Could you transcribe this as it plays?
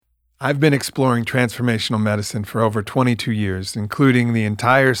I've been exploring transformational medicine for over 22 years, including the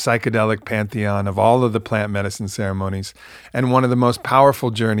entire psychedelic pantheon of all of the plant medicine ceremonies. And one of the most powerful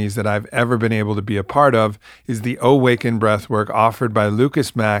journeys that I've ever been able to be a part of is the Awaken breathwork offered by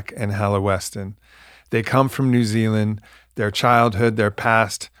Lucas Mack and Hella Weston. They come from New Zealand. Their childhood, their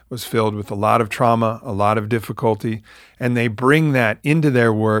past was filled with a lot of trauma, a lot of difficulty, and they bring that into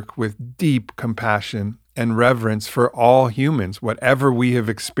their work with deep compassion and reverence for all humans. Whatever we have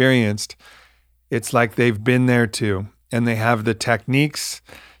experienced, it's like they've been there too. And they have the techniques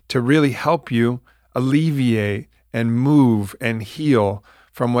to really help you alleviate and move and heal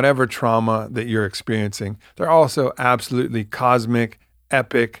from whatever trauma that you're experiencing. They're also absolutely cosmic,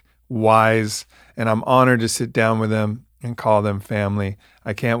 epic, wise, and I'm honored to sit down with them and call them family.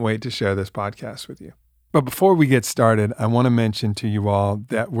 I can't wait to share this podcast with you. But before we get started, I want to mention to you all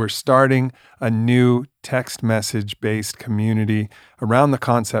that we're starting a new text message-based community around the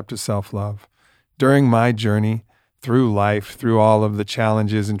concept of self-love. During my journey through life, through all of the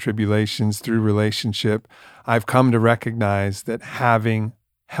challenges and tribulations, through relationship, I've come to recognize that having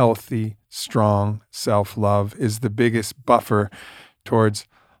healthy, strong self-love is the biggest buffer towards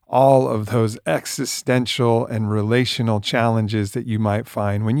all of those existential and relational challenges that you might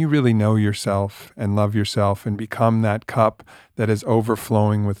find when you really know yourself and love yourself and become that cup that is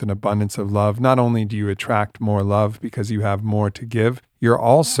overflowing with an abundance of love. Not only do you attract more love because you have more to give, you're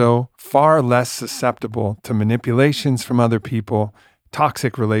also far less susceptible to manipulations from other people,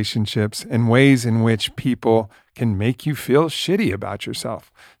 toxic relationships, and ways in which people can make you feel shitty about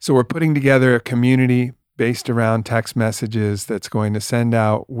yourself. So we're putting together a community based around text messages that's going to send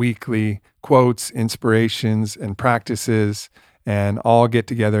out weekly quotes, inspirations, and practices, and all get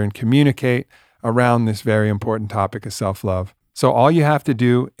together and communicate around this very important topic of self-love. So all you have to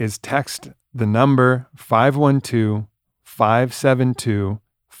do is text the number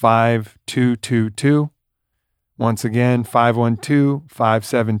 512-572-5222. Once again,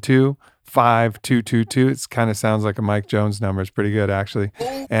 512-572-5222. It kind of sounds like a Mike Jones number. It's pretty good, actually.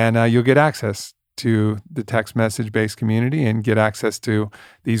 And you'll get access to the text message-based community and get access to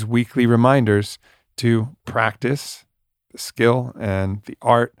these weekly reminders to practice the skill and the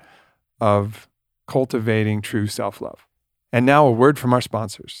art of cultivating true self-love. And now a word from our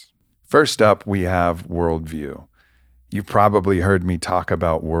sponsors. First up, we have Worldview. You've probably heard me talk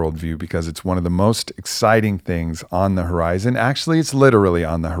about Worldview because it's one of the most exciting things on the horizon. Actually, it's literally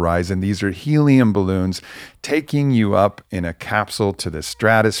on the horizon. These are helium balloons taking you up in a capsule to the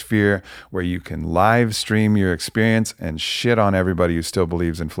stratosphere where you can live stream your experience and shit on everybody who still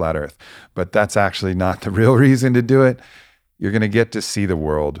believes in flat Earth. But that's actually not the real reason to do it. You're going to get to see the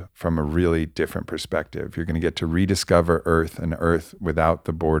world from a really different perspective. You're going to get to rediscover Earth and Earth without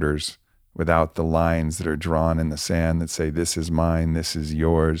the borders, without the lines that are drawn in the sand that say, this is mine, this is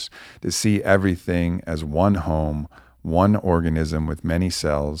yours, to see everything as one home, one organism with many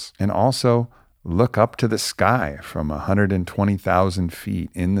cells, and also look up to the sky from 120,000 feet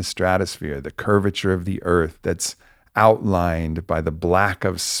in the stratosphere, the curvature of the Earth that's outlined by the black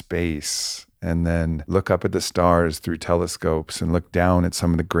of space, and then look up at the stars through telescopes and look down at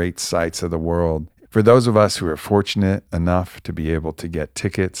some of the great sights of the world. For those of us who are fortunate enough to be able to get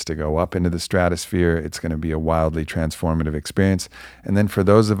tickets to go up into the stratosphere, it's going to be a wildly transformative experience. And then for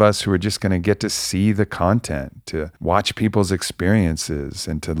those of us who are just going to get to see the content, to watch people's experiences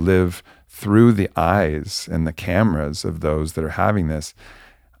and to live through the eyes and the cameras of those that are having this,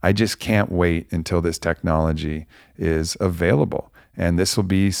 I just can't wait until this technology is available. And this will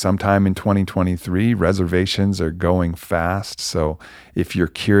be sometime in 2023. Reservations are going fast. So if you're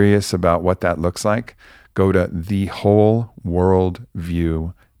curious about what that looks like, go to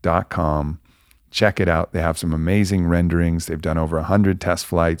thewholeworldview.com. Check it out. They have some amazing renderings. They've done over 100 test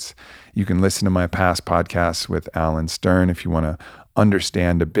flights. You can listen to my past podcasts with Alan Stern if you want to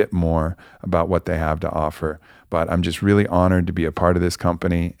understand a bit more about what they have to offer. But I'm just really honored to be a part of this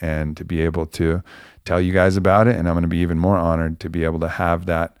company and to be able to tell you guys about it. And I'm going to be even more honored to be able to have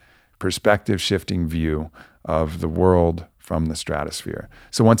that perspective shifting view of the world from the stratosphere.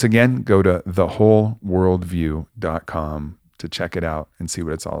 So once again, go to thewholeworldview.com to check it out and see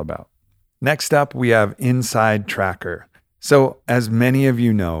what it's all about. Next up, we have Inside Tracker. So as many of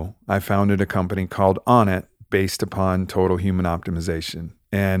you know, I founded a company called Onnit based upon total human optimization.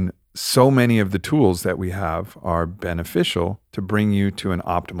 And so many of the tools that we have are beneficial to bring you to an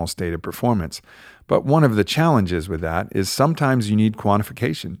optimal state of performance. But one of the challenges with that is sometimes you need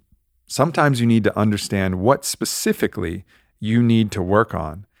quantification. Sometimes you need to understand what specifically you need to work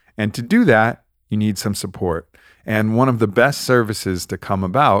on. And to do that, you need some support. And one of the best services to come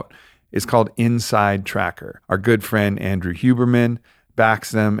about is called Inside Tracker. Our good friend Andrew Huberman,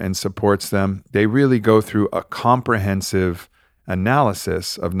 backs them and supports them. They really go through a comprehensive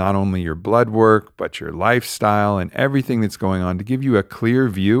analysis of not only your blood work, but your lifestyle and everything that's going on to give you a clear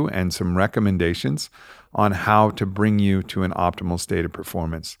view and some recommendations on how to bring you to an optimal state of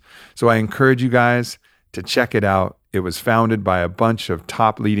performance. So I encourage you guys to check it out. It was founded by a bunch of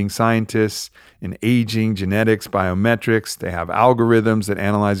top leading scientists in aging, genetics, biometrics. They have algorithms that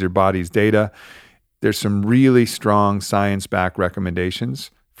analyze your body's data. There's some really strong science-backed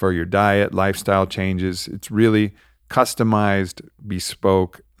recommendations for your diet, lifestyle changes. It's really customized,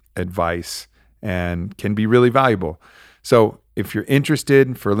 bespoke advice and can be really valuable. So if you're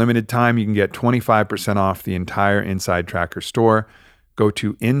interested, for a limited time, you can get 25% off the entire Inside Tracker store. Go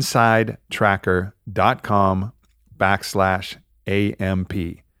to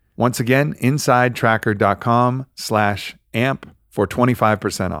insidetracker.com/AMP. Once again, insidetracker.com/AMP for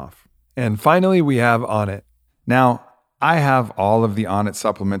 25% off. And finally, we have Onnit. Now, I have all of the Onnit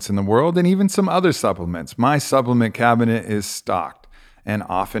supplements in the world and even some other supplements. My supplement cabinet is stocked, and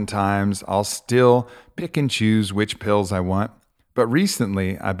oftentimes I'll still pick and choose which pills I want. But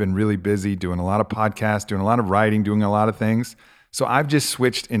recently, I've been really busy doing a lot of podcasts, doing a lot of writing, doing a lot of things. So I've just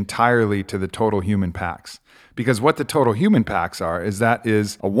switched entirely to the Total Human packs. Because what the Total Human packs are is that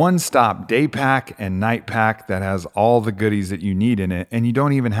is a one-stop day pack and night pack that has all the goodies that you need in it, and you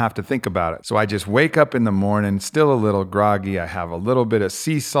don't even have to think about it. So I just wake up in the morning, still a little groggy. I have a little bit of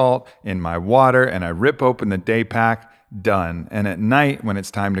sea salt in my water, and I rip open the day pack, done. And at night, when it's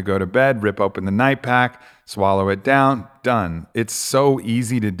time to go to bed, rip open the night pack, swallow it down, done. It's so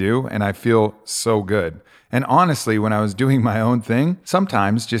easy to do, and I feel so good. And honestly, when I was doing my own thing,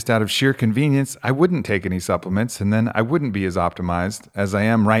 sometimes just out of sheer convenience, I wouldn't take any supplements, and then I wouldn't be as optimized as I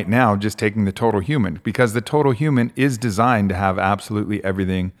am right now just taking the Total Human, because the Total Human is designed to have absolutely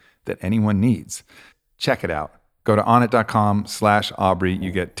everything that anyone needs. Check it out. Go to onnit.com/Aubrey.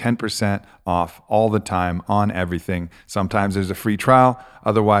 You get 10% off all the time on everything. Sometimes there's a free trial.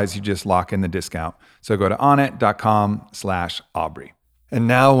 Otherwise, you just lock in the discount. So go to onnit.com/Aubrey. And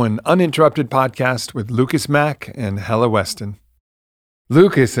now an uninterrupted podcast with Lucas Mack and Hella Weston.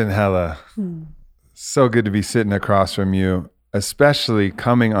 Lucas and Hella, so good to be sitting across from you, especially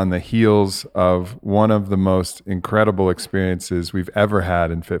coming on the heels of one of the most incredible experiences we've ever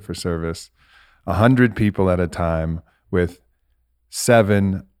had in Fit for Service. 100 people at a time with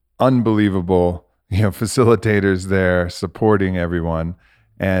 7 unbelievable, facilitators there supporting everyone.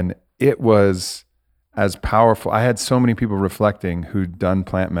 And it was as powerful. I had so many people reflecting who'd done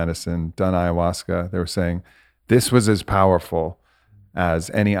plant medicine, done ayahuasca. They were saying, this was as powerful as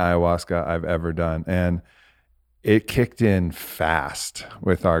any ayahuasca I've ever done. And it kicked in fast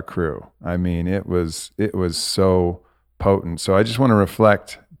with our crew. I mean, it was so potent. So I just want to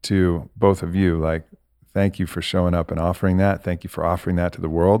reflect to both of you, thank you for showing up and offering that. Thank you for offering that to the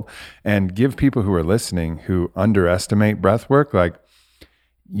world. And give people who are listening who underestimate breath work,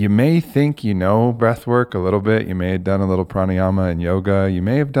 you may think you know breath work a little bit. You may have done a little pranayama and yoga. You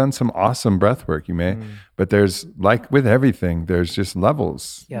may have done some awesome breath work. But there's, like with everything, there's just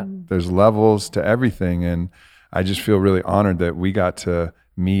levels. Yeah. There's levels to everything. And I just feel really honored that we got to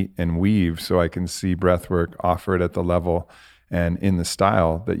meet and weave so I can see breath work offered at the level and in the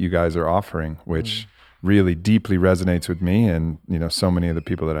style that you guys are offering, which really deeply resonates with me and, so many of the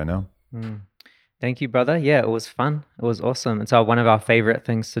people that I know. Thank you, brother. Yeah, it was fun. It was awesome. It's one of our favorite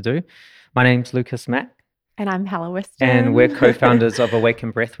things to do. My name's Lucas Mack. And I'm Hella Weston. And we're co-founders of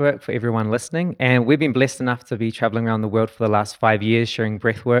Awaken Breathwork for everyone listening. And we've been blessed enough to be traveling around the world for the last 5 years sharing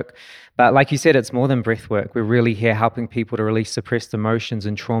breathwork. But like you said, it's more than breathwork. We're really here helping people to release suppressed emotions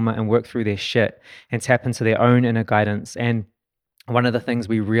and trauma and work through their shit and tap into their own inner guidance. And one of the things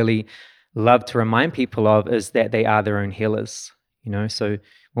we really love to remind people of is that they are their own healers. So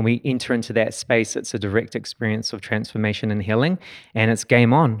when we enter into that space, it's a direct experience of transformation and healing, and it's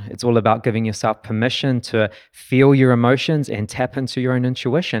game on. It's all about giving yourself permission to feel your emotions and tap into your own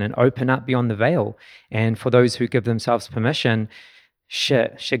intuition and open up beyond the veil. And for those who give themselves permission,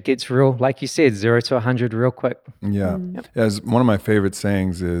 shit gets real, like you said, 0 to 100 real quick. Yeah. As one of my favorite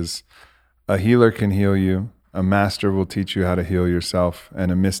sayings is, a healer can heal you. A master will teach you how to heal yourself,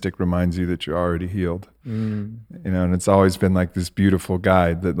 and a mystic reminds you that you're already healed. And it's always been this beautiful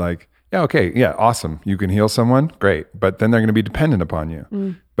guide that awesome. You can heal someone, great. But then they're going to be dependent upon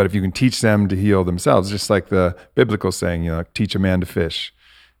you. But if you can teach them to heal themselves, just like the biblical saying, teach a man to fish,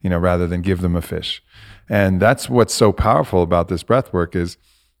 rather than give them a fish. And that's what's so powerful about this breath work is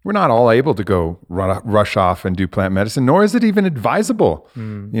we're not all able to go rush off and do plant medicine, nor is it even advisable.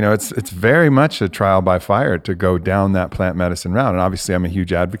 It's very much a trial by fire to go down that plant medicine route. And obviously I'm a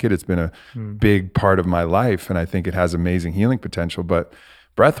huge advocate. It's been a big part of my life, and I think it has amazing healing potential. But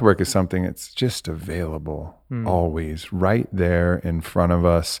breath work is something that's just available always, right there in front of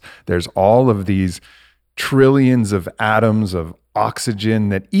us. There's all of these trillions of atoms of oxygen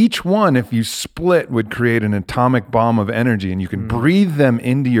that each one, if you split, would create an atomic bomb of energy, and you can breathe them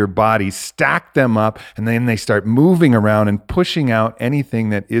into your body, stack them up, and then they start moving around and pushing out anything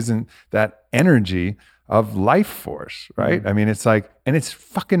that isn't that energy of life force, right? I mean, it's like, and it's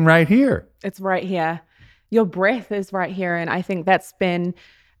fucking right here. It's right here. Your breath is right here. And I think that's been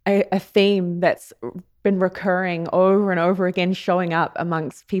a theme that's been recurring over and over again, showing up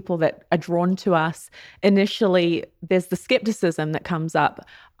amongst people that are drawn to us. Initially, there's the skepticism that comes up.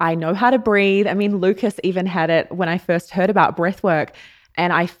 I know how to breathe. I mean, Lucas even had it when I first heard about breath work,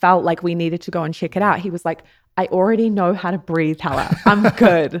 and I felt like we needed to go and check it out. He was like, I already know how to breathe, Hella. I'm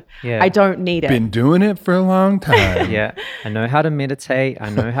good. I don't need it. Been doing it for a long time. I know how to meditate. I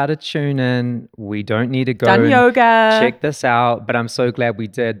know how to tune in. We don't need to go Done yoga. Check this out. But I'm so glad we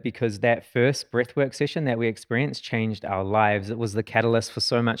did, because that first breathwork session that we experienced changed our lives. It was the catalyst for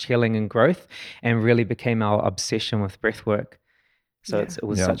so much healing and growth, and really became our obsession with breathwork. So it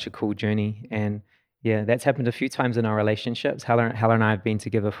was such a cool journey. And that's happened a few times in our relationships. Hella and I have been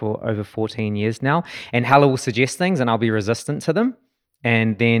together for over 14 years now. And Hella will suggest things and I'll be resistant to them.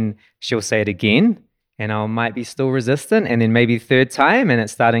 And then she'll say it again and I might be still resistant. And then maybe third time and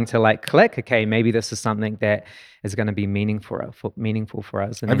it's starting to like click. Okay, maybe this is something that is going to be meaningful for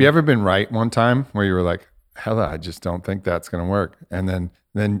us. And have you ever been right one time where you were like, Hella, I just don't think that's going to work? And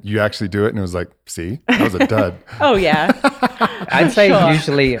then you actually do it and it was like, see, that was a dud. Oh, yeah. I'd say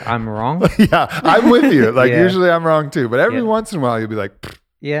usually I'm wrong. Yeah, I'm with you. Like usually I'm wrong too. But every once in a while you'll be like,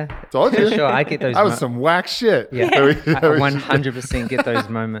 told you. Sure, I get those. That was some whack shit. I 100% get those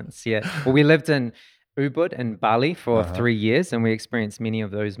moments. Yeah. Well, we lived in Ubud in Bali for 3 years, and we experienced many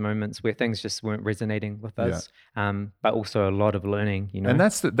of those moments where things just weren't resonating with us. But also a lot of learning, And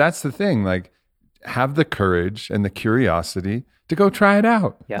that's the thing. Like, have the courage and the curiosity to go try it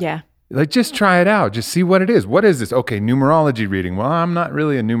out. Yeah. Like, just try it out. Just see what it is. What is this? Okay, numerology reading. Well, I'm not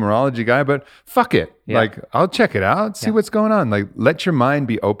really a numerology guy, but fuck it. Like, I'll check it out, see what's going on. Like, let your mind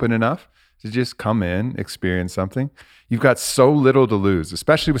be open enough to just come in, experience something. You've got so little to lose,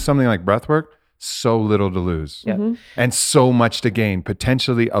 especially with something like breathwork. So little to lose and so much to gain,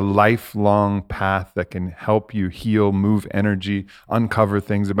 potentially a lifelong path that can help you heal, move energy, uncover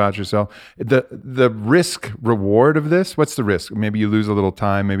things about yourself. The risk reward of this, what's the risk? Maybe you lose a little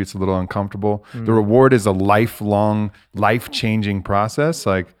time, maybe it's a little uncomfortable. The reward is a lifelong, life-changing process.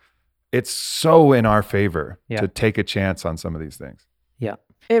 Like, it's so in our favor to take a chance on some of these things. Yeah.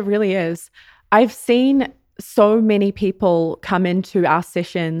 It really is. I've seen so many people come into our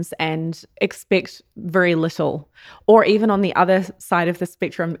sessions and expect very little, or even on the other side of the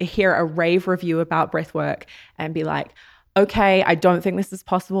spectrum, hear a rave review about breathwork and be like, okay, I don't think this is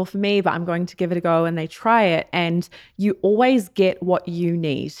possible for me, but I'm going to give it a go. And they try it, and you always get what you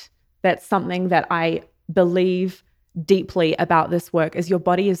need. That's something that I believe deeply about this work, is your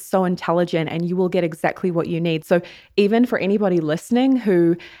body is so intelligent and you will get exactly what you need. So even for anybody listening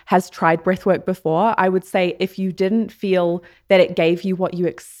who has tried breathwork before, I would say if you didn't feel that it gave you what you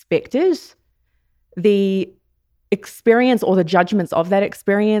expected, the experience or the judgments of that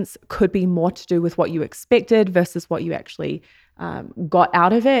experience could be more to do with what you expected versus what you actually got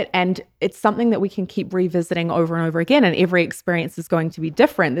out of it. And it's something that we can keep revisiting over and over again. And every experience is going to be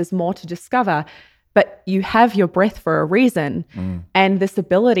different. There's more to discover. But you have your breath for a reason. And this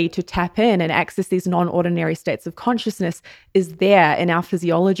ability to tap in and access these non-ordinary states of consciousness is there in our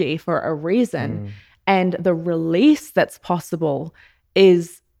physiology for a reason. And the release that's possible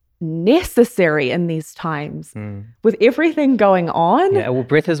is necessary in these times with everything going on. Yeah, well,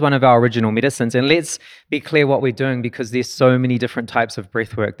 breath is one of our original medicines. And let's be clear what we're doing, because there's so many different types of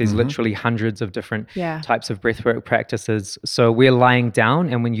breath work. There's literally hundreds of different types of breath work practices. So we're lying down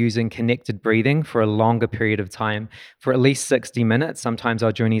and we're using connected breathing for a longer period of time, for at least 60 minutes. Sometimes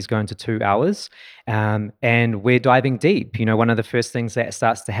our journeys go into 2 hours. And we're diving deep. One of the first things that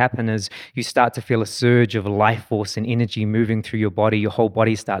starts to happen is you start to feel a surge of life force and energy moving through your body. Your whole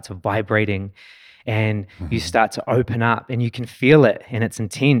body starts vibrating, and you start to open up, and you can feel it, and it's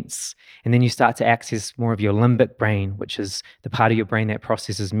intense. And then you start to access more of your limbic brain, which is the part of your brain that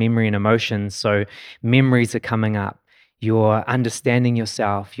processes memory and emotions. So memories are coming up. You're understanding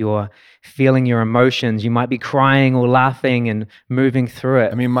yourself. You're feeling your emotions. You might be crying or laughing and moving through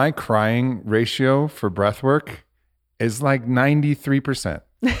it. I mean, my crying ratio for breath work is like 93%.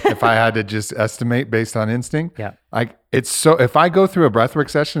 If I had to just estimate based on instinct, Yeah. if I go through a breathwork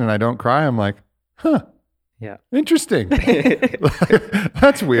session and I don't cry, I'm like, huh, Yeah. interesting.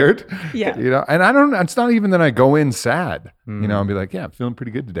 That's weird. Yeah. And it's not even that I go in sad, I'll be like, yeah, I'm feeling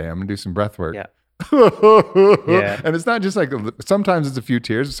pretty good today. I'm going to do some breath work. Yeah. Yeah. And it's not just like, sometimes it's a few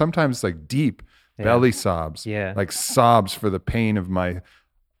tears. Sometimes it's like deep belly sobs, like sobs for the pain of my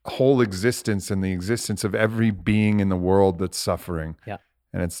whole existence and the existence of every being in the world that's suffering. Yeah.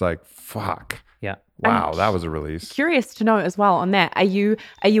 And it's like, fuck. Yeah. Wow, that was a release. Curious to know as well on that. Are you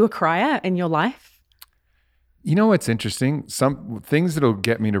a crier in your life? You know what's interesting? Some things that'll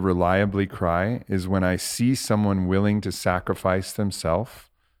get me to reliably cry is when I see someone willing to sacrifice themselves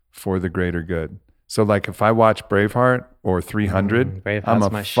for the greater good. So like if I watch Braveheart or 300, I'm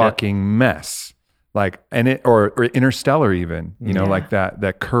a fucking mess. Like, or Interstellar even, like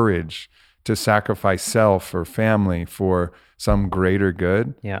that courage to sacrifice self or family for some greater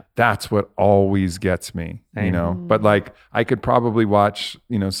good. Yeah. That's what always gets me, but like I could probably watch,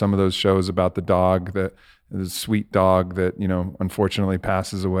 some of those shows about the sweet dog that, unfortunately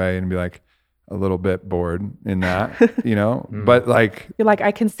passes away and be like a little bit bored in that, but like, You're like,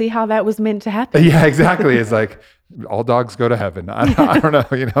 I can see how that was meant to happen. yeah, exactly. It's like all dogs go to heaven. I don't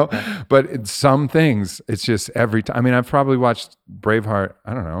know, but some things, it's just every time. I mean, I've probably watched Braveheart,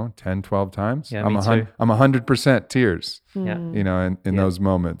 I don't know, 10, 12 times. Yeah, I'm me too. 100% tears, Yeah. in those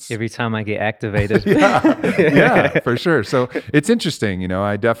moments. Every time I get activated. yeah, for sure. So it's interesting,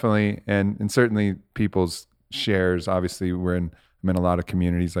 I definitely, and certainly people's shares, obviously I'm in a lot of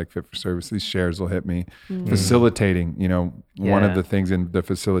communities like Fit for Service, these shares will hit me. Facilitating, one of the things in the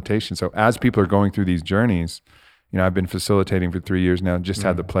facilitation. So as people are going through these journeys, I've been facilitating for 3 years now, just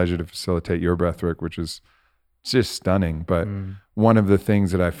had the pleasure to facilitate your breathwork, which is just stunning. But one of the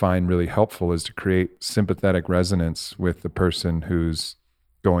things that I find really helpful is to create sympathetic resonance with the person who's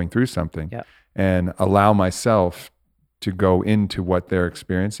going through something and allow myself to go into what they're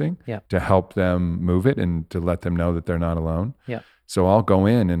experiencing to help them move it and to let them know that they're not alone. Yeah. So I'll go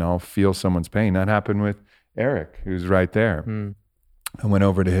in and I'll feel someone's pain. That happened with Eric, who's right there. I went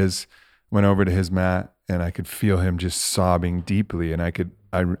over to his mat and I could feel him just sobbing deeply. And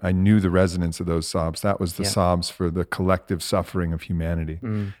I knew the resonance of those sobs. That was the sobs for the collective suffering of humanity.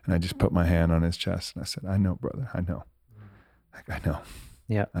 And I just put my hand on his chest and I said, I know, brother, I know. Like, I know.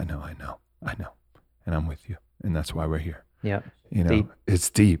 Yeah. I know. And I'm with you. And that's why we're here. Yeah. It's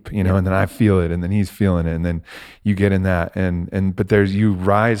deep, and then I feel it and then he's feeling it. And then you get in that but you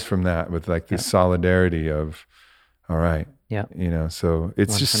rise from that with like this solidarity of, all right. Yeah. So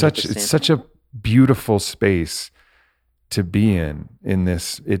it's 100%. just such a beautiful space to be in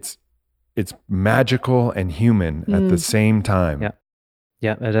this. It's magical and human at the same time. Yeah.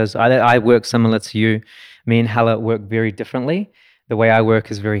 Yeah, it is. I work similar to you. Me and Hella work very differently. The way I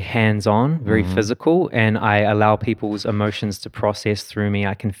work is very hands-on, very physical, and I allow people's emotions to process through me.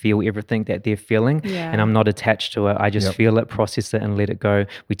 I can feel everything that they're feeling, and I'm not attached to it. I just feel it, process it, and let it go.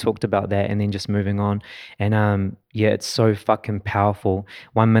 We talked about that, and then just moving on. And it's so fucking powerful.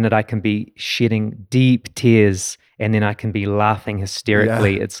 1 minute I can be shedding deep tears, and then I can be laughing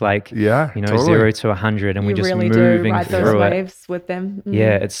hysterically. It's like, totally. 0 to 100, and we're just really moving do ride through those it. waves with them.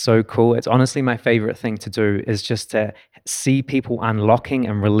 Yeah, it's so cool. It's honestly my favorite thing to do is just to see people unlocking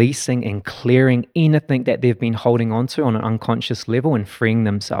and releasing and clearing anything that they've been holding on to on an unconscious level and freeing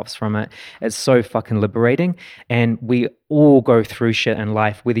themselves from it. It's so fucking liberating. And we all go through shit in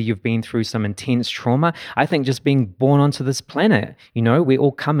life, whether you've been through some intense trauma. I think just being born onto this planet, we're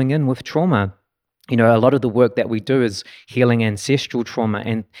all coming in with trauma. A lot of the work that we do is healing ancestral trauma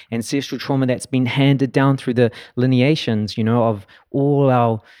and ancestral trauma that's been handed down through the lineations, of all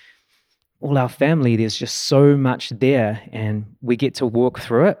our family. There's just so much there, and we get to walk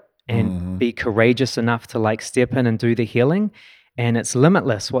through it and be courageous enough to like step in and do the healing. And it's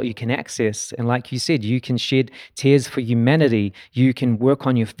limitless what you can access. And like you said, you can shed tears for humanity. You can work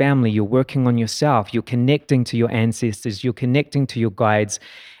on your family. You're working on yourself. You're connecting to your ancestors. You're connecting to your guides.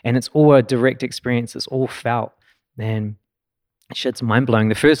 And it's all a direct experience. It's all felt. And shit's mind-blowing.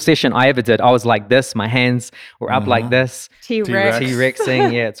 The first session I ever did, I was like this. My hands were up like this. T-Rex.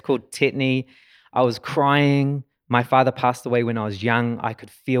 T-Rexing. Yeah, it's called tetany. I was crying. My father passed away when I was young. I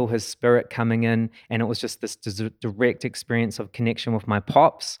could feel his spirit coming in, and it was just this direct experience of connection with my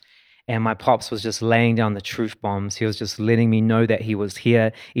pops. And my pops was just laying down the truth bombs. He was just letting me know that he was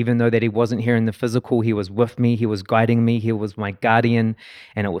here, even though that he wasn't here in the physical. He was with me. He was guiding me. He was my guardian.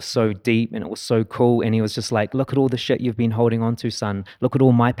 And it was so deep and it was so cool. And he was just like, look at all the shit you've been holding on to, son. Look at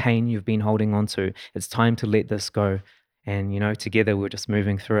all my pain you've been holding on to. It's time to let this go. And, together we're just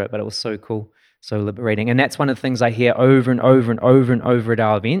moving through it. But it was so cool. so liberating. And that's one of the things I hear over and over and over and over at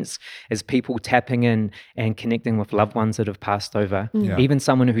our events is people tapping in and connecting with loved ones that have passed over. Yeah. Even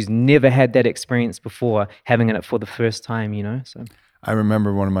someone who's never had that experience before, having it for the first time, you know. So I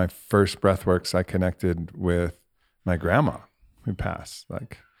remember one of my first breathworks, I connected with my grandma who passed,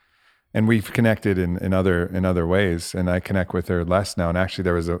 and we've connected in other ways, and I connect with her less now. And actually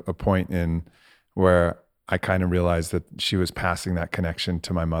there was a point in where I kind of realized that she was passing that connection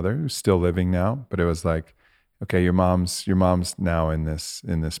to my mother, who's still living now. But it was like, okay, your mom's now in this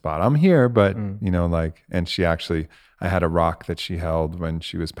spot. I'm here, but and she actually, I had a rock that she held when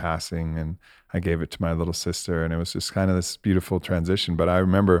she was passing, and I gave it to my little sister, and it was just kind of this beautiful transition. But I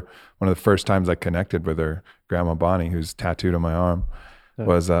remember one of the first times I connected with her, Grandma Bonnie, who's tattooed on my arm,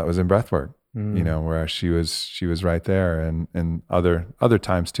 was in breathwork. Where she was right there, and other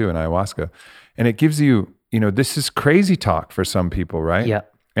times too in ayahuasca. And it gives you, this is crazy talk for some people, right? Yeah.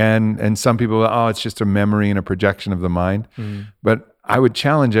 And some people, it's just a memory and a projection of the mind. But I would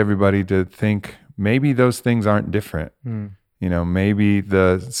challenge everybody to think maybe those things aren't different. Maybe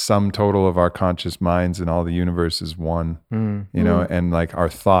the sum total of our conscious minds and all the universe is one, and like our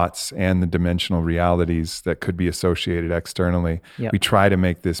thoughts and the dimensional realities that could be associated externally. We try to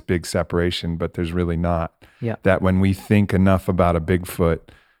make this big separation, but there's really not. That when we think enough about a Bigfoot,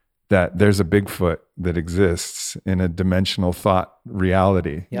 that there's a Bigfoot that exists in a dimensional thought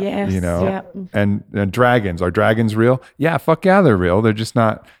reality. Yes. And dragons, are dragons real? Yeah, fuck yeah, they're real. They're just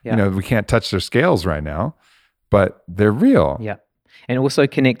not, we can't touch their scales right now, but they're real. Yeah. And also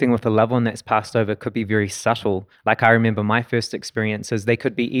connecting with a loved one that's passed over could be very subtle. Like I remember my first experiences, they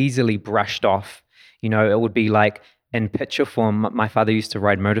could be easily brushed off. It would be like in picture form. My father used to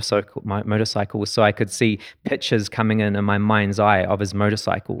ride motorcycles, so I could see pictures coming in my mind's eye of his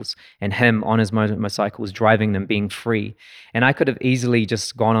motorcycles and him on his motorcycles driving them, being free. And I could have easily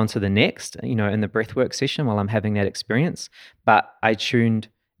just gone on to the next, in the breathwork session while I'm having that experience. But I tuned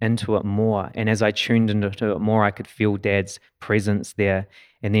into it more, and as I tuned into it more, I could feel Dad's presence there.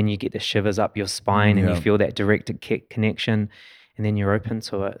 And then you get the shivers up your spine, and you feel that direct connection. And then you're open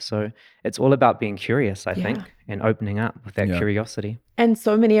to it. So it's all about being curious, I think, and opening up with that curiosity. And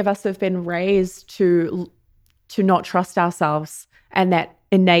so many of us have been raised to not trust ourselves and that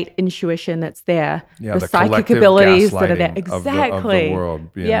innate intuition that's there. The psychic abilities that are there. Exactly. Of the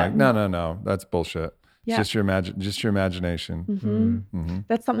world being like, no, that's bullshit. It's just your imagination.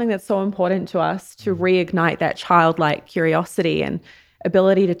 That's something that's so important to us, to reignite that childlike curiosity and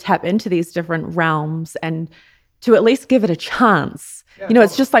ability to tap into these different realms and to at least give it a chance.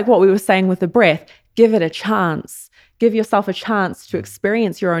 It's just like what we were saying with the breath. Give it a chance. Give yourself a chance to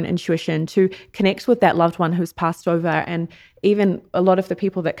experience your own intuition, to connect with that loved one who's passed over. And even a lot of the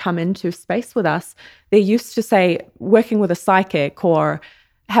people that come into space with us, they're used to, say, working with a psychic or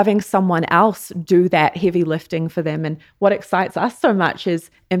having someone else do that heavy lifting for them. And what excites us so much is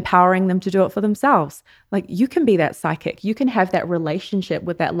empowering them to do it for themselves. Like, you can be that psychic. You can have that relationship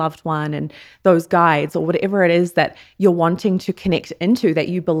with that loved one and those guides or whatever it is that you're wanting to connect into that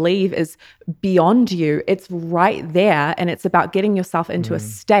you believe is beyond you. It's right there. And it's about getting yourself into a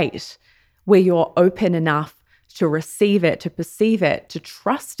state where you're open enough to receive it, to perceive it, to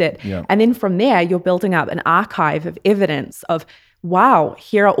trust it. And then from there, you're building up an archive of evidence of, wow,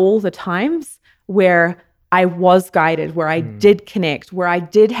 here are all the times where I was guided, where I did connect, where I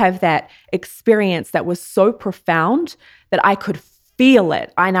did have that experience that was so profound that I could feel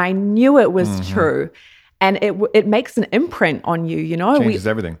it and I knew it was true. And it makes an imprint on you, Changes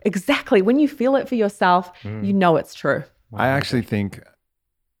everything. Exactly. When you feel it for yourself, you know it's true. I actually think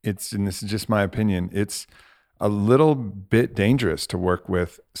and this is just my opinion, it's a little bit dangerous to work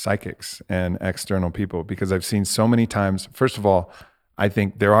with psychics and external people, because I've seen so many times. First of all, I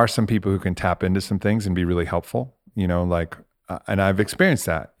think there are some people who can tap into some things and be really helpful, and I've experienced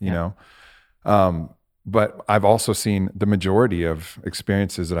that, but I've also seen the majority of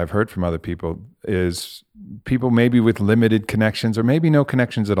experiences that I've heard from other people is people maybe with limited connections or maybe no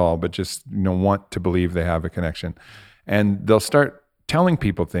connections at all, but just, want to believe they have a connection, and they'll start telling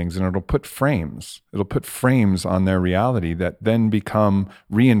people things, and it'll put frames on their reality that then become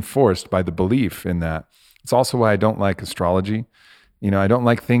reinforced by the belief in that. It's also why I don't like astrology. I don't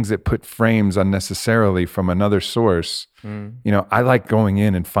like things that put frames unnecessarily from another source. I like going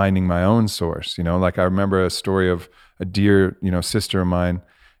in and finding my own source. Like I remember a story of a dear, sister of mine,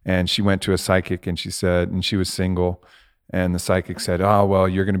 and she went to a psychic and she said, and she was single, And the psychic said, oh, well,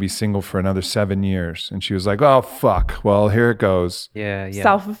 you're going to be single for another 7 years. And she was like, oh, fuck. Well, here it goes. Yeah.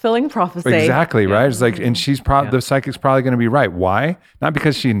 Self-fulfilling prophecy. Exactly, right? It's like, and the psychic's probably going to be right. Why? Not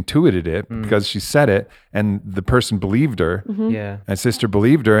because she intuited it, but because she said it and the person believed her. Yeah. And sister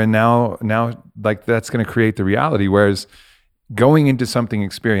believed her. And now like that's going to create the reality. Whereas going into something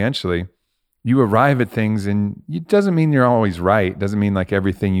experientially, you arrive at things and it doesn't mean you're always right. It doesn't mean like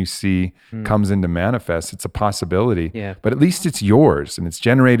everything you see comes into manifest. It's a possibility, but at least it's yours and it's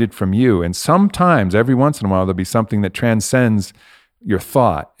generated from you. And sometimes every once in a while, there'll be something that transcends your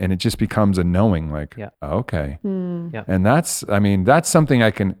thought and it just becomes a knowing like, okay. And that's something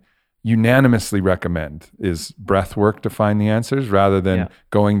I can unanimously recommend is breath work to find the answers rather than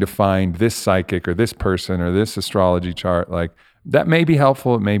going to find this psychic or this person or this astrology chart. Like, that may be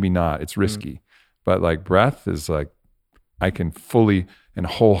helpful, it may be not. It's risky. But like breath is like, I can fully and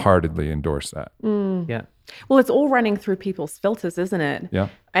wholeheartedly endorse that. Yeah. Well, it's all running through people's filters, isn't it? Yeah.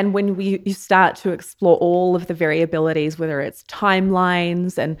 And when you start to explore all of the variabilities, whether it's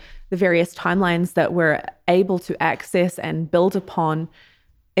timelines and the various timelines that we're able to access and build upon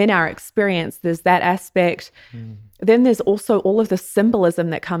in our experience, there's that aspect. Then there's also all of the symbolism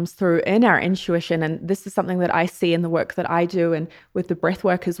that comes through in our intuition. And this is something that I see in the work that I do and with the breath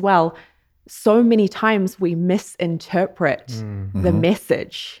work as well. So many times we misinterpret the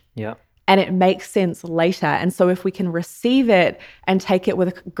message. Yeah. And it makes sense later. And so if we can receive it and take it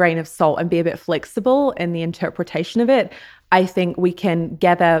with a grain of salt and be a bit flexible in the interpretation of it, I think we can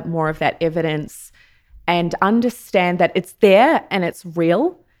gather more of that evidence and understand that it's there and it's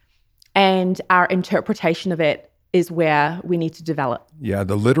real. And our interpretation of it is where we need to develop. Yeah,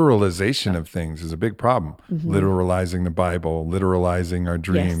 the literalization of things is a big problem. Literalizing the Bible, literalizing our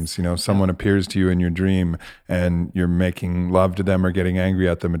dreams. You know, someone appears to you in your dream and you're making love to them or getting angry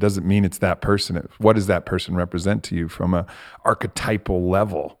at them. It doesn't mean it's that person. What does that person represent to you from a archetypal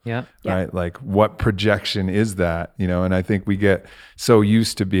level? Right? Like, what projection is that? You know, and I think we get so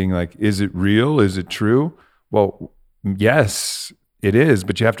used to being like, is it real? Is it true? Well, yes, it is,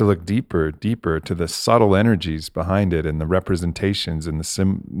 but you have to look deeper to the subtle energies behind it and the representations and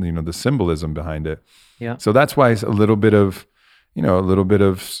the symbolism behind it. Yeah. So that's why it's a little bit of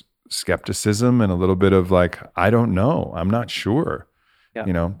skepticism and a little bit of like, I don't know, I'm not sure. Yeah.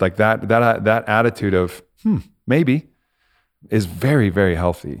 You know, like that attitude of maybe is very, very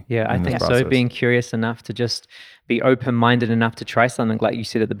healthy. Yeah, I think so. Being curious enough to just be open-minded enough to try something, like you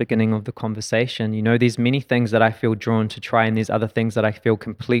said at the beginning of the conversation. You know, there's many things that I feel drawn to try, and there's other things that I feel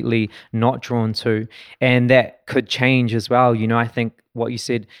completely not drawn to, and that could change as well. You know, I think what you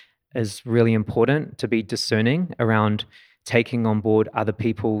said is really important, to be discerning around taking on board other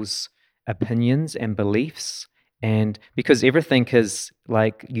people's opinions and beliefs. And because everything is,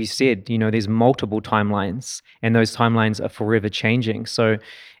 like you said, you know, there's multiple timelines and those timelines are forever changing. So,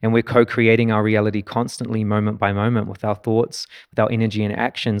 and we're co-creating our reality constantly, moment by moment, with our thoughts, with our energy and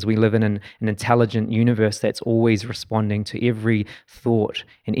actions. We live in an intelligent universe that's always responding to every thought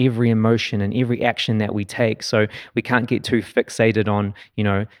and every emotion and every action that we take. So we can't get too fixated on, you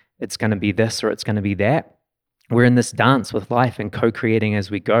know, it's going to be this or it's going to be that. We're in this dance with life and co-creating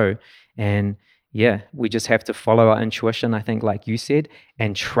as we go. And yeah, we just have to follow our intuition, I think, like you said,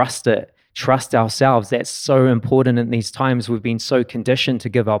 and trust it. Trust ourselves. That's so important in these times. We've been so conditioned to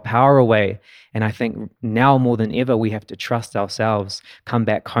give our power away. And I think now more than ever, we have to trust ourselves, come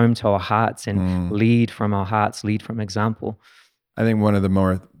back home to our hearts and lead from our hearts, lead from example. I think one of the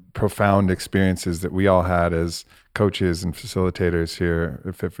more profound experiences that we all had as coaches and facilitators here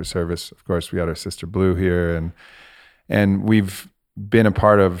at Fit for Service, of course, we had our sister Blue here, and we've been a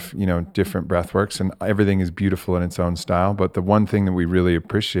part of, you know, different breathworks, and everything is beautiful in its own style. But the one thing that we really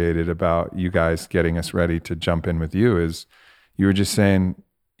appreciated about you guys getting us ready to jump in with you is you were just saying,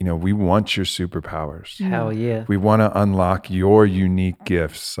 you know, we want your superpowers. Hell yeah. We want to unlock your unique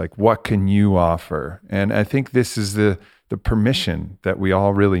gifts. Like, what can you offer? And I think this is the permission that we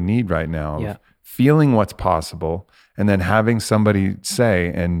all really need right now of feeling what's possible, and then having somebody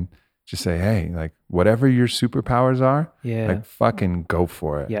say, and just say, hey, like, whatever your superpowers are, like, fucking go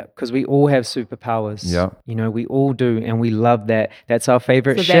for it. Yeah, because we all have superpowers. Yeah. You know, we all do, and we love that. That's our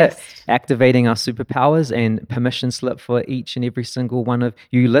favorite shit, activating our superpowers, and permission slip for each and every single one of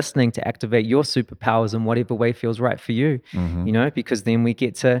you listening to activate your superpowers in whatever way feels right for you, you know, because then we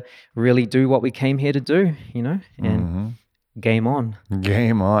get to really do what we came here to do, you know, and game on.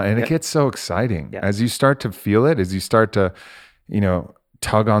 Game on. And it gets so exciting. As you start to feel it, as you start to, you know,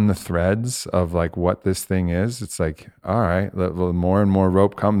 tug on the threads of like what this thing is, it's like, all right, more and more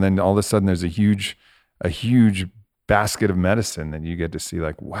rope come. Then all of a sudden there's a huge basket of medicine that you get to see,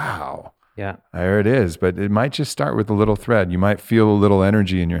 like, wow, Yeah. There it is. But it might just start with a little thread. You might feel a little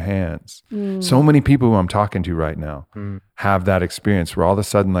energy in your hands. So many people who I'm talking to right now have that experience where all of a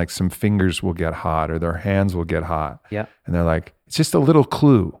sudden, like, some fingers will get hot or their hands will get hot. Yeah. And they're like, it's just a little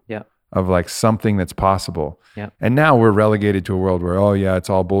clue Yeah. of like something that's possible. Yeah. And now we're relegated to a world where, oh yeah, it's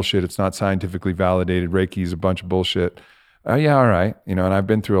all bullshit. It's not scientifically validated. Reiki's a bunch of bullshit. Oh yeah, all right. And I've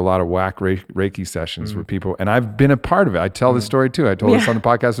been through a lot of whack Reiki sessions where people, and I've been a part of it. I tell this story too. I told this on the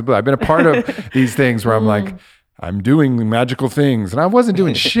podcast with Blue. I've been a part of these things where I'm like, I'm doing magical things, and I wasn't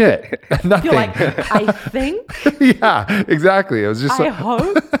doing shit. Nothing. You're like, I think. Yeah, exactly. It was just I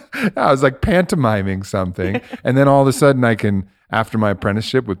hope. I was like pantomiming something. And then all of a sudden after my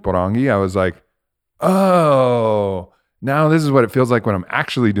apprenticeship with Porangi, I was like, oh, now this is what it feels like when I'm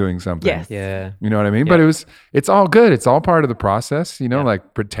actually doing something. Yes. Yeah. You know what I mean? Yeah. But it's all good. It's all part of the process,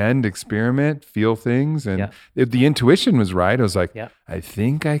 like pretend, experiment, feel things. And if the intuition was right, I was like, I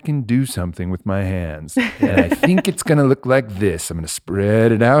think I can do something with my hands. And I think it's going to look like this. I'm going to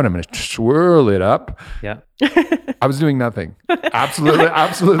spread it out. I'm going to swirl it up. Yeah. I was doing nothing. Absolutely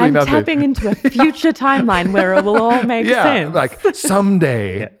I'm nothing. tapping into a future timeline where it will all make sense. Like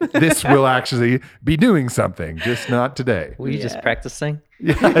someday this will actually be doing something, just not today. Were you just practicing?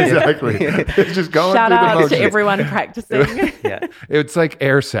 Yeah, exactly. It's just going Shout through the out motions. to everyone practicing. Yeah. It's like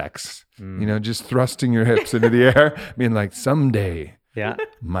air sex, just thrusting your hips into the air, being like, someday Yeah.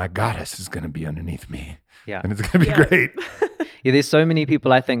 my goddess is going to be underneath me. Yeah. And it's going to be great. Yeah, there's so many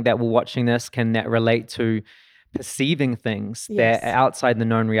people I think that were watching this can relate to perceiving things that are outside the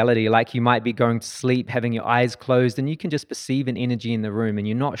known reality. Like you might be going to sleep, having your eyes closed, and you can just perceive an energy in the room and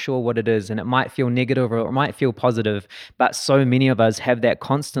you're not sure what it is. And it might feel negative or it might feel positive. But so many of us have that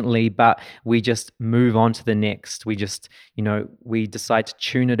constantly, but we just move on to the next. We just, we decide to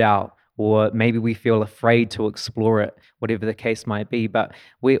tune it out. Or maybe we feel afraid to explore it, whatever the case might be. But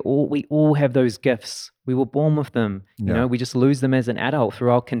we all have those gifts. We were born with them. We just lose them as an adult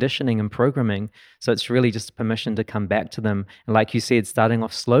through our conditioning and programming. So it's really just permission to come back to them. And like you said, starting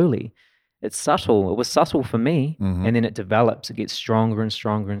off slowly. It's subtle. It was subtle for me. And then it develops. It gets stronger and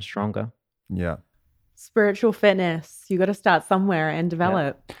stronger and stronger. Yeah. Spiritual fitness. You got to start somewhere and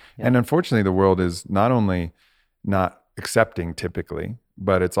develop. Yeah. And unfortunately, the world is not only not accepting typically,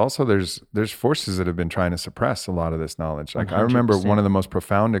 but it's also there's forces that have been trying to suppress a lot of this knowledge. Like 100%. I remember one of the most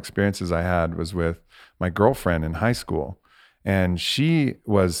profound experiences I had was with my girlfriend in high school, and she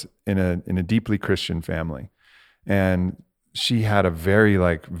was in a deeply Christian family, and she had a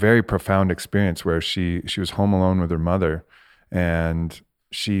very profound experience where she was home alone with her mother, and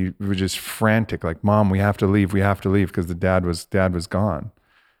she was just frantic, like, "Mom, we have to leave, because the dad was gone."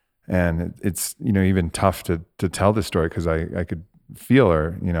 And it's even tough to tell this story because I could feel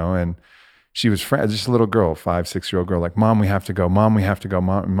her, and she was just a little girl, 5-6-year-old girl, like, "Mom, we have to go. Mom, we have to go."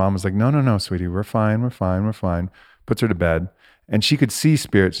 Mom was like, No, sweetie, we're fine. Puts her to bed, and she could see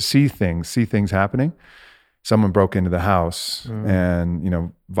spirits, see things happening. Someone broke into the house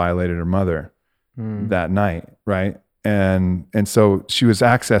and violated her mother that night, right? And so she was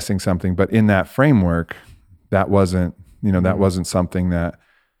accessing something, but in that framework, that wasn't something that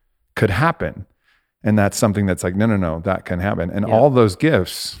could happen. And that's something that's like, no, that can happen. And all those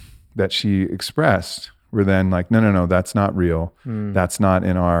gifts that she expressed were then like, no, that's not real. That's not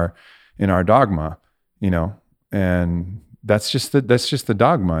in our dogma, and that's just the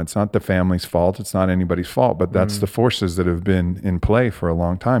dogma. It's not the family's fault. It's not anybody's fault, but that's the forces that have been in play for a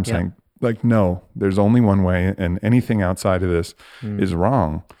long time saying like, no, there's only one way and anything outside of this is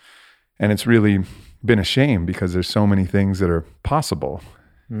wrong. And it's really been a shame because there's so many things that are possible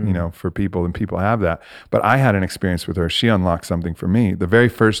for people, and people have that. But I had an experience with her. She unlocked something for me. The very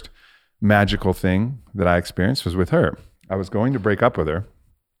first magical thing that I experienced was with her. I was going to break up with her,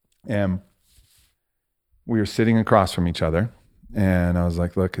 and we were sitting across from each other, and I was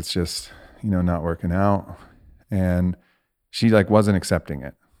like, look, it's just, not working out. And she wasn't accepting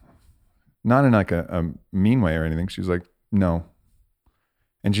it. Not in a mean way or anything. She was like, no.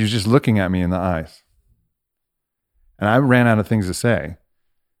 And she was just looking at me in the eyes. And I ran out of things to say.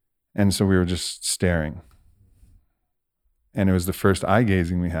 And so we were just staring. And it was the first eye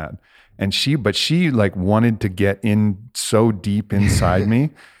gazing we had. And she wanted to get in so deep inside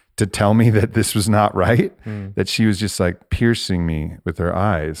me to tell me that this was not right, that she was just piercing me with her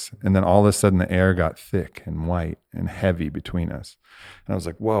eyes. And then all of a sudden the air got thick and white and heavy between us. And I was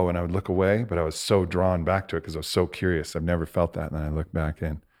like, whoa. And I would look away, but I was so drawn back to it because I was so curious. I've never felt that. And then I looked back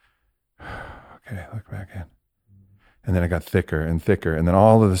in. Okay, look back in. And then it got thicker and thicker. And then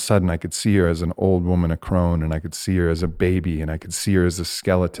all of a sudden I could see her as an old woman, a crone, and I could see her as a baby, and I could see her as a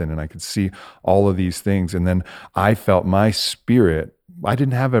skeleton, and I could see all of these things. And then I felt my spirit. I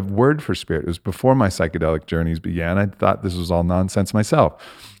didn't have a word for spirit. It was before my psychedelic journeys began. I thought this was all nonsense myself.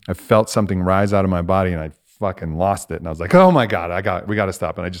 I felt something rise out of my body, and I fucking lost it. And I was like, oh my God, we got to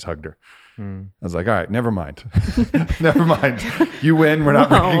stop. And I just hugged her. I was like, all right, never mind. Never mind. You win. We're not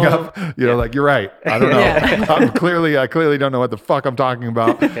breaking up. Like, you're right. I don't know. Yeah. I clearly don't know what the fuck I'm talking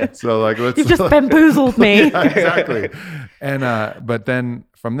about. So like, let's. You've just bamboozled me. Yeah, exactly. And, but then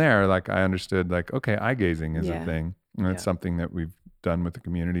from there, like I understood like, okay, eye gazing is a thing. And it's something that we've done with the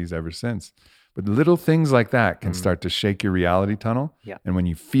communities ever since. But little things like that can start to shake your reality tunnel. Yeah. And when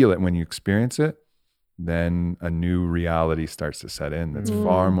you feel it, when you experience it, then a new reality starts to set in that's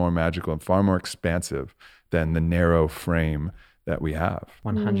far more magical and far more expansive than the narrow frame that we have.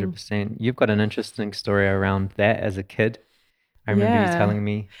 100%. You've got an interesting story around that as a kid. I remember you telling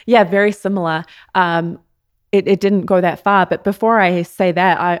me. Yeah, very similar. It didn't go that far, but before I say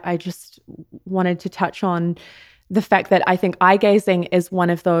that, I just wanted to touch on the fact that I think eye gazing is one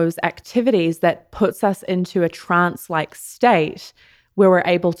of those activities that puts us into a trance-like state where we're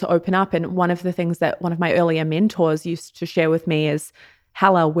able to open up. And one of the things that one of my earlier mentors used to share with me is,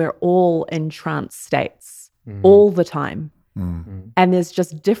 Hala, we're all in trance states all the time. And there's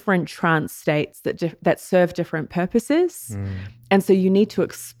just different trance states that serve different purposes. And so you need to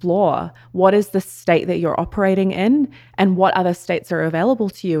explore what is the state that you're operating in and what other states are available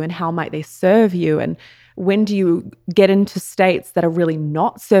to you and how might they serve you, and when do you get into states that are really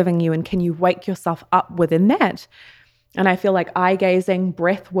not serving you, and can you wake yourself up within that? And I feel like eye gazing,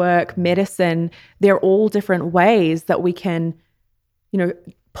 breath work, medicine, they're all different ways that we can,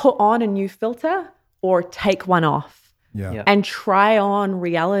 put on a new filter or take one off and try on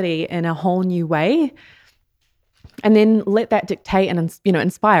reality in a whole new way. And then let that dictate and,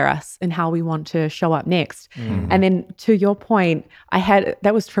 inspire us in how we want to show up next. And then to your point,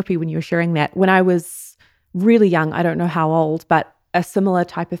 that was trippy when you were sharing that. When I was really young, I don't know how old, but a similar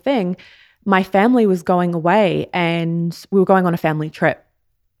type of thing, my family was going away and we were going on a family trip.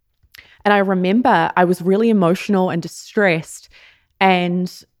 And I remember I was really emotional and distressed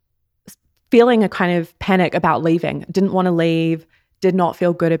and feeling a kind of panic about leaving. Didn't want to leave, did not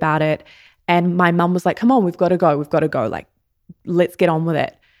feel good about it. And my mum was like, come on, we've got to go. Like, let's get on with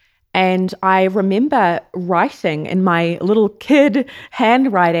it. And I remember writing in my little kid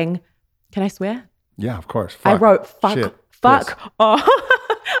handwriting, can I swear? Yeah, of course. I wrote Shit. off.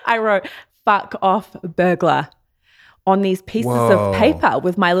 I wrote fuck off burglar on these pieces of paper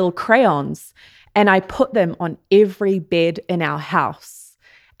with my little crayons. And I put them on every bed in our house.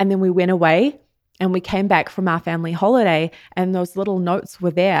 And then we went away and we came back from our family holiday and those little notes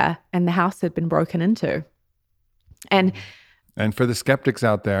were there and the house had been broken into. And for the skeptics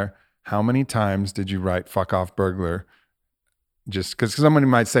out there, how many times did you write fuck off burglar? Just because somebody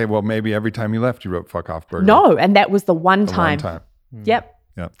might say, well, maybe every time you left, you wrote fuck off burglar. No, and that was the one time. Yep.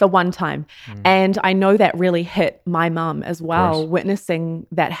 The one time. And I know that really hit my mum as well, witnessing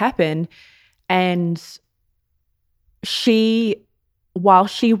that happen. And while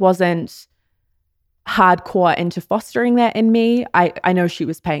she wasn't hardcore into fostering that in me, I know she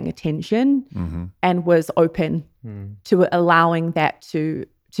was paying attention and was open to allowing that to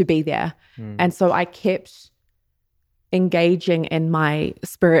be there. And so I kept engaging in my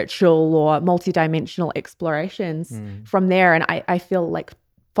spiritual or multidimensional explorations from there. And I feel like,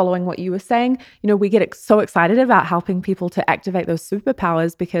 following what you were saying, we get so excited about helping people to activate those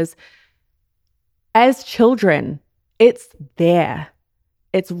superpowers because as children, it's there.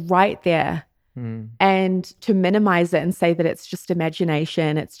 It's right there. And to minimize it and say that it's just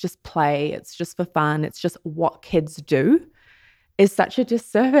imagination, it's just play, it's just for fun, it's just what kids do is such a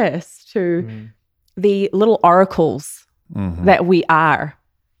disservice to the little oracles that we are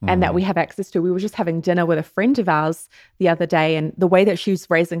and that we have access to. We were just having dinner with a friend of ours the other day, and the way that she's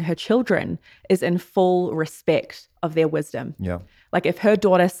raising her children is in full respect of their wisdom. Yeah. Like if her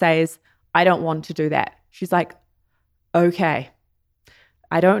daughter says, I don't want to do that, she's like, okay,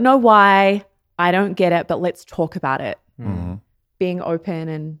 I don't know why, I don't get it, but let's talk about it. Being open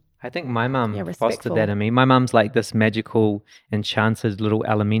and I think my mum fostered respectful. that in me. My mum's like this magical, enchanted little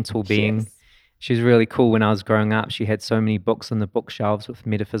elemental being. Yes. She's really cool. When I was growing up, she had so many books on the bookshelves with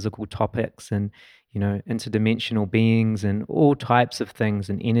metaphysical topics and, interdimensional beings and all types of things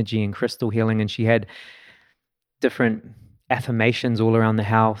and energy and crystal healing. And she had different affirmations all around the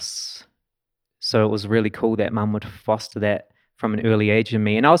house. So it was really cool that mum would foster that from an early age in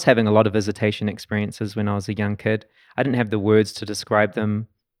me. And I was having a lot of visitation experiences when I was a young kid. I didn't have the words to describe them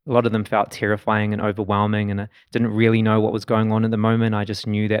a lot of them felt terrifying and overwhelming, and I didn't really know what was going on at the moment. I just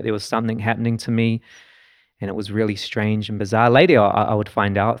knew that there was something happening to me, and it was really strange and bizarre. Later, I would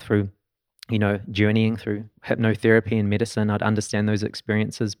find out through, journeying through hypnotherapy and medicine, I'd understand those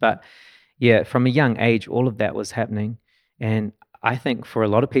experiences. But yeah, from a young age, all of that was happening. And I think for a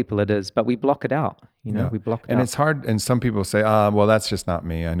lot of people it is, but we block it out. We block it out. And it's hard. And some people say, well, that's just not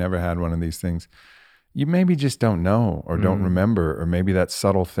me. I never had one of these things. You maybe just don't know or don't remember, or maybe that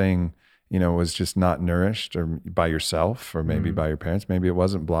subtle thing, was just not nourished or by yourself, or maybe by your parents. Maybe it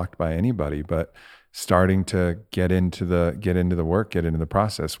wasn't blocked by anybody, but starting to get into the work, get into the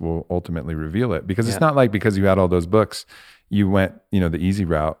process will ultimately reveal it. Because it's not like because you had all those books, you went, the easy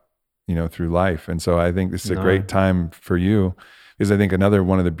route, through life. And so I think this is a great time for you, because I think another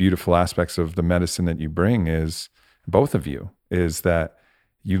one of the beautiful aspects of the medicine that you bring is, both of you, is that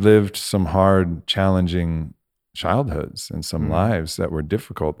you lived some hard, challenging childhoods and some lives that were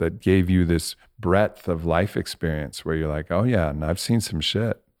difficult, that gave you this breadth of life experience where you're like, oh yeah, and I've seen some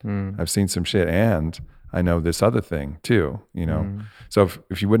shit. I've seen some shit, and I know this other thing too, So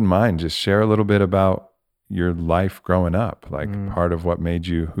if you wouldn't mind, just share a little bit about your life growing up, like part of what made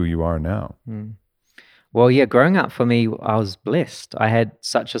you who you are now. Well, yeah, growing up for me, I was blessed. I had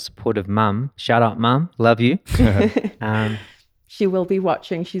such a supportive mum. Shout out, mum. Love you. She will be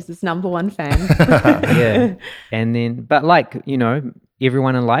watching. She's his number one fan. Yeah. And then, but like,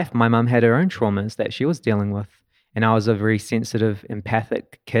 everyone in life, my mum had her own traumas that she was dealing with. And I was a very sensitive,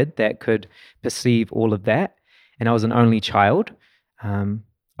 empathic kid that could perceive all of that. And I was an only child.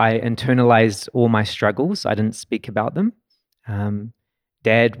 I internalized all my struggles. I didn't speak about them.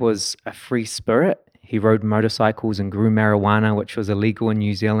 Dad was a free spirit. He rode motorcycles and grew marijuana, which was illegal in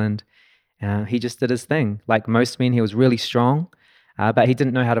New Zealand. He just did his thing. Like most men, he was really strong, but he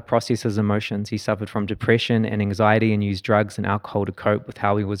didn't know how to process his emotions. He suffered from depression and anxiety and used drugs and alcohol to cope with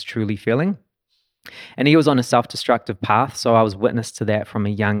how he was truly feeling. And he was on a self-destructive path, so I was witness to that from a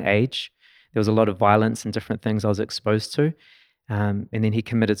young age. There was a lot of violence and different things I was exposed to. And then he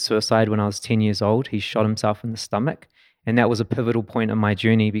committed suicide when I was 10 years old. He shot himself in the stomach. And that was a pivotal point in my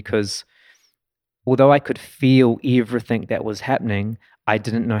journey, because although I could feel everything that was happening, I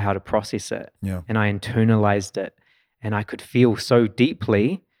didn't know how to process it. Yeah. And I internalized it. And I could feel so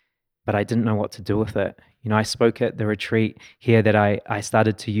deeply, but I didn't know what to do with it. I spoke at the retreat here that I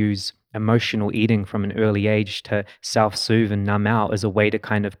started to use emotional eating from an early age to self-soothe and numb out as a way to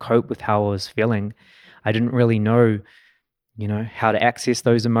kind of cope with how I was feeling. I didn't really know, how to access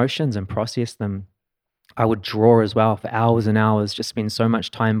those emotions and process them. I would draw as well for hours and hours, just spend so much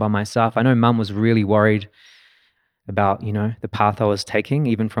time by myself. I know mum was really worried about, the path I was taking,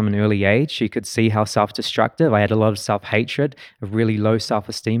 even from an early age. She could see how self-destructive. I had a lot of self-hatred, a really low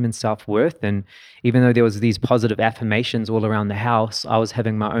self-esteem and self-worth. And even though there was these positive affirmations all around the house, I was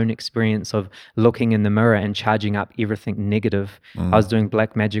having my own experience of looking in the mirror and charging up everything negative. I was doing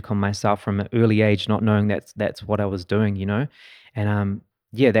black magic on myself from an early age, not knowing that's what I was doing, And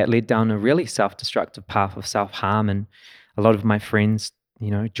that led down a really self-destructive path of self-harm. And a lot of my friends,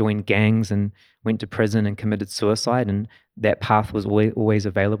 joined gangs and went to prison and committed suicide. And that path was always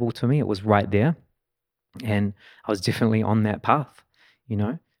available to me. It was right there. And I was definitely on that path,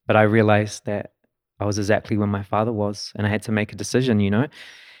 But I realized that I was exactly where my father was. And I had to make a decision,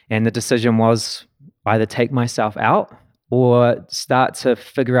 And the decision was either take myself out or start to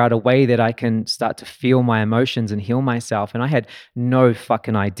figure out a way that I can start to feel my emotions and heal myself. And I had no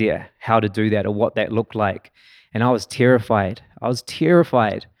fucking idea how to do that or what that looked like. And I was terrified.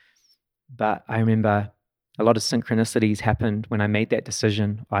 But I remember a lot of synchronicities happened when I made that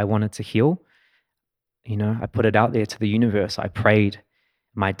decision. I wanted to heal. I put it out there to the universe. I prayed.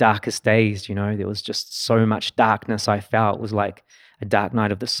 My darkest days, there was just so much darkness I felt. It was like a dark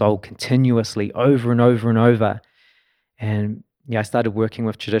night of the soul, continuously over and over and over. And I started working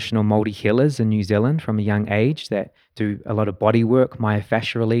with traditional Māori healers in New Zealand from a young age that do a lot of body work,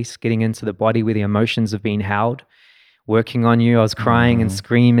 myofascial release, getting into the body where the emotions have been held, working on you. I was crying and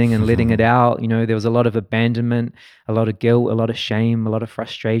screaming and letting it out. There was a lot of abandonment, a lot of guilt, a lot of shame, a lot of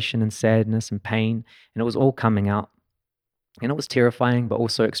frustration and sadness and pain. And it was all coming out. And it was terrifying, but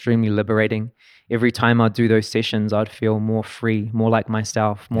also extremely liberating. Every time I'd do those sessions, I'd feel more free, more like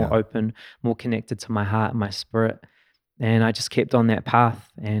myself, more open, more connected to my heart, my spirit. And I just kept on that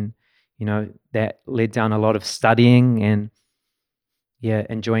path. And, that led down a lot of studying and,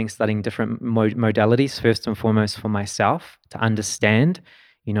 enjoying studying different modalities, first and foremost for myself, to understand,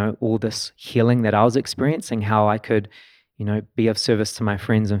 all this healing that I was experiencing, how I could, be of service to my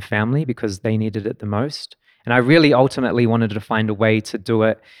friends and family because they needed it the most. And I really ultimately wanted to find a way to do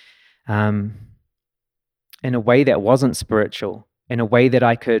it in a way that wasn't spiritual. in a way that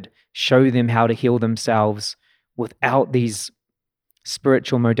I could show them how to heal themselves without these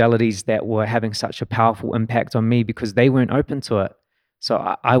spiritual modalities that were having such a powerful impact on me because they weren't open to it.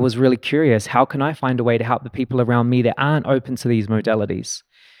 So I was really curious, how can I find a way to help the people around me that aren't open to these modalities?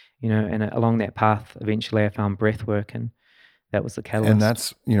 And along that path, eventually I found breath work, and that was the catalyst. And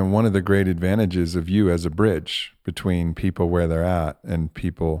that's, one of the great advantages of you as a bridge between people where they're at and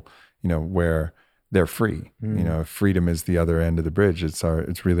people, where they're free. Freedom is the other end of the bridge.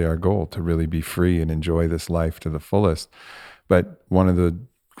 It's really our goal to really be free and enjoy this life to the fullest. But one of the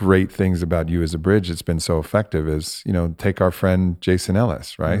great things about you as a bridge that's been so effective is, take our friend Jason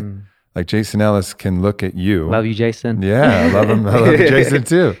Ellis, right? Like Jason Ellis can look at you. Love you, Jason. Yeah, I love him. I love Jason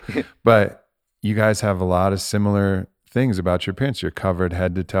too. But you guys have a lot of similar things about your appearance. You're covered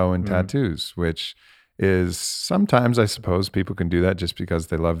head to toe in tattoos, which is sometimes, I suppose, people can do that just because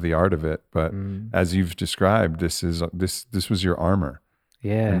they love the art of it. But as you've described, this was your armor.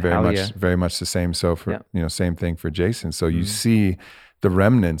 Yeah, and very much the same. So for same thing for Jason. So you see the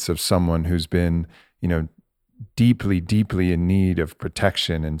remnants of someone who's been, deeply, deeply in need of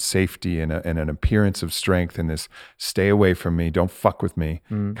protection and safety and an appearance of strength and this stay away from me, don't fuck with me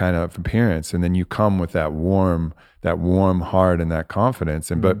kind of appearance. And then you come with that warm heart and that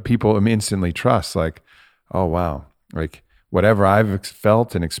confidence. But people instantly trust, like, oh wow, like whatever I've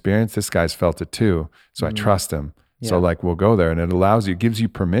felt and experienced, this guy's felt it too. So I trust him. So like we'll go there, and it gives you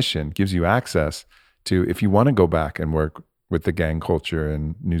permission, gives you access to, if you want to go back and work with the gang culture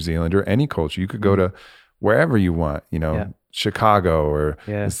in New Zealand or any culture, you could go to wherever you want, Chicago or,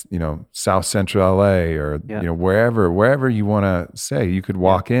 South Central LA or, wherever you want to say, you could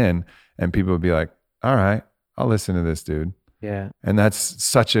walk in and people would be like, all right, I'll listen to this dude. Yeah. And that's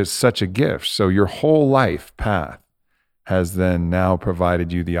such a gift. So your whole life path has then now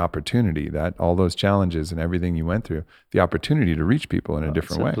provided you the opportunity, that all those challenges and everything you went through, the opportunity to reach people in a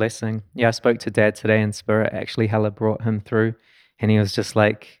different way. It's a blessing. Yeah, I spoke to Dad today in spirit. Actually, Hella brought him through, and he was just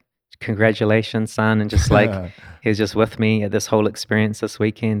like, congratulations, son. And just like, he was just with me at this whole experience this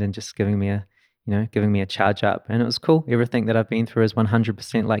weekend and just giving me a charge up. And it was cool. Everything that I've been through is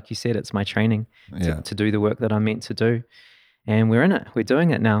 100%, like you said, it's my training to do the work that I'm meant to do. And we're in it. We're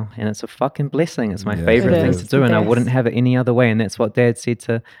doing it now. And it's a fucking blessing. It's my favorite thing to do. And I wouldn't have it any other way. And that's what Dad said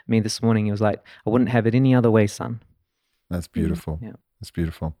to me this morning. He was like, I wouldn't have it any other way, son. That's beautiful. Yeah. That's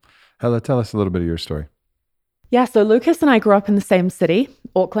beautiful. Hella, tell us a little bit of your story. Yeah, so Lucas and I grew up in the same city,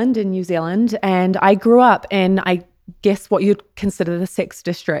 Auckland in New Zealand. And I grew up in, I guess, what you'd consider the sex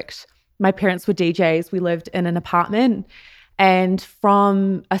district. My parents were DJs. We lived in an apartment. And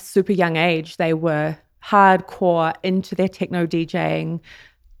from a super young age, they were hardcore into their techno DJing.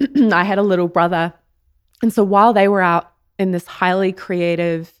 I had a little brother. And so while they were out in this highly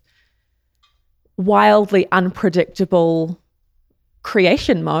creative, wildly unpredictable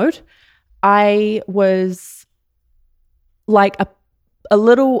creation mode, I was like a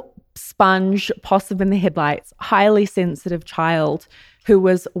little sponge, possum in the headlights, highly sensitive child who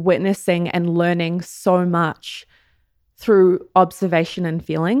was witnessing and learning so much through observation and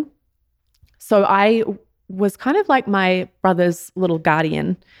feeling. So I was kind of like my brother's little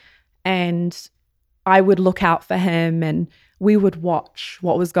guardian, and I would look out for him and we would watch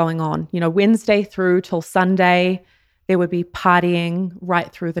what was going on. Wednesday through till Sunday, there would be partying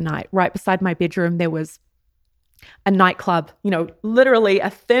right through the night. Right beside my bedroom, there was a nightclub, literally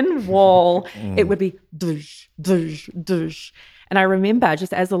a thin wall. It would be douche, douche, douche. And I remember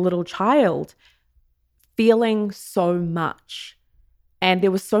just as a little child feeling so much. And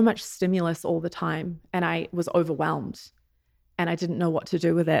there was so much stimulus all the time, and I was overwhelmed and I didn't know what to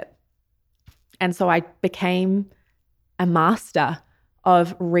do with it. And so I became a master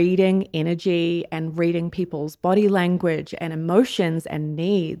of reading energy and reading people's body language and emotions and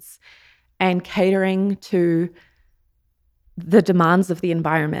needs and catering to the demands of the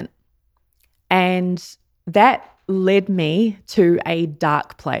environment. And that led me to a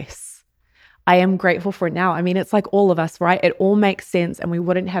dark place. I am grateful for it now. I mean, it's like all of us, right? It all makes sense and we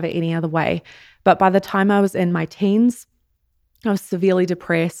wouldn't have it any other way. But by the time I was in my teens, I was severely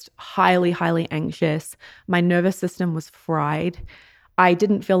depressed, highly, highly anxious. My nervous system was fried. I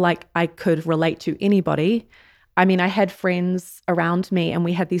didn't feel like I could relate to anybody. I mean, I had friends around me and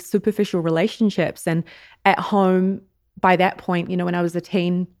we had these superficial relationships. And at home, by that point, when I was a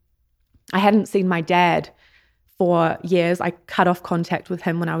teen, I hadn't seen my dad for years. I cut off contact with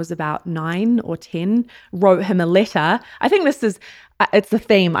him when I was about 9 or 10, wrote him a letter. I think it's a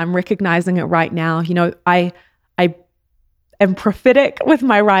theme. I'm recognizing it right now. I am prophetic with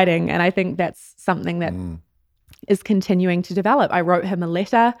my writing, and I think that's something that is continuing to develop. I wrote him a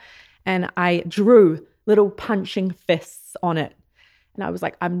letter and I drew little punching fists on it. And I was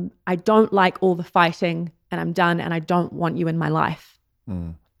like, I don't like all the fighting, and I'm done, and I don't want you in my life.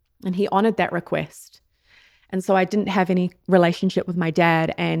 And he honored that request. And so I didn't have any relationship with my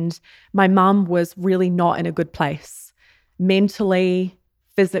dad, and my mum was really not in a good place. Mentally,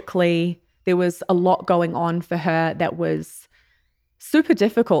 physically, there was a lot going on for her that was super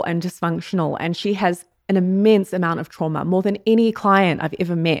difficult and dysfunctional. And she has an immense amount of trauma, more than any client I've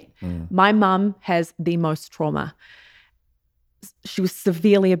ever met. My mum has the most trauma. She was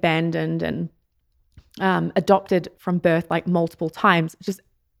severely abandoned and adopted from birth like multiple times. Just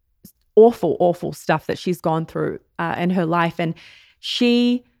awful, awful stuff that she's gone through in her life. And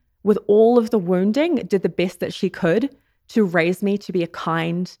she, with all of the wounding, did the best that she could to raise me to be a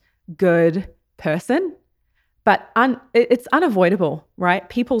kind, good person. But it's unavoidable, right?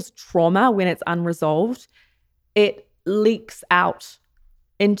 People's trauma, when it's unresolved, it leaks out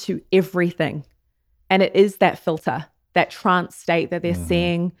into everything. And it is that filter, that trance state that they're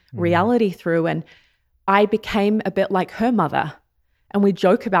seeing reality through. And I became a bit like her mother. And we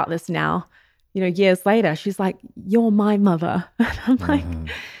joke about this now, years later. She's like, "You're my mother." And I'm like,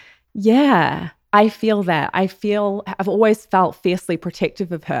 yeah, I feel that. I've always felt fiercely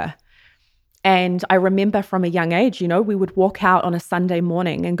protective of her. And I remember from a young age, we would walk out on a Sunday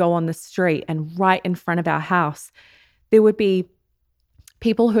morning and go on the street, and right in front of our house, there would be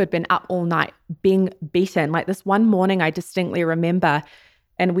people who had been up all night being beaten. Like this one morning I distinctly remember,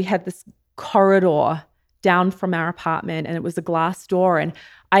 and we had this corridor down from our apartment, and it was a glass door. And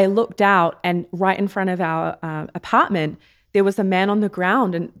I looked out, and right in front of our apartment, there was a man on the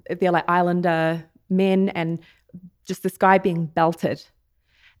ground, and they're like Islander men, and just this guy being belted.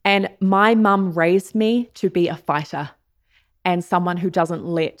 And my mum raised me to be a fighter and someone who doesn't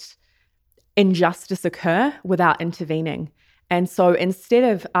let injustice occur without intervening. And so instead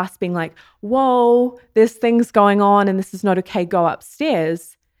of us being like, "Whoa, there's things going on and this is not okay, go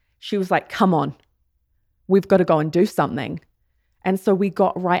upstairs," she was like, "Come on, we've got to go and do something." And so we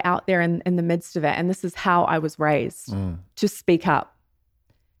got right out there in the midst of it. And this is how I was raised, to speak up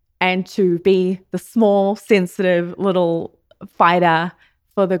and to be the small, sensitive little fighter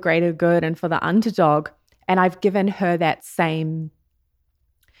for the greater good and for the underdog. And I've given her that same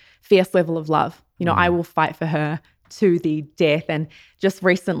fierce level of love. I will fight for her to the death. And just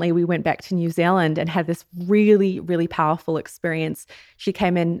recently we went back to New Zealand and had this really, really powerful experience. She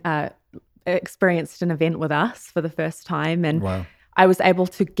came in, experienced an event with us for the first time. And wow. I was able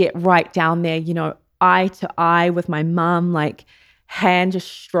to get right down there, eye to eye with my mum, like hand just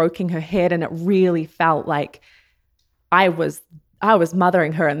stroking her head. And it really felt like I was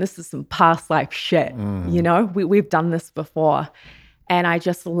mothering her, and this is some past life shit. We've done this before. And I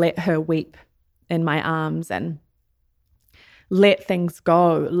just let her weep in my arms and let things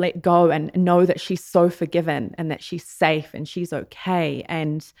go, let go, and know that she's so forgiven and that she's safe and she's okay.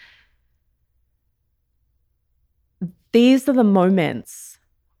 And these are the moments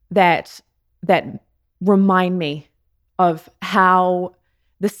that remind me of how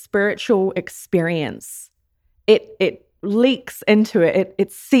the spiritual experience, it leaks into it.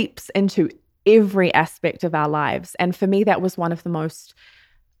 It seeps into every aspect of our lives. And for me, that was one of the most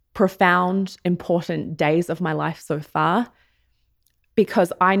profound, important days of my life so far,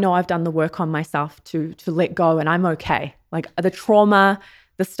 because I know I've done the work on myself to let go, and I'm okay. Like the trauma,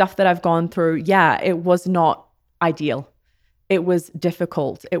 the stuff that I've gone through, it was not ideal. It was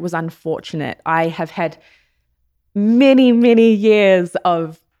difficult. It was unfortunate. I have had many, many years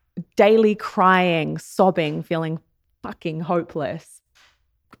of daily crying, sobbing, feeling fucking hopeless,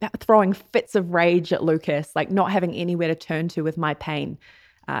 throwing fits of rage at Lucas, like not having anywhere to turn to with my pain,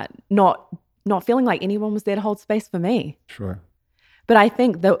 not feeling like anyone was there to hold space for me. Sure. But I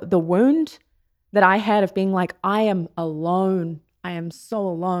think the wound that I had of being like, I am alone, I am so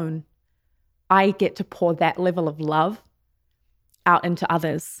alone, I get to pour that level of love out into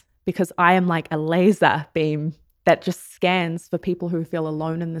others, because I am like a laser beam that just scans for people who feel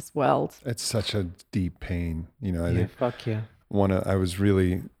alone in this world. It's such a deep pain, I think fuck yeah. I was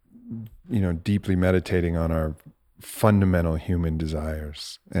really, deeply meditating on our fundamental human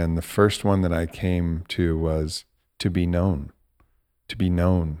desires. And the first one that I came to was to be known.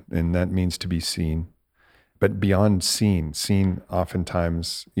 And that means to be seen. But beyond seen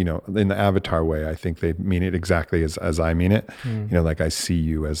oftentimes, in the Avatar way, I think they mean it exactly as I mean it. Like I see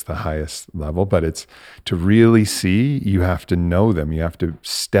you as the highest level, but it's to really see, you have to know them. You have to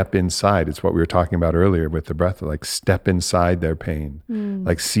step inside. It's what we were talking about earlier with the breath, like step inside their pain,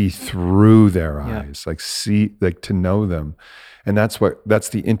 like see through their eyes, like see, like to know them. And that's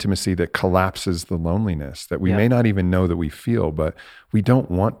the intimacy that collapses the loneliness that we may not even know that we feel, but we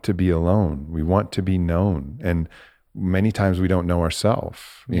don't want to be alone. We want to be known. And many times we don't know ourselves.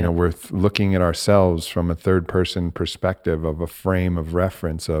 Yeah. We're looking at ourselves from a third person perspective of a frame of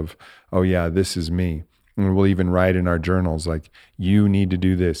reference of, oh yeah, this is me. And we'll even write in our journals, like, you need to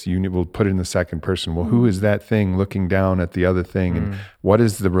do this. We'll put it in the second person. Well, who is that thing looking down at the other thing? And what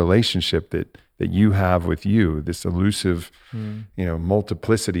is the relationship that you have with you, this elusive,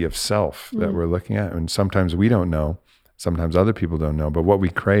 multiplicity of self that we're looking at? And sometimes we don't know. Sometimes other people don't know. But what we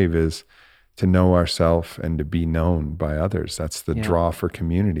crave is to know ourselves and to be known by others. That's the draw for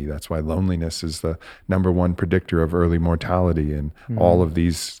community. That's why loneliness is the number one predictor of early mortality and all of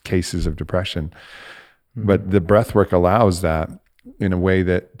these cases of depression. But the breath work allows that in a way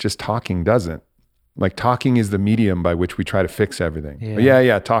that just talking doesn't. Like, talking is the medium by which we try to fix everything.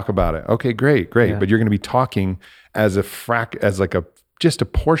 Yeah, talk about it. Okay, great. Yeah. But you're going to be talking as just a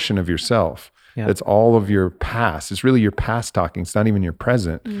portion of yourself. Yeah. That's all of your past. It's really your past talking. It's not even your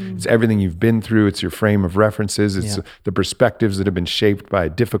present. It's everything you've been through. It's your frame of references. It's the perspectives that have been shaped by a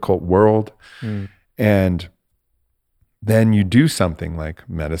difficult world. And then you do something like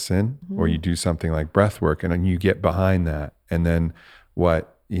medicine or you do something like breath work, and then you get behind that. And then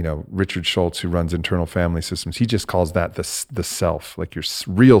what, Richard Schultz, who runs Internal Family Systems, he just calls that the self, like your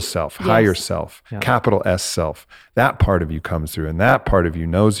real self, higher self, capital S self. That part of you comes through, and that part of you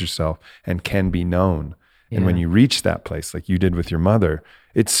knows yourself and can be known. And when you reach that place, like you did with your mother,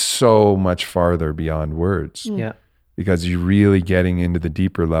 it's so much farther beyond words. Yeah. Because you're really getting into the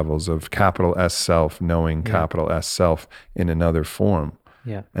deeper levels of capital S self, knowing capital S self in another form.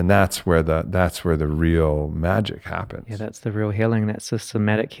 Yeah. And that's where the real magic happens. Yeah, that's the real healing. That's the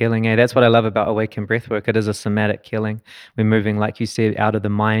somatic healing. That's what I love about Awaken Breathwork. It is a somatic healing. We're moving, like you said, out of the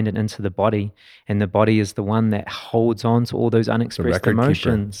mind and into the body. And the body is the one that holds on to all those unexpressed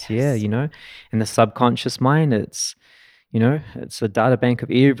emotions. Yes. Yeah, and the subconscious mind, it's a data bank of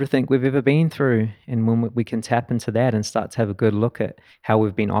everything we've ever been through. And when we can tap into that and start to have a good look at how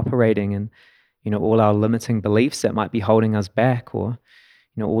we've been operating and, all our limiting beliefs that might be holding us back, or,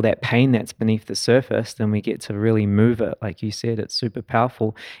 all that pain that's beneath the surface, then we get to really move it. Like you said, it's super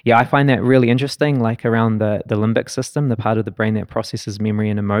powerful. Yeah, I find that really interesting, like around the limbic system, the part of the brain that processes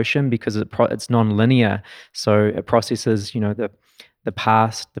memory and emotion, because it's non-linear. So it processes, the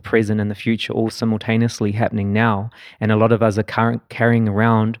past, the present, and the future all simultaneously happening now. And a lot of us are carrying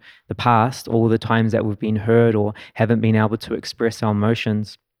around the past, all the times that we've been hurt or haven't been able to express our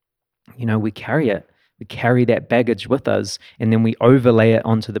emotions. We carry it. We carry that baggage with us, and then we overlay it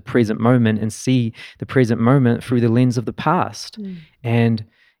onto the present moment and see the present moment through the lens of the past. And,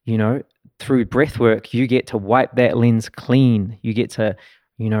 through breath work, you get to wipe that lens clean. You get to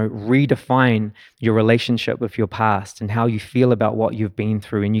redefine your relationship with your past and how you feel about what you've been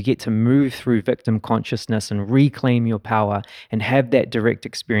through. And you get to move through victim consciousness and reclaim your power and have that direct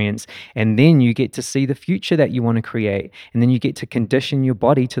experience. And then you get to see the future that you want to create. And then you get to condition your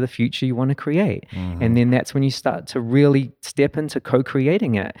body to the future you want to create. And then that's when you start to really step into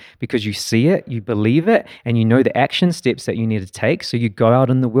co-creating it, because you see it, you believe it, and you know the action steps that you need to take. So you go out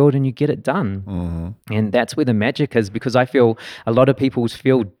in the world and you get it done. And that's where the magic is, because I feel a lot of people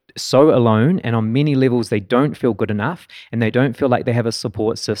feel so alone, and on many levels they don't feel good enough, and they don't feel like they have a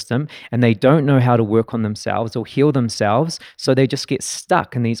support system, and they don't know how to work on themselves or heal themselves. So they just get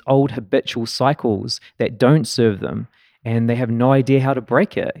stuck in these old habitual cycles that don't serve them, and they have no idea how to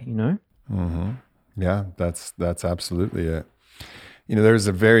break it. Yeah, that's absolutely it. There's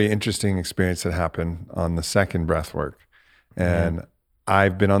a very interesting experience that happened on the second breath work, and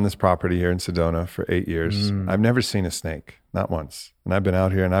I've been on this property here in Sedona for 8 years. I've never seen a snake, not once. And I've been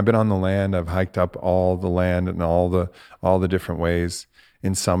out here and I've been on the land. I've hiked up all the land and all the different ways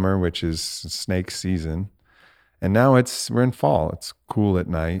in summer, which is snake season. And now we're in fall. It's cool at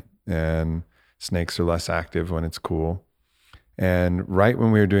night and snakes are less active when it's cool. And right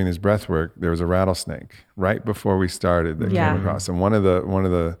when we were doing this breath work, there was a rattlesnake right before we started that came across. And one of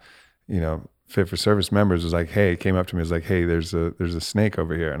the Fit for Service members was like, came up to me, was like, hey, there's a snake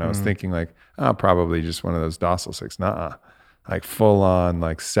over here. And I was thinking like, probably just one of those docile snakes. Nuh-uh. Like full on,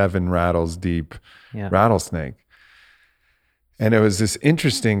 like 7 rattles deep rattlesnake. And it was this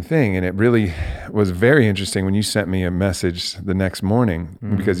interesting thing. And it really was very interesting when you sent me a message the next morning,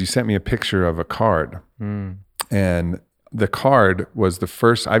 because you sent me a picture of a card. And the card was the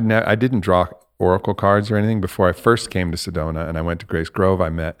first, I didn't draw oracle cards or anything before I first came to Sedona, and I went to Grace Grove. I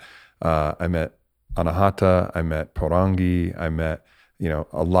met Anahata, I met Porangi, I met,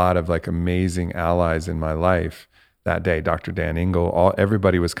 a lot of like amazing allies in my life that day. Dr. Dan Engel,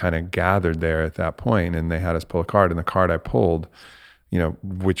 everybody was kind of gathered there at that point, and they had us pull a card, and the card I pulled,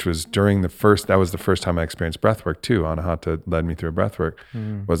 which was that was the first time I experienced breathwork too. Anahata led me through breathwork,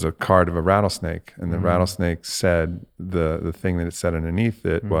 was a card of a rattlesnake. And the rattlesnake said, the thing that it said underneath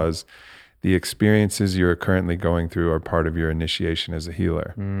it was, the experiences you're currently going through are part of your initiation as a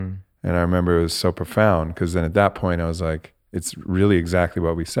healer. And I remember it was so profound, because then at that point I was like, it's really exactly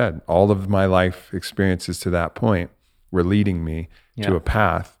what we said. All of my life experiences to that point were leading me to a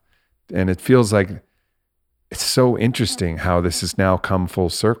path. And it feels like, it's so interesting how this has now come full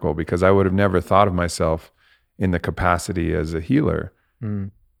circle, because I would have never thought of myself in the capacity as a healer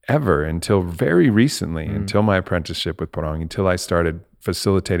ever until very recently, until my apprenticeship with Porangi, until I started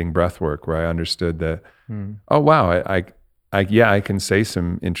facilitating breath work, where I understood that, oh, wow, I can say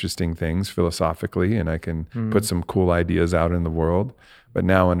some interesting things philosophically, and I can put some cool ideas out in the world, but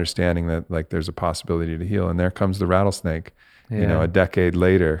now understanding that like there's a possibility to heal. And there comes the rattlesnake. A decade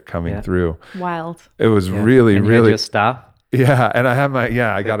later coming through. Wild. It was really, and really. Your staff? Yeah. And I have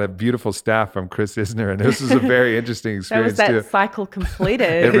I got a beautiful staff from Chris Isner, and this was a very interesting experience that was too. That cycle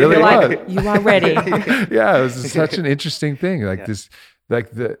completed. It really You're was. like, you are ready. Yeah. It was such an interesting thing. Like this,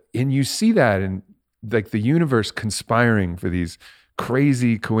 and you see that in like the universe conspiring for these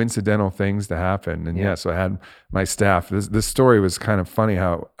crazy coincidental things to happen. And so I had my staff. This story was kind of funny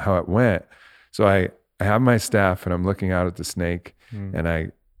how it went. So I have my staff, and I'm looking out at the snake, and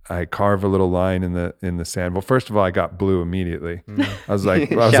I carve a little line in the sand. Well, first of all, I got Blue immediately. I was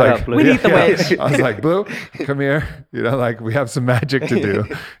like, we need the wedge. I was like, Blue, come here. Like we have some magic to do.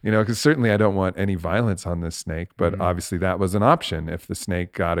 Because certainly I don't want any violence on this snake, but obviously that was an option. If the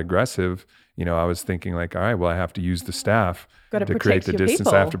snake got aggressive, I was thinking like, all right, well, I have to use the staff to create the distance.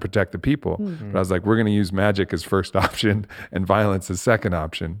 People. I have to protect the people. But I was like, we're going to use magic as first option and violence as second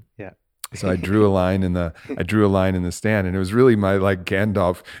option. Yeah. So I drew a line in the stand, and it was really my like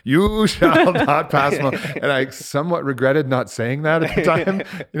Gandalf, you shall not pass. And I somewhat regretted not saying that at the time,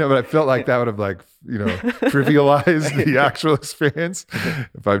 but I felt like that would have like, trivialized the actual experience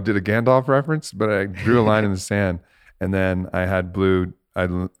if I did a Gandalf reference. But I drew a line in the sand, and then I had Blue.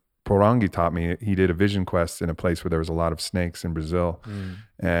 Porangi taught me, he did a vision quest in a place where there was a lot of snakes in Brazil,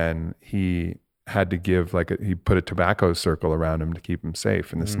 and he had to give he put a tobacco circle around him to keep him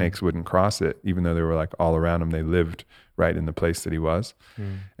safe, and the snakes wouldn't cross it, even though they were like all around him. They lived right in the place that he was.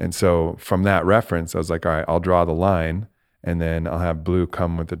 And so from that reference, I was like, all right, I'll draw the line, and then I'll have Blue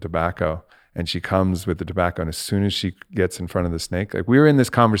come with the tobacco. And she comes with the tobacco, and as soon as she gets in front of the snake, like we were in this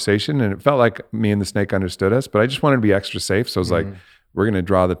conversation, and it felt like me and the snake understood us, but I just wanted to be extra safe. So I was like, we're going to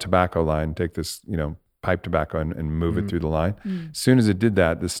draw the tobacco line, take this, pipe tobacco and move it through the line. As soon as it did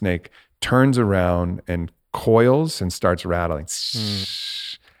that, the snake turns around and coils and starts rattling.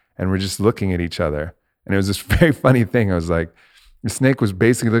 And we're just looking at each other. And it was this very funny thing. I was like, the snake was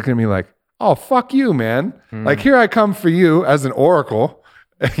basically looking at me like, oh, fuck you, man. Like, here I come for you as an oracle,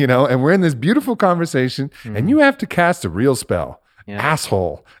 and we're in this beautiful conversation, and you have to cast a real spell.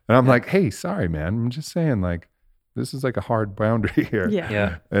 Asshole. And I'm like, hey, sorry, man. I'm just saying, like, this is like a hard boundary here.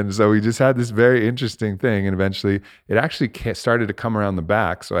 Yeah. And so we just had this very interesting thing. And eventually it actually started to come around the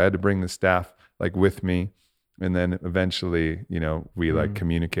back. So I had to bring the staff like with me. And then eventually, we like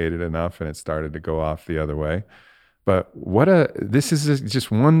communicated enough, and it started to go off the other way. But this is just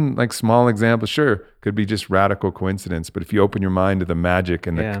one like small example. Sure, could be just radical coincidence. But if you open your mind to the magic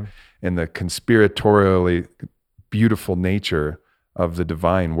and the conspiratorially beautiful nature of the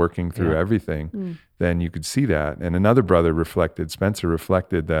divine working through everything, then you could see that. And another brother Spencer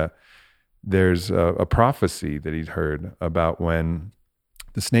reflected that there's a prophecy that he'd heard about when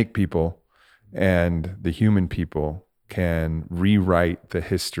the snake people and the human people can rewrite the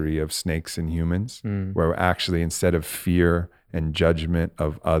history of snakes and humans, where actually instead of fear and judgment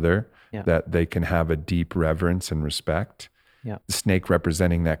of other, that they can have a deep reverence and respect. The snake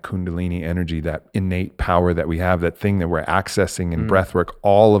representing that kundalini energy, that innate power that we have, that thing that we're accessing in breath work,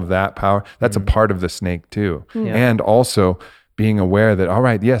 all of that power, that's a part of the snake too. And also being aware that, all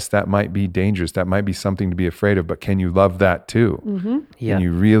right, yes, that might be dangerous. That might be something to be afraid of, but can you love that too? Can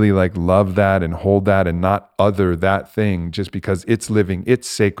you really like love that and hold that and not other that thing just because it's living its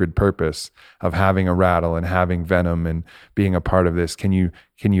sacred purpose of having a rattle and having venom and being a part of this? Can you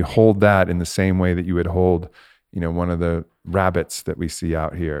hold that in the same way that you would hold, one of the rabbits that we see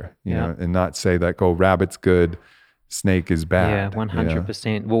out here, and not say that, oh, rabbit's good, snake is bad.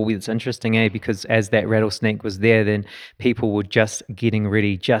 100%. Well, it's interesting, because as that rattlesnake was there, then people were just getting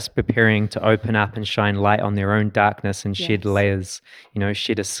ready, just preparing to open up and shine light on their own darkness and shed layers,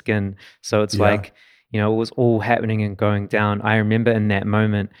 shed a skin. So it's like, it was all happening and going down. I remember in that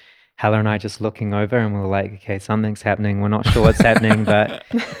moment, Hella and I just looking over, and we were like, okay, something's happening. We're not sure what's happening, but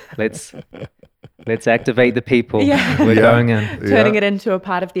let's Let's activate the people. Yeah. We're Yeah. going in. Turning it into a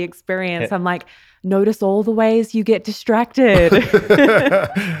part of the experience. I'm like, notice all the ways you get distracted.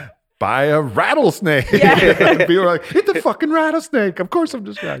 By a rattlesnake. Yeah. People are like, hit the fucking rattlesnake. Of course I'm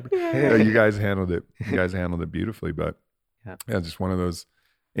distracted. Yeah, you guys handled it. You guys handled it beautifully. But yeah, just one of those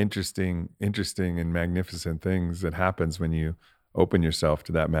interesting and magnificent things that happens when you open yourself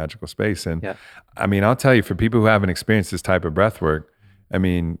to that magical space. And I mean, I'll tell you, for people who haven't experienced this type of breath work, I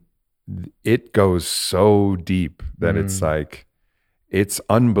mean, it goes so deep that it's like, it's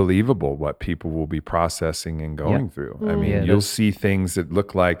unbelievable what people will be processing and going through. I mean, you'll see things that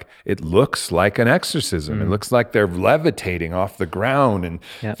looks like an exorcism. It looks like they're levitating off the ground and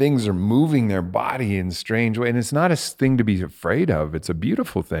things are moving their body in strange way. And it's not a thing to be afraid of. It's a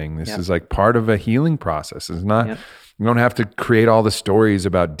beautiful thing. This is like part of a healing process. It's not, you don't have to create all the stories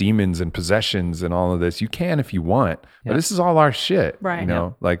about demons and possessions and all of this. You can if you want, but this is all our shit, Right. you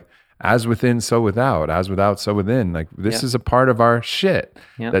know, like, as within, so without, as without, so within. Like this is a part of our shit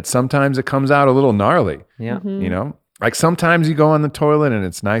that sometimes it comes out a little gnarly, you know? Like sometimes you go on the toilet and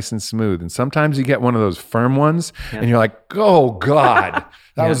it's nice and smooth. And sometimes you get one of those firm ones and you're like, oh God,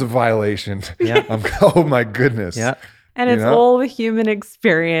 that was a violation. Oh my goodness. And it's all the human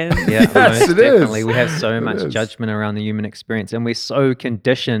experience. Yeah, Yes, most it definitely. is. We have so It much is. judgment around the human experience, and we're so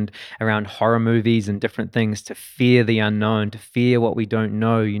conditioned around horror movies and different things to fear the unknown, to fear what we don't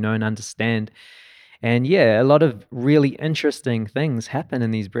know, you know, and understand. And yeah, a lot of really interesting things happen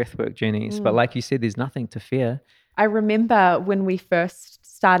in these breathwork journeys. But like you said, there's nothing to fear. I remember when we first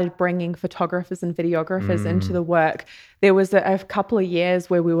started bringing photographers and videographers into the work, there was a couple of years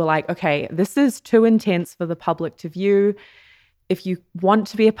where we were like, okay, this is too intense for the public to view. If you want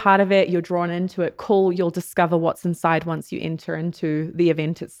to be a part of it, you're drawn into it, cool, you'll discover what's inside once you enter into the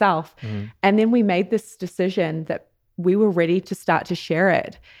event itself. And then we made this decision that we were ready to start to share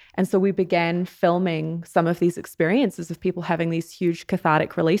it. And so we began filming some of these experiences of people having these huge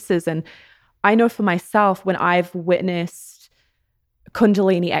cathartic releases. And I know for myself, when I've witnessed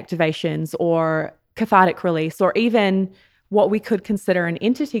Kundalini activations or cathartic release, or even what we could consider an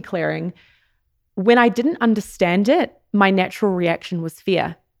entity clearing, when I didn't understand it, my natural reaction was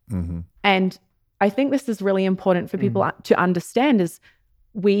fear. And I think this is really important for people to understand is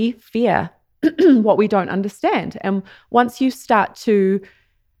we fear what we don't understand. And once you start to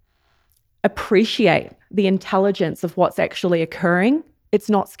appreciate the intelligence of what's actually occurring, it's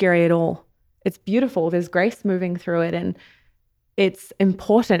not scary at all. It's beautiful. There's grace moving through it, and it's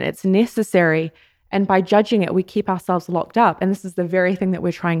important. It's necessary. And by judging it, we keep ourselves locked up. And this is the very thing that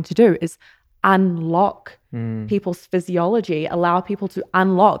we're trying to do, is unlock people's physiology, allow people to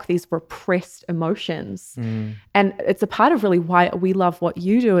unlock these repressed emotions. And it's a part of really why we love what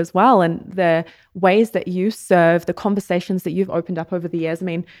you do as well, and the ways that you serve, the conversations that you've opened up over the years. I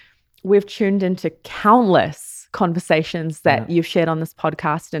mean, we've tuned into countless conversations that you've shared on this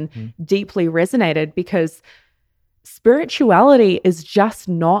podcast and deeply resonated, because spirituality is just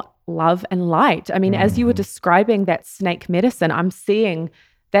not love and light. I mean, as you were describing that snake medicine, I'm seeing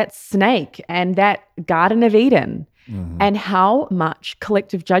that snake and that Garden of Eden and how much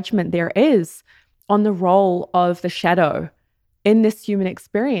collective judgment there is on the role of the shadow in this human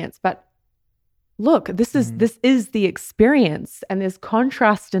experience. But look, this is the experience, and there's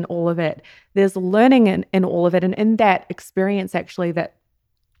contrast in all of it. There's learning in all of it. And in that experience, actually, that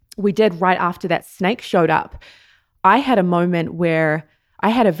we did right after that snake showed up, I had a moment where I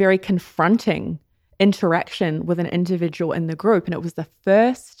had a very confronting interaction with an individual in the group. And it was the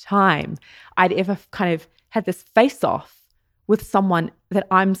first time I'd ever kind of had this face-off with someone that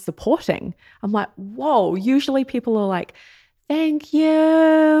I'm supporting. I'm like, whoa, usually people are like, thank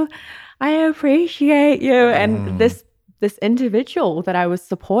you, I appreciate you. And this individual that I was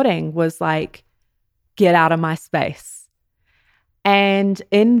supporting was like, get out of my space. And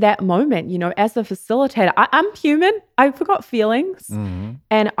in that moment, you know, as a facilitator, I'm human. I've got feelings.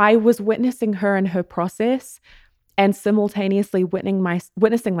 And I was witnessing her in her process and simultaneously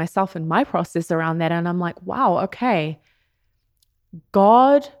witnessing myself in my process around that. And I'm like, wow, okay.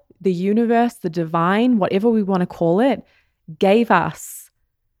 God, the universe, the divine, whatever we want to call it, gave us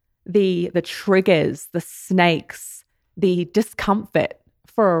the triggers, the snakes, the discomfort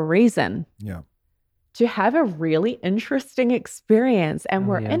for a reason. Yeah. To have a really interesting experience, and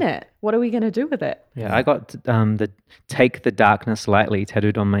we're in it. What are we going to do with it? Yeah, I got the "Take the Darkness Lightly"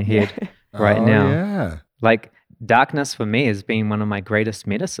 tattooed on my head right now. Yeah. Like, darkness for me has been one of my greatest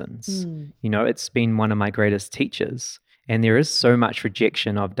medicines. You know, it's been one of my greatest teachers. And there is so much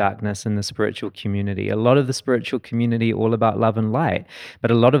rejection of darkness in the spiritual community. A lot of the spiritual community all about love and light, but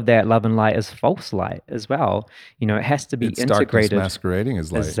a lot of that love and light is false light as well. You know, it has to be it's integrated. Darkness masquerading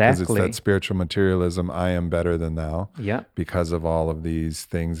as light. Exactly. Because it's that spiritual materialism, I am better than thou. Yeah. Because of all of these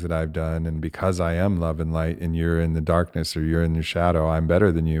things that I've done, and because I am love and light and you're in the darkness or you're in the shadow, I'm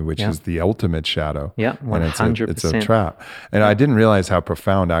better than you, which is the ultimate shadow. Yeah, 100%. And it's a trap. And I didn't realize how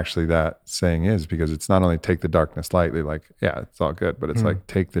profound actually that saying is, because it's not only take the darkness lightly, like, yeah, it's all good, but it's like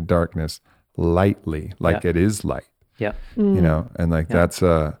take the darkness lightly, like it is light. Yeah. You know, and like it's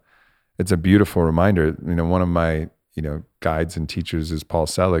a beautiful reminder. You know, one of my, you know, guides and teachers is Paul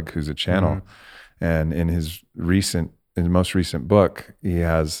Selig, who's a channel. And in his most recent book, he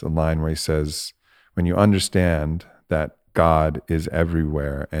has a line where he says, when you understand that God is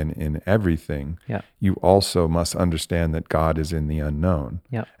everywhere and in everything, you also must understand that God is in the unknown.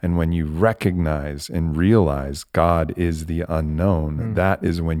 And when you recognize and realize God is the unknown, that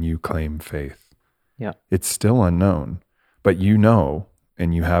is when you claim faith. It's still unknown, but you know,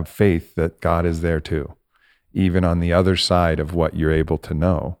 and you have faith that God is there too, even on the other side of what you're able to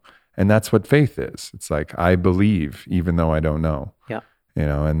know. And that's what faith is. It's like, I believe even though I don't know. You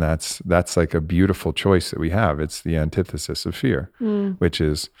know, and that's like a beautiful choice that we have. It's the antithesis of fear, which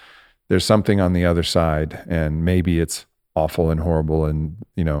is there's something on the other side, and maybe it's awful and horrible and,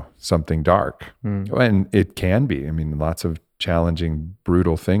 you know, something dark. And it can be. I mean, lots of challenging,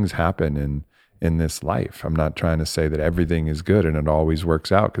 brutal things happen in this life. I'm not trying to say that everything is good and it always works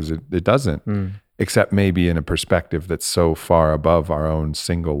out, because it doesn't, except maybe in a perspective that's so far above our own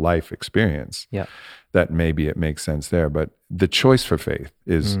single life experience. That maybe it makes sense there. But the choice for faith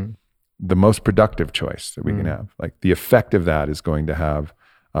is the most productive choice that we can have. Like the effect of that is going to have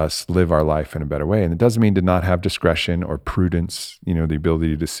us live our life in a better way. And it doesn't mean to not have discretion or prudence, you know, the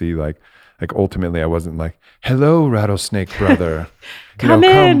ability to see like ultimately I wasn't like, hello, rattlesnake brother. Come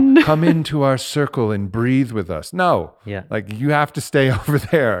into our circle and breathe with us. No. Like you have to stay over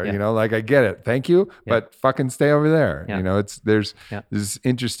there. You know, like I get it. Thank you. But fucking stay over there. You know, there's this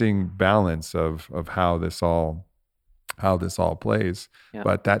interesting balance of how this all plays.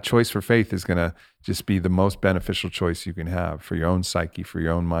 But that choice for faith is going to just be the most beneficial choice you can have for your own psyche, for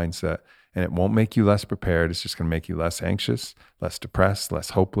your own mindset. And it won't make you less prepared. It's just going to make you less anxious, less depressed, less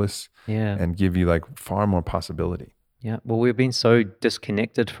hopeless, and give you like far more possibility. Well, we've been so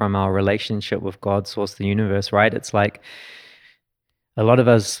disconnected from our relationship with God, source, the universe, right? It's like a lot of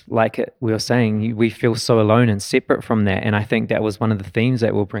us, like we were saying, we feel so alone and separate from that. And I think that was one of the themes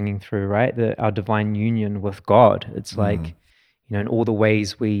that we're bringing through, right? Our divine union with God. It's like, you know, in all the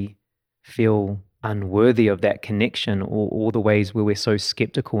ways we feel unworthy of that connection, or all the ways where we're so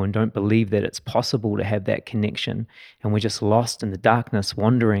skeptical and don't believe that it's possible to have that connection, and we're just lost in the darkness,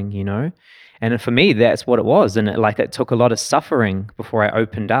 wandering, you know. And for me, that's what it was. And it took a lot of suffering before I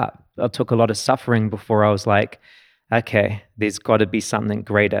opened up. It took a lot of suffering before I was like, okay, there's got to be something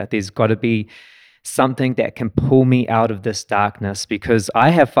greater. There's got to be something that can pull me out of this darkness, because I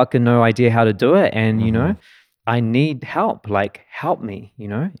have fucking no idea how to do it. And, you know, I need help, like help me, you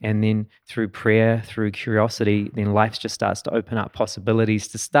know. And then through prayer, through curiosity, then life just starts to open up possibilities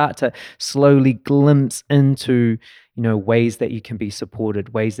to start to slowly glimpse into, you know, ways that you can be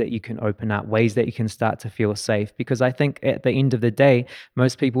supported, ways that you can open up, ways that you can start to feel safe. Because I think at the end of the day,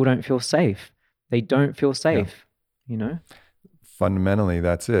 most people don't feel safe. They don't feel safe, you know. Fundamentally,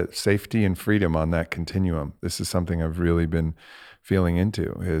 that's it. Safety and freedom on that continuum. This is something I've really been feeling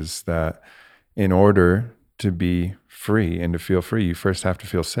into, is that in order to be free and to feel free, you first have to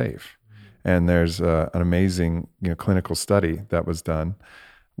feel safe. And there's an amazing, you know, clinical study that was done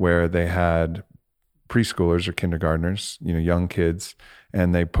where they had preschoolers or kindergartners, you know, young kids,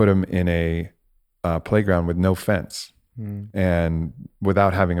 and they put them in a playground with no fence. And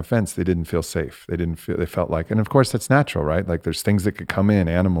without having a fence, they didn't feel safe. They felt like, and of course that's natural, right? Like there's things that could come in,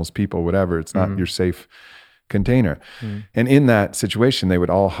 animals, people, whatever. It's not your safe container. And in that situation, they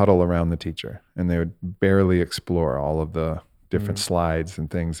would all huddle around the teacher, and they would barely explore all of the different slides and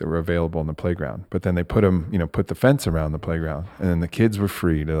things that were available in the playground. But then they put the fence around the playground, and then the kids were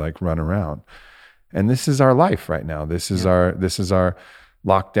free to like run around. And this is our life right now. This is our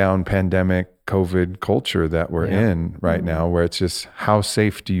lockdown, pandemic, COVID culture that we're in right now, where it's just, how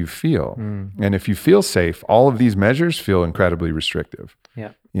safe do you feel? And if you feel safe, all of these measures feel incredibly restrictive.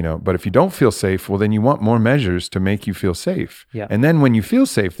 You know, but if you don't feel safe, well, then you want more measures to make you feel safe. And then when you feel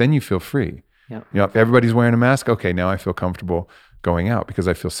safe, then you feel free. You know, if everybody's wearing a mask, okay, now I feel comfortable going out because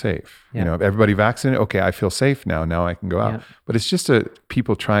I feel safe. Yeah. You know, if everybody vaccinated, okay, I feel safe now I can go out. Yeah. But it's just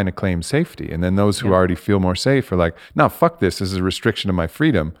people trying to claim safety. And then those who Yeah. already feel more safe are like, no, fuck this is a restriction of my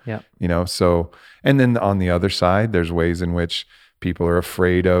freedom. Yeah. You know, so, and then on the other side, there's ways in which people are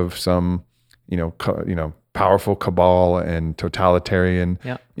afraid of some, powerful cabal and totalitarian,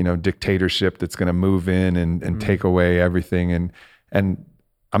 Yeah. dictatorship that's going to move in and take away everything. And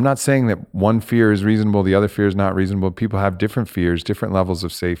I'm not saying that one fear is reasonable, the other fear is not reasonable. People have different fears, different levels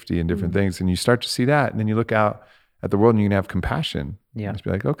of safety and different things. And you start to see that, and then you look out at the world and you can have compassion. Yeah. Just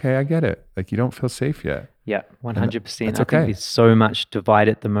be like, okay, I get it. Like, you don't feel safe yet. Yeah, 100%. That's I okay. think there's so much divide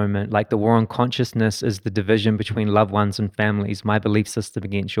at the moment. Like the war on consciousness is the division between loved ones and families, my belief system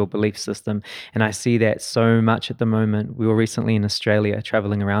against your belief system. And I see that so much at the moment. We were recently in Australia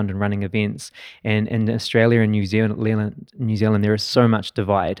traveling around and running events. And in Australia and New Zealand, there is so much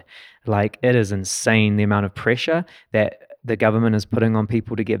divide. Like it is insane the amount of pressure that the government is putting on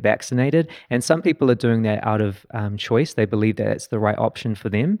people to get vaccinated. And some people are doing that out of choice. They believe that it's the right option for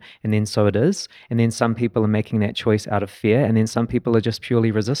them. And then so it is. And then some people are making that choice out of fear. And then some people are just purely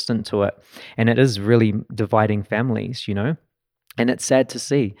resistant to it. And it is really dividing families, And it's sad to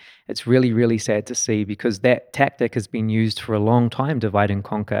see. It's really, really sad to see because that tactic has been used for a long time, divide and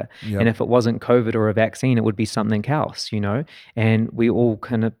conquer. Yep. And if it wasn't COVID or a vaccine, it would be something else, And we all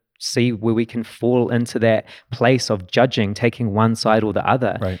kind of see where we can fall into that place of judging, taking one side or the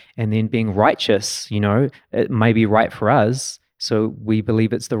other, Right. and then being righteous. It may be right for us, so we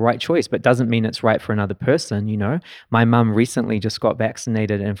believe it's the right choice, but doesn't mean it's right for another person. My mum recently just got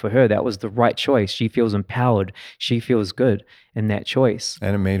vaccinated, and for her, that was the right choice. She feels empowered. She feels good in that choice.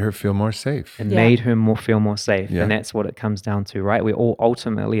 And it made her feel more safe. It made her feel more safe, Yeah. and that's what it comes down to, right? We're all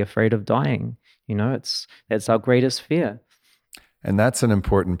ultimately afraid of dying. That's our greatest fear. And that's an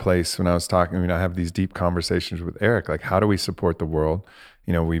important place when I was talking, I have these deep conversations with Eric, like how do we support the world?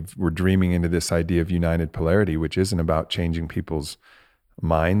 We're dreaming into this idea of united polarity, which isn't about changing people's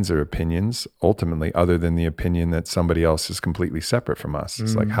minds or opinions, ultimately, other than the opinion that somebody else is completely separate from us.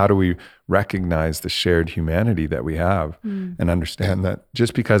 It's like, how do we recognize the shared humanity that we have and understand that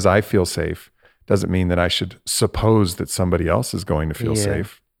just because I feel safe doesn't mean that I should suppose that somebody else is going to feel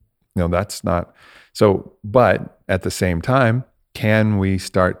safe. That's not. So, but at the same time, can we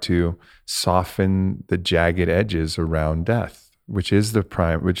start to soften the jagged edges around death, which is the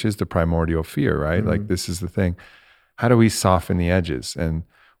primordial fear, right? Like this is the thing. How do we soften the edges? And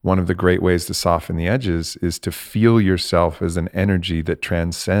one of the great ways to soften the edges is to feel yourself as an energy that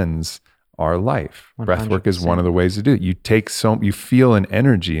transcends our life. 100%. Breathwork is one of the ways to do it. You feel an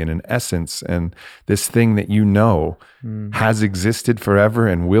energy and an essence, and this thing that has existed forever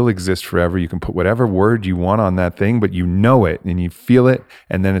and will exist forever. You can put whatever word you want on that thing, but you know it and you feel it,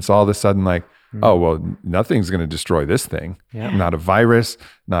 and then it's all of a sudden like, oh, well, nothing's going to destroy this thing. Yeah. Not a virus,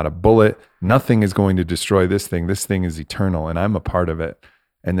 not a bullet. Nothing is going to destroy this thing. This thing is eternal, and I'm a part of it.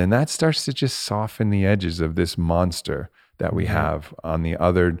 And then that starts to just soften the edges of this monster that we have on the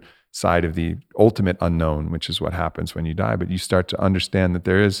other side of the ultimate unknown, which is what happens when you die. But you start to understand that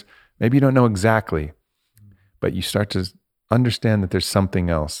there is, maybe you don't know exactly, but you start to understand that there's something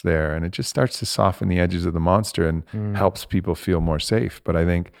else there. And it just starts to soften the edges of the monster and helps people feel more safe. But I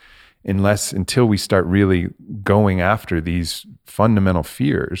think until we start really going after these fundamental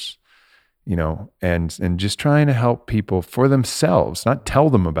fears, and just trying to help people for themselves, not tell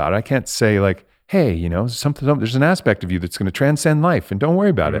them about it. I can't say like, hey, there's an aspect of you that's going to transcend life and don't worry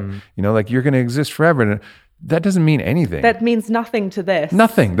about it. Like you're going to exist forever. And that doesn't mean anything. That means nothing to this.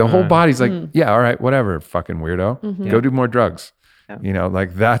 Nothing. The whole body's like, yeah, all right, whatever, fucking weirdo. Go do more drugs. Yeah.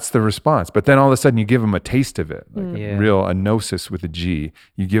 Like that's the response. But then all of a sudden you give them a taste of it, like a real gnosis with a G.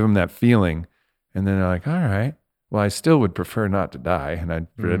 You give them that feeling and then they're like, all right, well, I still would prefer not to die. And I'd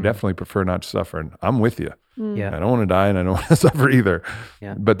definitely prefer not to suffer. And I'm with you. Yeah. I don't want to die and I don't want to suffer either.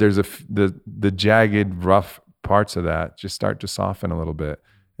 Yeah. But there's the jagged, rough parts of that just start to soften a little bit.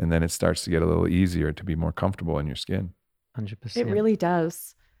 And then it starts to get a little easier to be more comfortable in your skin. 100%. It really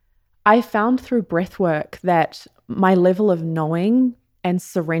does. I found through breath work that my level of knowing and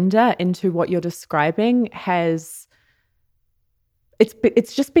surrender into what you're describing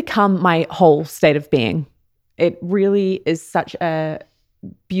it's just become my whole state of being. It really is such a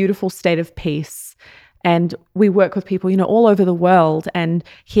beautiful state of peace. And we work with people, all over the world and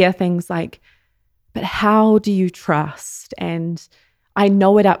hear things like, but how do you trust? And I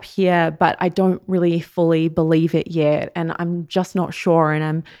know it up here, but I don't really fully believe it yet. And I'm just not sure.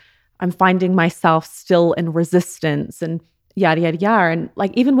 And I'm finding myself still in resistance and yada, yada, yada. And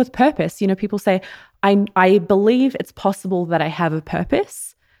like, even with purpose, people say, I believe it's possible that I have a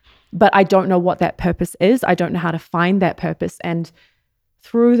purpose. but I don't know what that purpose is. I don't know how to find that purpose. And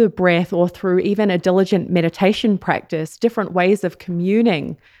through the breath or through even a diligent meditation practice, different ways of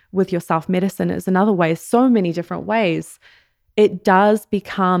communing with your self-medicine is another way, so many different ways, it does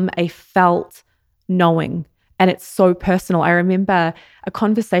become a felt knowing. And it's so personal. I remember a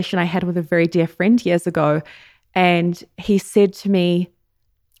conversation I had with a very dear friend years ago, and he said to me,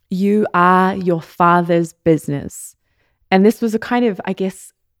 "You are your father's business." And this was a kind of, I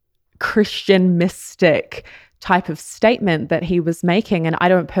guess, Christian mystic type of statement that he was making. And I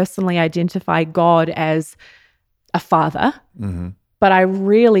don't personally identify God as a father, but I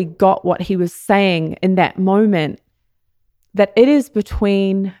really got what he was saying in that moment, that it is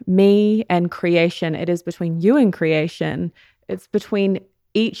between me and creation. It is between you and creation. It's between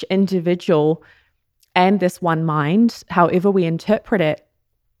each individual and this one mind, however we interpret it.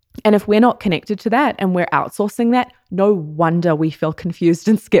 And if we're not connected to that and we're outsourcing that, no wonder we feel confused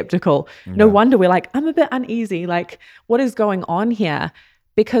and skeptical. No wonder we're like, I'm a bit uneasy. Like, what is going on here?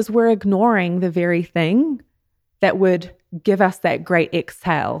 Because we're ignoring the very thing that would give us that great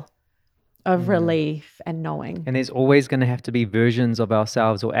exhale of relief and knowing. And there's always going to have to be versions of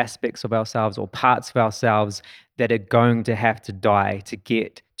ourselves or aspects of ourselves or parts of ourselves that are going to have to die to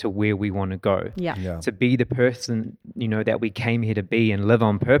get to where we want to go. Yeah. To be the person, that we came here to be and live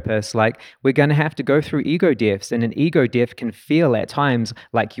on purpose, like we're going to have to go through ego deaths. And an ego death can feel at times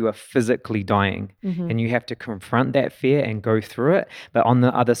like you are physically dying. And you have to confront that fear and go through it. But on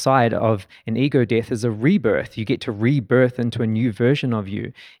the other side of an ego death is a rebirth. You get to rebirth into a new version of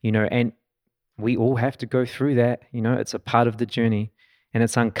you, and we all have to go through that. It's a part of the journey. And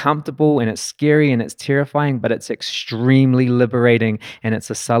it's uncomfortable and it's scary and it's terrifying, but it's extremely liberating and it's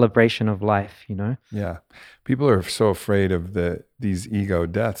a celebration of life, Yeah. People are so afraid of these ego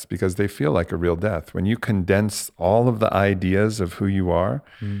deaths because they feel like a real death. When you condense all of the ideas of who you are,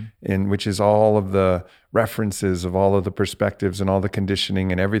 and which is all of the references of all of the perspectives and all the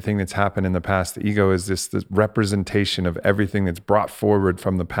conditioning and everything that's happened in the past, the ego is this representation of everything that's brought forward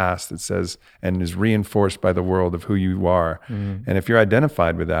from the past that says and is reinforced by the world of who you are. And if you're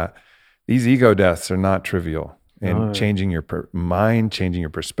identified with that, these ego deaths are not trivial. And changing your mind, changing your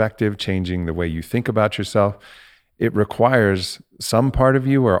perspective, changing the way you think about yourself, it requires some part of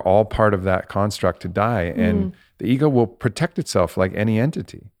you or all part of that construct to die. And the ego will protect itself like any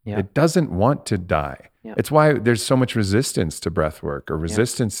entity. It doesn't want to die. It's why there's so much resistance to breath work or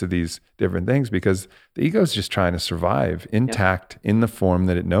resistance to these different things, because the ego is just trying to survive intact in the form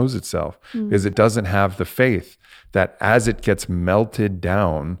that it knows itself, because it doesn't have the faith that as it gets melted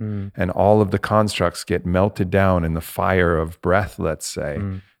down and all of the constructs get melted down in the fire of breath, let's say,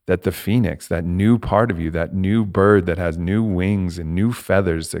 that the phoenix, that new part of you, that new bird that has new wings and new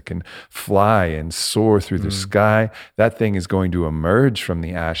feathers that can fly and soar through the sky, that thing is going to emerge from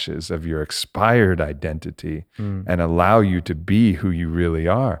the ashes of your expired identity and allow you to be who you really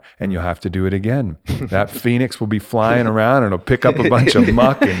are. And you'll have to do it again. That phoenix will be flying around and it'll pick up a bunch of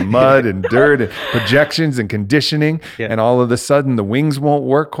muck and mud and dirt and projections and conditioning. And all of a sudden the wings won't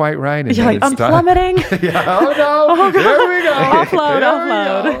work quite right. And you're like, I'm plummeting. Oh no, there we go.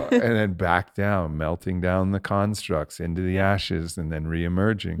 Offload. And then back down, melting down the constructs into the ashes and then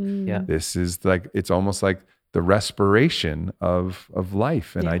reemerging. This is like, it's almost like the respiration of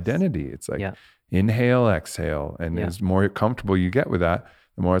life and identity. It's like inhale, exhale. And as more comfortable you get with that,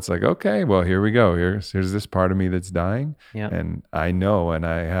 the more it's like, okay, well, here we go. Here's this part of me that's dying. And I know, and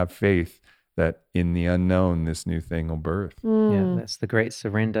I have faith that in the unknown, this new thing will birth. That's the great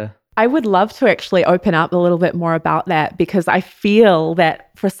surrender. I would love to actually open up a little bit more about that, because I feel that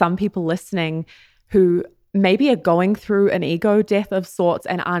for some people listening who maybe are going through an ego death of sorts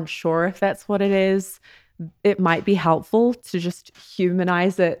and aren't sure if that's what it is, it might be helpful to just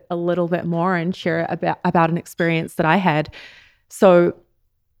humanize it a little bit more and share about an experience that I had. So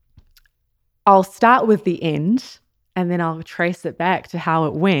I'll start with the end and then I'll trace it back to how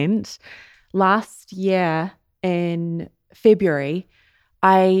it went. Last year in February,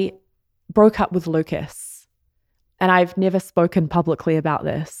 I broke up with Lucas, and I've never spoken publicly about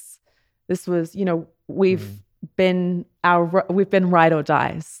this. This was, we've been ride or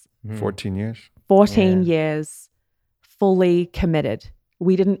dies. 14 years. 14 years, fully committed.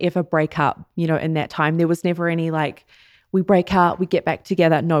 We didn't ever break up, in that time. There was never any like, we break up, we get back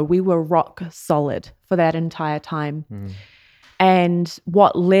together. No, we were rock solid for that entire time. And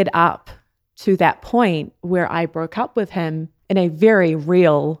what led up to that point where I broke up with him in a very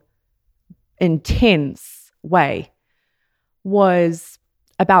real, intense way was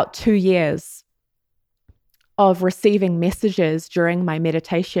about 2 years of receiving messages during my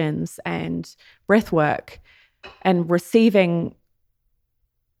meditations and breath work, and receiving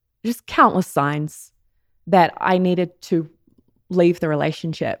just countless signs that I needed to leave the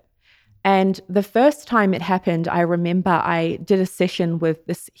relationship. And the first time it happened, I remember I did a session with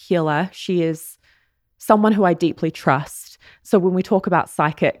this healer. She is someone who I deeply trust. So when we talk about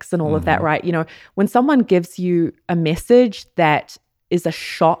psychics and all of that, right? You know, when someone gives you a message that is a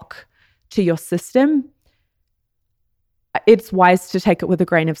shock to your system, it's wise to take it with a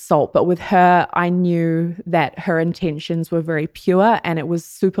grain of salt. But with her, I knew that her intentions were very pure, and it was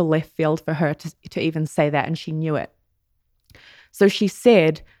super left field for her to even say that, and she knew it. So she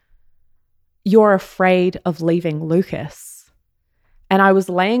said, "You're afraid of leaving Lucas." And I was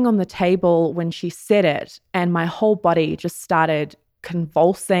laying on the table when she said it, and my whole body just started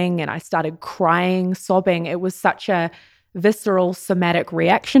convulsing, and I started crying, sobbing. It was such a visceral, somatic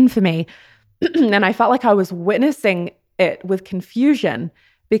reaction for me. And I felt like I was witnessing it with confusion,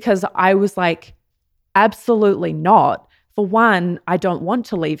 because I was like, absolutely not. For one, I don't want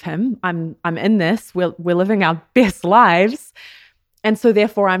to leave him. I'm in this. We're living our best lives. And so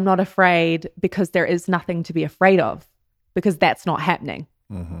therefore I'm not afraid, because there is nothing to be afraid of, because that's not happening.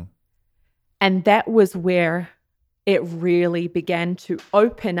 And that was where it really began to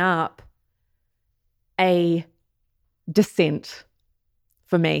open up a descent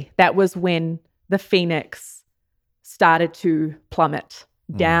for me. That was when the phoenix started to plummet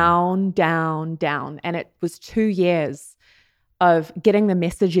down, down, down. And it was 2 years of getting the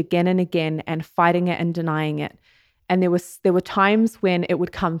message again and again and fighting it and denying it. And there were times when it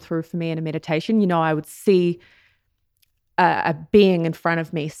would come through for me in a meditation. You know, I would see a being in front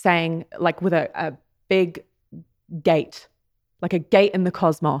of me saying, like with a big gate, like a gate in the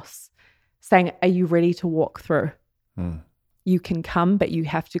cosmos, saying, "Are you ready to walk through? You can come, but you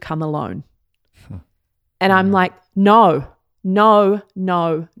have to come alone." And I'm like, no, no,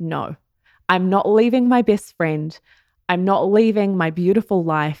 no, no. I'm not leaving my best friend. I'm not leaving my beautiful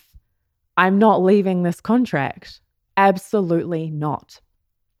life. I'm not leaving this contract. Absolutely not.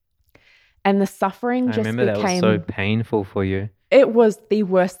 And the suffering I just remember became... that was so painful for you. It was the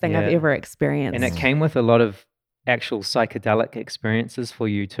worst thing I've ever experienced. And it came with a lot of actual psychedelic experiences for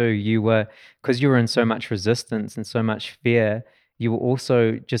you too. Because you were in so much resistance and so much fear, you were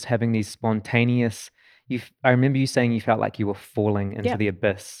also just having these spontaneous... I remember you saying you felt like you were falling into the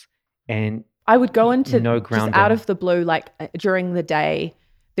abyss, and I would go into no just grounding. out of the blue, like during the day.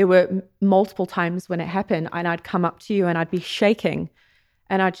 There were multiple times when it happened, and I'd come up to you and I'd be shaking,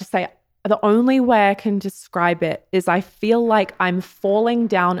 and I'd just say, the only way I can describe it is I feel like I'm falling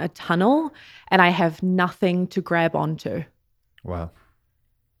down a tunnel and I have nothing to grab onto. Wow.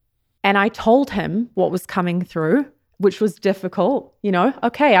 And I told him what was coming through, which was difficult. You know,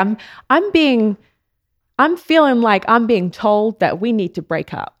 okay, I'm feeling like I'm being told that we need to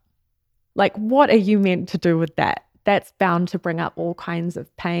break up. Like, what are you meant to do with that? That's bound to bring up all kinds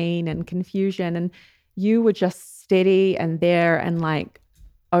of pain and confusion. And you were just steady and there and like,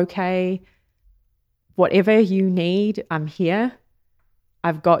 okay, whatever you need, I'm here.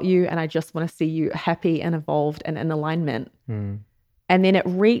 I've got you, and I just want to see you happy and evolved and in alignment. And then it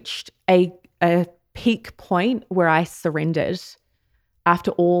reached a peak point where I surrendered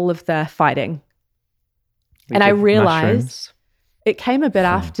after all of the fighting. And I realized it came a bit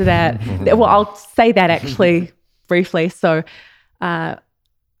after that. Well, I'll say that actually briefly. So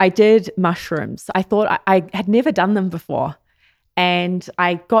I did mushrooms. I thought I had never done them before. And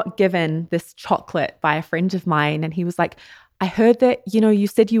I got given this chocolate by a friend of mine. And he was like, "I heard that, you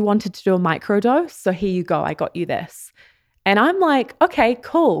said you wanted to do a microdose. So here you go. I got you this." And I'm like, okay,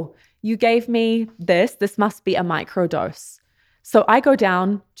 cool. You gave me this. This must be a microdose. So I go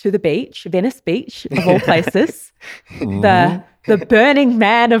down to the beach, Venice Beach, of all places, the Burning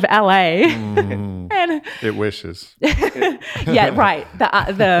Man of LA. And it wishes. Yeah, right.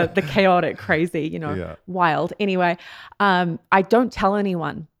 The chaotic, crazy, wild. Anyway, I don't tell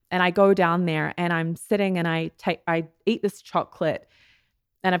anyone. And I go down there and I'm sitting and I eat this chocolate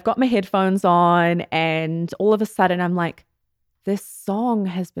and I've got my headphones on, and all of a sudden I'm like, this song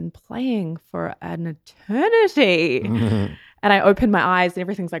has been playing for an eternity. And I open my eyes and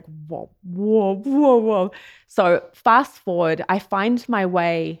everything's like, whoa, whoa, whoa, whoa. So fast forward, I find my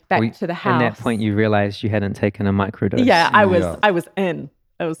way back to the house. At that point, you realized you hadn't taken a microdose. Yeah, I was in.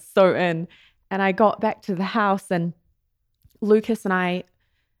 I was so in. And I got back to the house, and Lucas and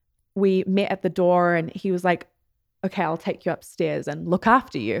we met at the door, and he was like, "Okay, I'll take you upstairs and look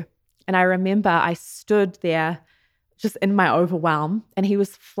after you." And I remember I stood there just in my overwhelm, and he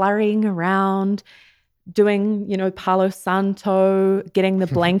was flurrying around, doing, Palo Santo, getting the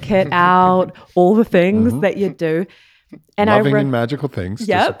blanket out, all the things that you do. And loving and magical things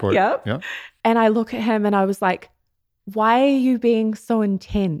to support. Yep. And I look at him and I was like, why are you being so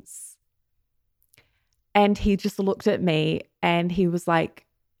intense? And he just looked at me and he was like,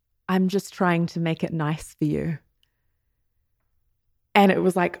 I'm just trying to make it nice for you. And it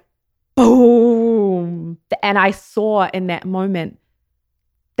was like, boom. And I saw in that moment,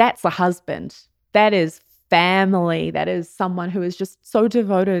 that's a husband. That is family. That is someone who is just so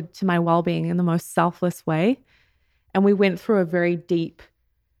devoted to my well-being in the most selfless way. And we went through a very deep,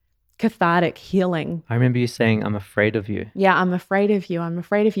 cathartic healing. I remember you saying, I'm afraid of you. Yeah, I'm afraid of you. I'm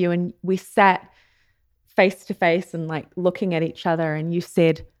afraid of you. And we sat face to face and like looking at each other, and you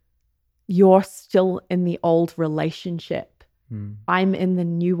said, you're still in the old relationship. I'm in the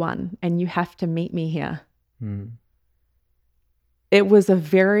new one, and you have to meet me here. It was a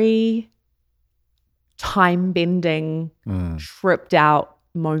very time-bending, tripped out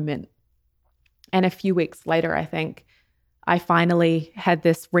moment. And a few weeks later, I think, I finally had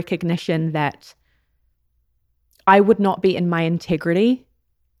this recognition that I would not be in my integrity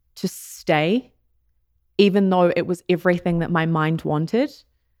to stay, even though it was everything that my mind wanted.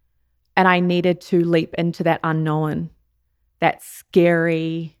 And I needed to leap into that unknown, that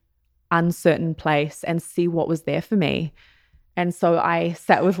scary, uncertain place, and see what was there for me. And so I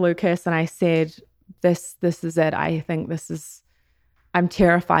sat with Lucas and I said, this is it. I think I'm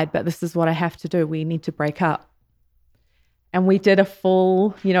terrified, but this is what I have to do. We need to break up. And we did a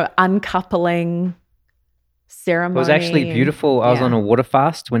full, uncoupling ceremony. It was actually beautiful. I was on a water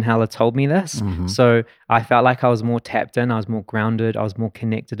fast when Hala told me this. So I felt like I was more tapped in. I was more grounded. I was more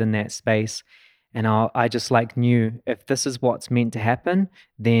connected in that space. And I just knew if this is what's meant to happen,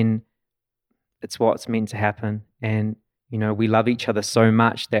 then it's what's meant to happen. And, we love each other so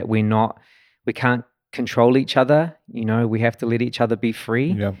much that we can't control each other. We have to let each other be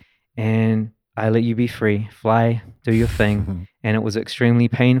free. Yep. And I let you be free, fly, do your thing. And it was extremely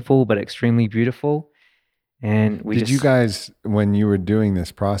painful, but extremely beautiful. And Did you guys, when you were doing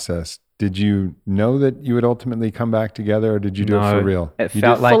this process, did you know that you would ultimately come back together, or did you do it for real? It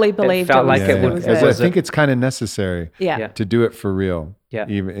felt like fully believed it felt it like was- it it would. was I think it's kind of necessary to do it for real. Yeah.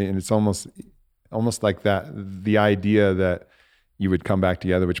 And it's almost like that, the idea that you would come back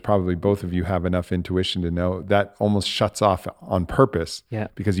together, which probably both of you have enough intuition to know, that almost shuts off on purpose. Yeah.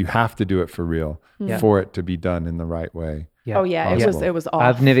 Because you have to do it for real for it to be done in the right way. Yeah. Oh yeah, it was off.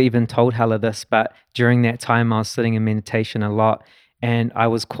 I've never even told Hala this, but during that time I was sitting in meditation a lot, and I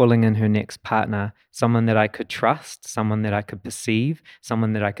was calling in her next partner, someone that I could trust, someone that I could perceive,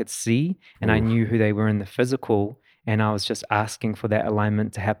 someone that I could see, and I knew who they were in the physical, and I was just asking for that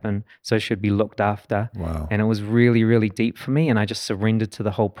alignment to happen so she should be looked after. Wow. And it was really, really deep for me, and I just surrendered to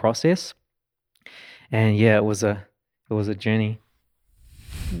the whole process. And yeah, it was a journey.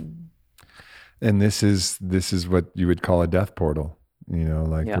 And this is what you would call a death portal,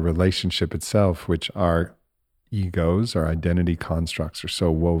 the relationship itself, which our egos, our identity constructs are so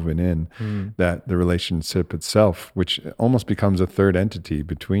woven in that the relationship itself, which almost becomes a third entity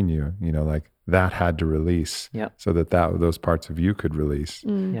between you, that had to release so that those parts of you could release.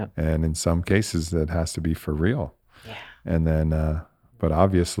 And in some cases that has to be for real. Yeah. And then, but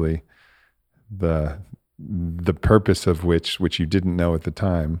obviously the purpose of which you didn't know at the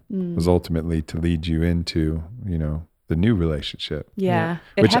time was ultimately to lead you into, the new relationship. Yeah.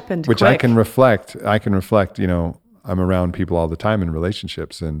 It happened Which quick. I can reflect, I'm around people all the time in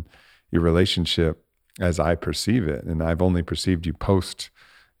relationships, and your relationship as I perceive it, and I've only perceived you post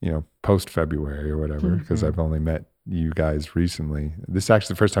February or whatever, because I've only met you guys recently. This is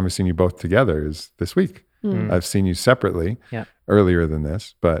actually the first time I've seen you both together is this week. I've seen you separately earlier than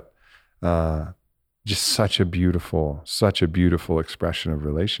this, but just such a beautiful expression of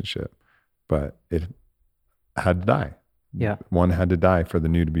relationship, but it had to die. Yeah. One had to die for the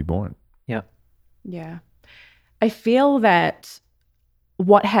new to be born. Yeah. Yeah. I feel that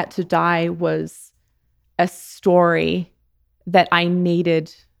what had to die was a story that I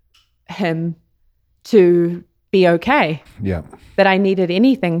needed him to be okay. Yeah. That I needed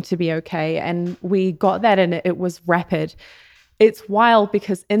anything to be okay. And we got that, and it was rapid. It's wild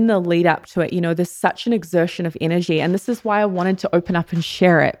because in the lead up to it, there's such an exertion of energy. And this is why I wanted to open up and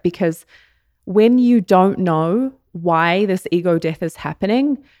share it, because when you don't know why this ego death is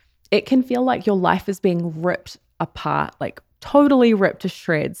happening, it can feel like your life is being ripped apart, like totally ripped to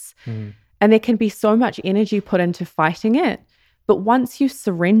shreds. And there can be so much energy put into fighting it. But once you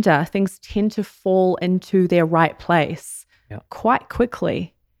surrender, things tend to fall into their right place quite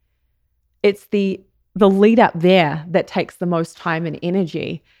quickly. It's the lead up there that takes the most time and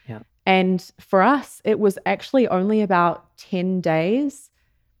energy. Yeah. And for us, it was actually only about 10 days.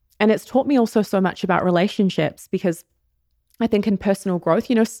 And it's taught me also so much about relationships, because I think in personal growth,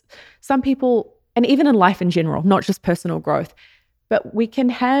 some people and even in life in general, not just personal growth, but we can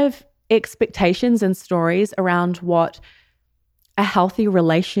have expectations and stories around what a healthy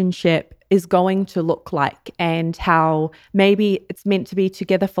relationship is going to look like, and how maybe it's meant to be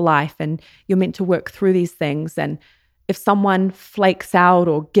together for life and you're meant to work through these things. And if someone flakes out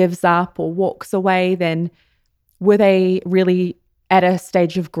or gives up or walks away, then were they really at a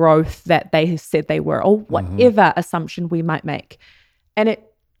stage of growth that they said they were, or whatever assumption we might make. And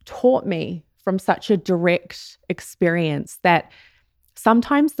it taught me from such a direct experience that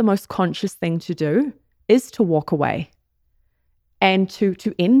sometimes the most conscious thing to do is to walk away and to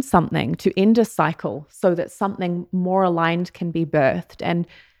end something, to end a cycle so that something more aligned can be birthed. And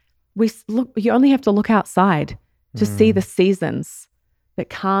you only have to look outside to see the seasons that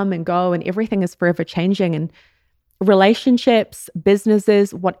come and go, and everything is forever changing. And relationships,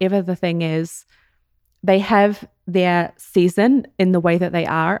 businesses, whatever the thing is, they have their season in the way that they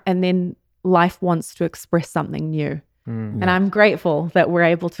are, and then life wants to express something new. And I'm grateful that we're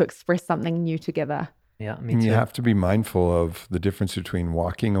able to express something new together. Yeah, me too. You have to be mindful of the difference between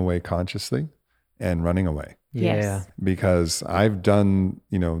walking away consciously and running away. Yes. Because I've done,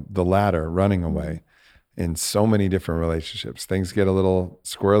 the latter, running away, in so many different relationships. Things get a little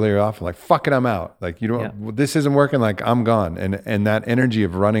squirrely off, like, fuck it, I'm out. Like, this isn't working, like, I'm gone. And that energy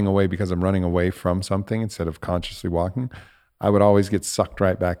of running away because I'm running away from something instead of consciously walking, I would always get sucked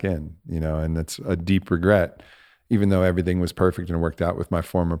right back in, and it's a deep regret. Even though everything was perfect and worked out with my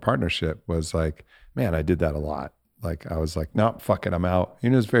former partnership, was like, man, I did that a lot. Like, I was like, no, fuck it, I'm out.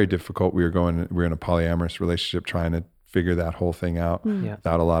 It was very difficult. We were in a polyamorous relationship trying to figure that whole thing out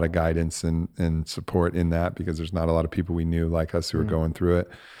without a lot of guidance and support in that, because there's not a lot of people we knew like us who were going through it.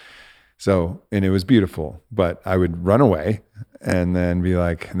 So, and it was beautiful, but I would run away and then be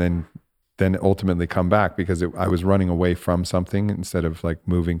like, and then ultimately come back, because I was running away from something instead of like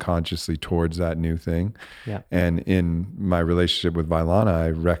moving consciously towards that new thing. Yeah. And in my relationship with Vailana, I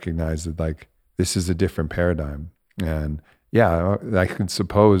recognized that, like, this is a different paradigm. And yeah, I could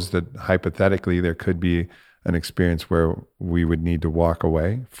suppose that hypothetically there could be an experience where we would need to walk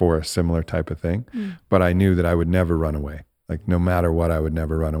away for a similar type of thing. But I knew that I would never run away. Like, no matter what, I would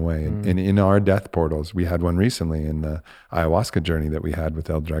never run away. And in our death portals, we had one recently in the ayahuasca journey that we had with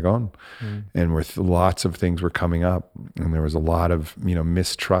El Dragon. And with lots of things were coming up. And there was a lot of,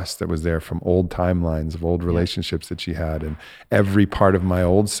 mistrust that was there from old timelines of old relationships that she had. And every part of my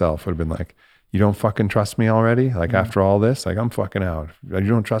old self would have been like, you don't fucking trust me already? Like, after all this, like, I'm fucking out. You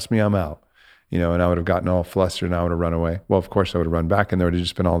don't trust me, I'm out. And I would have gotten all flustered and I would have run away. Well, of course I would have run back, and there would have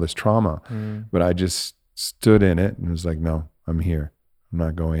just been all this trauma. But I just stood in it and was like, no, I'm here. I'm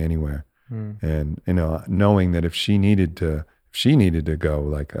not going anywhere. And, knowing that if she needed to go,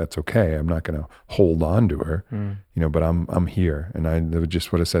 like, that's okay. I'm not going to hold on to her, but I'm here. And I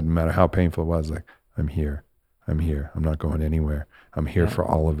just would have said, no matter how painful it was, like, I'm here. I'm here. I'm not going anywhere. I'm here for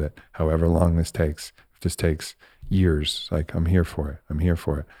all of it. However long this takes, if this takes years, like, I'm here for it. I'm here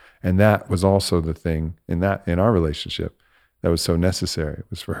for it. And that was also the thing in our relationship that was so necessary. It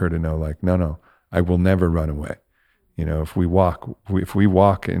was for her to know, like, no, I will never run away. If we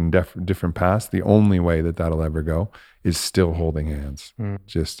walk in different paths, the only way that that'll ever go is still holding hands,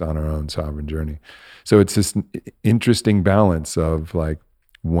 just on our own sovereign journey. So it's this interesting balance of, like,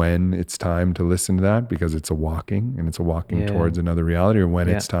 when it's time to listen to that because it's a walking towards another reality, or when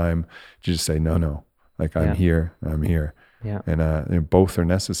it's time to just say, no, like, I'm here. Yeah. And both are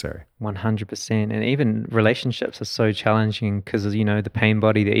necessary. 100%. And even relationships are so challenging because, the pain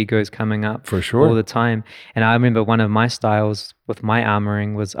body, the ego is coming up for sure all the time. And I remember one of my styles with my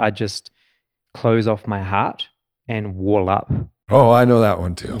armoring was I just close off my heart and wall up. Oh, I know that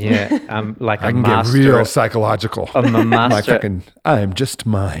one too. Yeah. I'm like I a can master. get real psychological. I'm a master. I am just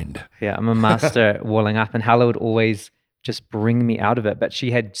mind. Yeah. I'm a master at walling up, and Hala would always just bring me out of it. But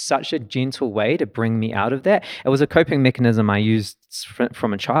she had such a gentle way to bring me out of that. It was a coping mechanism I used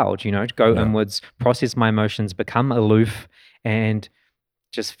from a child, to go inwards, process my emotions, become aloof, and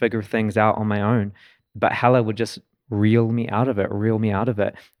just figure things out on my own. But Hala would just reel me out of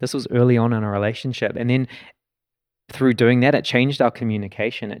it. This was early on in our relationship. And then through doing that, it changed our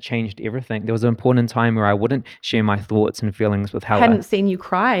communication. It changed everything. There was an important time where I wouldn't share my thoughts and feelings with Hala. I hadn't seen you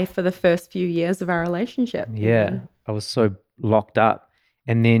cry for the first few years of our relationship. Yeah. I was so locked up.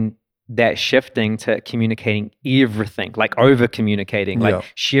 And then that shifting to communicating everything, like over communicating, like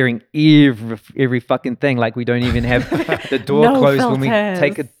sharing every fucking thing. Like, we don't even have the door closed when we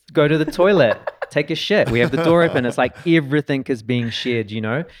go to the toilet, take a shit. We have the door open. It's like everything is being shared,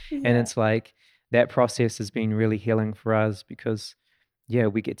 And it's like, that process has been really healing for us because,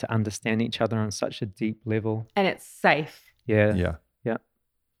 we get to understand each other on such a deep level. And it's safe. Yeah.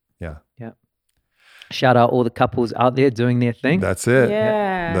 Shout out all the couples out there doing their thing. That's it.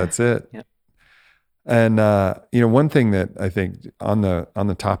 Yeah. That's it. Yep. And one thing that I think on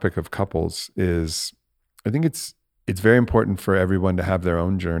the topic of couples is, I think it's very important for everyone to have their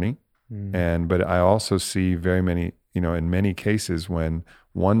own journey. But I also see very many, in many cases when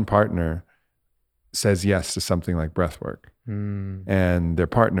one partner says yes to something like breath work and their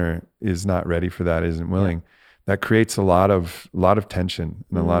partner is not ready for that, isn't willing, that creates a lot of tension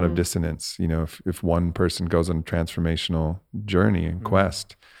and a lot of dissonance. If one person goes on a transformational journey and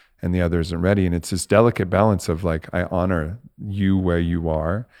quest and the other isn't ready. And it's this delicate balance of like, I honor you where you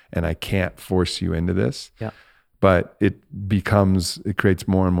are and I can't force you into this. Yeah. But it creates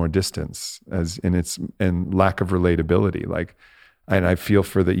more and more distance and lack of relatability. Like, and I feel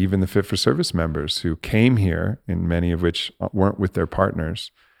for even the Fit for Service members who came here, and many of which weren't with their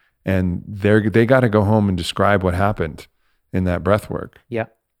partners, and they got to go home and describe what happened in that breath work. Yeah.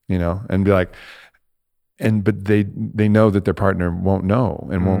 And be like, but they know that their partner won't know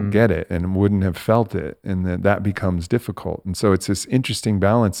and won't get it and wouldn't have felt it, and that becomes difficult. And so it's this interesting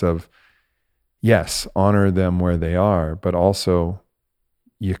balance of, yes, honor them where they are, but also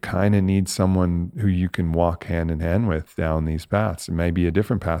you kind of need someone who you can walk hand in hand with down these paths. It may be a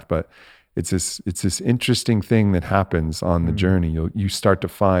different path, but it's this interesting thing that happens on the journey. You start to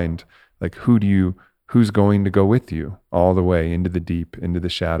find like, who's going to go with you all the way into the deep, into the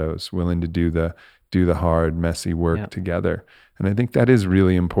shadows, willing to do the hard, messy work together. And I think that is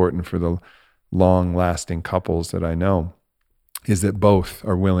really important for the long-lasting couples that I know, is that both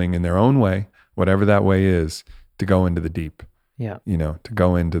are willing in their own way, whatever that way is, to go into the deep. Yeah. To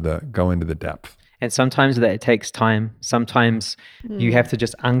go into the depth. And sometimes that takes time. Sometimes you have to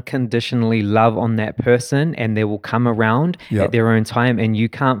just unconditionally love on that person, and they will come around at their own time, and you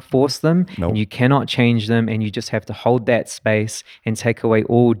can't force them and you cannot change them, and you just have to hold that space and take away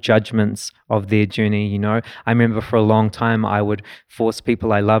all judgments of their journey. I remember for a long time I would force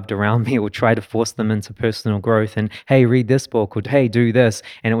people I loved around me, or try to force them into personal growth, and hey, read this book, or hey, do this,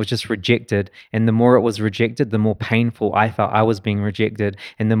 and it was just rejected. And the more it was rejected, the more painful I felt I was being rejected,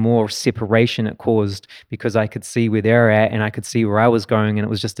 and the more separation it caused, because I could see where they're at and I could see where I was going, and it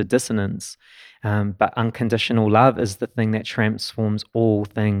was just a dissonance. But unconditional love is the thing that transforms all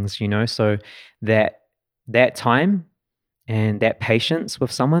things, so that time and that patience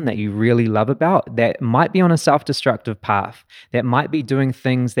with someone that you really love about, that might be on a self-destructive path, that might be doing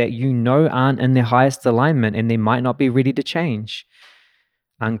things that aren't in their highest alignment, and they might not be ready to change.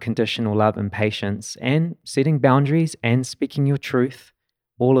 Unconditional love and patience, and setting boundaries and speaking your truth,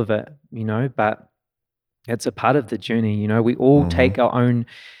 all of it, but it's a part of the journey. We all take our own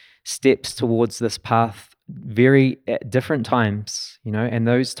steps towards this path at different times, and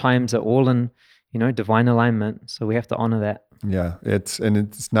those times are all in, divine alignment. So we have to honor that. Yeah. It's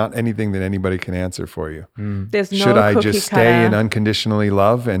not anything that anybody can answer for you. There's no Should I just stay cutter. and unconditionally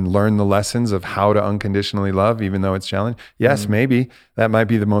love and learn the lessons of how to unconditionally love, even though it's challenging? Yes, maybe that might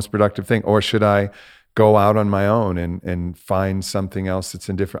be the most productive thing. Or should I go out on my own and find something else that's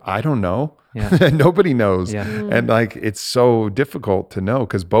indifferent? I don't know. Yeah. Nobody knows. Yeah. And like, it's so difficult to know,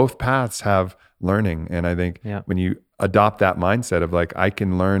 because both paths have learning. And I think when you adopt that mindset of like, I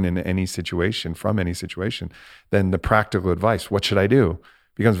can learn in any situation, from any situation, then the practical advice, what should I do,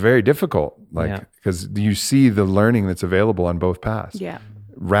 becomes very difficult. Because you see the learning that's available on both paths. Yeah.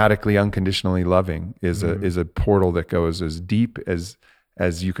 Radically unconditionally loving is a portal that goes as deep as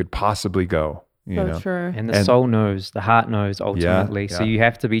you could possibly go. True. And the soul knows, the heart knows ultimately. So you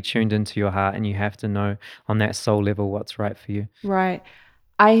have to be tuned into your heart, and you have to know on that soul level what's right for you. Right.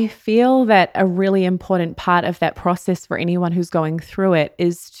 I feel that a really important part of that process for anyone who's going through it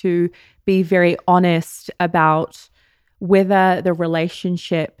is to be very honest about whether the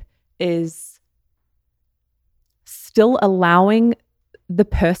relationship is still allowing the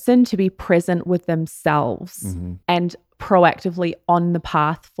person to be present with themselves and proactively on the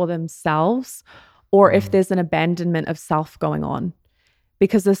path for themselves, or if there's an abandonment of self going on.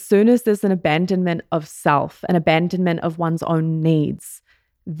 Because as soon as there's an abandonment of self, an abandonment of one's own needs,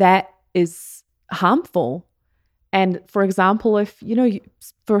 that is harmful. And for example, if,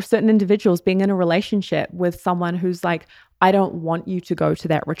 for certain individuals, being in a relationship with someone who's like, I don't want you to go to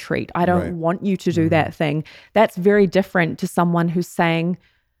that retreat, I don't want you to do that thing, that's very different to someone who's saying,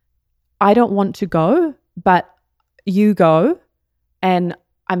 I don't want to go, but you go, and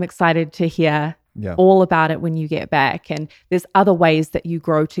I'm excited to hear all about it when you get back. And there's other ways that you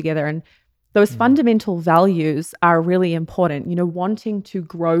grow together. And those fundamental values are really important. Wanting to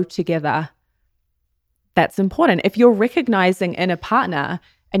grow together, that's important. If you're recognizing in a partner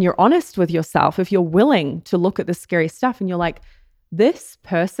and you're honest with yourself, if you're willing to look at the scary stuff and you're like, this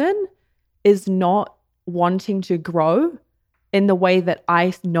person is not wanting to grow in the way that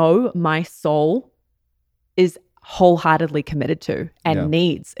I know my soul is wholeheartedly committed to and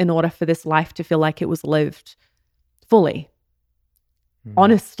needs in order for this life to feel like it was lived fully,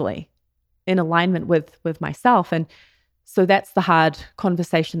 honestly, in alignment with myself. And so that's the hard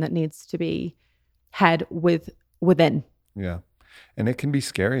conversation that needs to be had within. Yeah. And it can be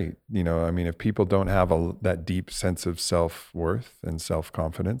scary, you know, I mean, if people don't have that deep sense of self-worth and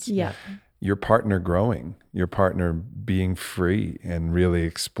self-confidence, your partner growing, your partner being free and really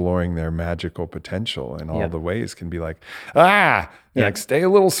exploring their magical potential in all the ways can be like, like stay a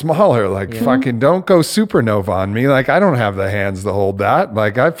little smaller, like fucking don't go supernova on me. Like I don't have the hands to hold that.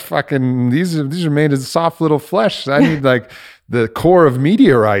 Like I fucking, these are made of soft little flesh. I need like the core of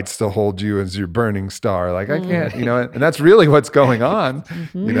meteorites to hold you as your burning star. Like I can't, you know, and that's really what's going on.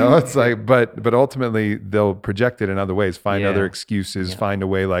 You know, it's like, but ultimately they'll project it in other ways, find other excuses, find a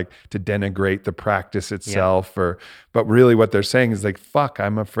way like to denigrate the practice itself but really what they're saying is like, fuck,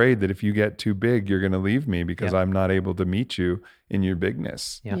 I'm afraid that if you get too big, you're going to leave me because I'm not able to meet you in your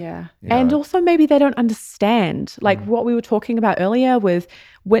bigness. Yeah. And also maybe they don't understand like what we were talking about earlier with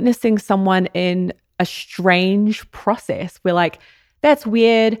witnessing someone in a strange process. We're like, that's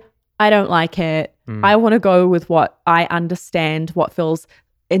weird. I don't like it. I want to go with what I understand, what feels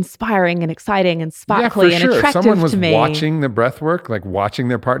inspiring and exciting and sparkly and attractive to me. If someone was watching the breath work, like watching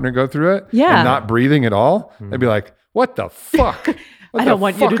their partner go through it and not breathing at all, they'd be like, what the fuck? What I don't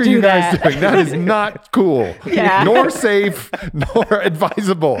want you to do that. What are you guys doing? That is not cool, nor safe, nor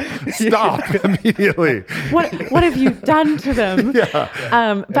advisable. Stop immediately. What have you done to them?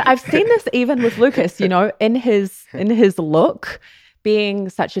 But I've seen this even with Lucas, you know, in his look, being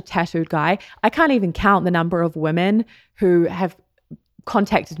such a tattooed guy. I can't even count the number of women who have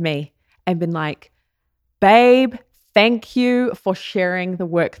contacted me and been like, babe, thank you for sharing the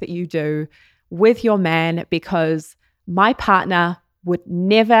work that you do with your man, because my partner would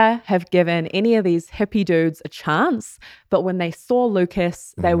never have given any of these hippie dudes a chance. But when they saw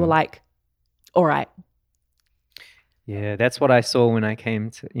Lucas, they were like, all right. Yeah, that's what I saw when I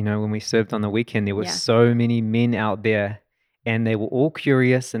came to, you know, when we served on the weekend. There were so many men out there and they were all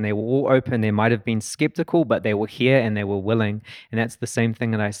curious and they were all open. They might have been skeptical, but they were here and they were willing. And that's the same thing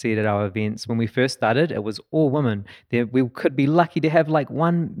that I see at our events. When we first started, it was all women. We could be lucky to have like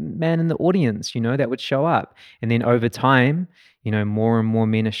one man in the audience, you know, that would show up. And then over time, you know, more and more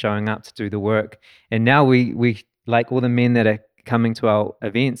men are showing up to do the work. And now we like all the men that are coming to our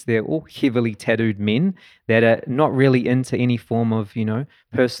events, they're all heavily tattooed men that are not really into any form of, you know,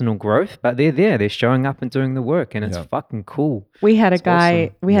 personal growth, but they're there, they're showing up and doing the work, and it's fucking cool. We had a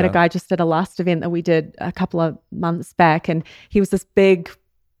guy just at a last event that we did a couple of months back, and he was this big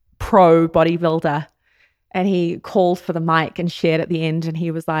pro bodybuilder, and he called for the mic and shared at the end, and he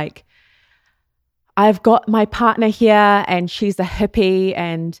was like, I've got my partner here and she's a hippie,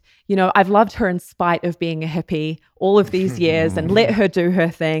 and, you know, I've loved her in spite of being a hippie all of these years and let her do her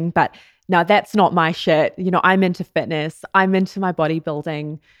thing. But no, that's not my shit. You know, I'm into fitness. I'm into my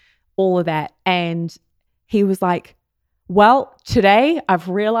bodybuilding, all of that. And he was like, well, today I've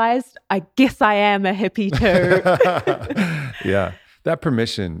realized I guess I am a hippie too. Yeah. That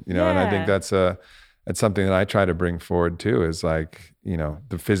permission, you know, and I think that's something that I try to bring forward too, is like, you know,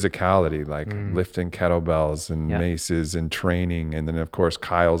 the physicality, like lifting kettlebells and maces and training. And then of course,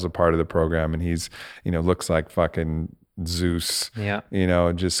 Kyle's a part of the program, and he's, you know, looks like fucking Zeus, you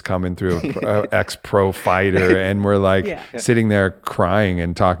know, just coming through a ex-pro fighter. And we're like sitting there crying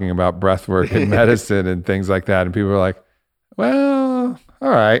and talking about breath work and medicine and things like that. And people are like, well, all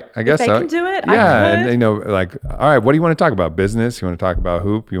right, I guess they so. can do it. Yeah, and you know, like, all right, what do you want to talk about? Business? You want to talk about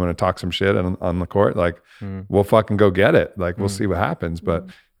hoop? You want to talk some shit on the court? Like, we'll fucking go get it. Like, we'll see what happens. But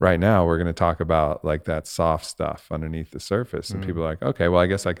right now, we're going to talk about like that soft stuff underneath the surface. And people are like, okay, well, I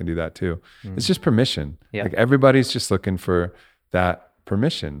guess I can do that too. It's just permission. Like everybody's just looking for that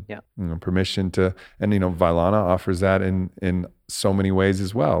permission. You know, permission to, and you know, Vailana offers that in so many ways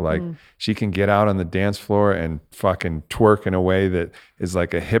as well. Like she can get out on the dance floor and fucking twerk in a way that is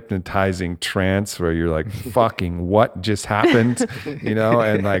like a hypnotizing trance where you're like, fucking what just happened, you know,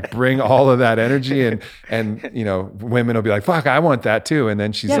 and like bring all of that energy, and you know, women will be like, fuck, I want that too. And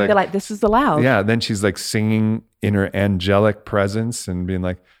then she's like, they're like, this is allowed. Yeah. Then she's like singing in her angelic presence and being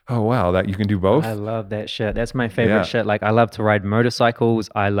like, oh wow, that you can do both. I love that shit. That's my favorite shit. Like I love to ride motorcycles.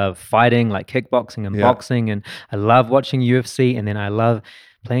 I love fighting, like kickboxing and boxing, and I love watching UFC, and then I love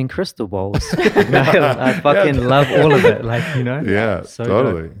playing crystal balls. I fucking love all of it. Like, you know. Yeah, so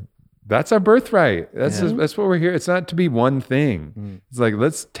totally. Good. that's our birthright. That's Yeah. that's what we're here. It's not to be one thing. It's like,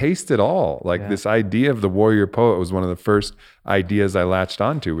 let's taste it all. Like Yeah. this idea of the warrior poet was one of the first ideas I latched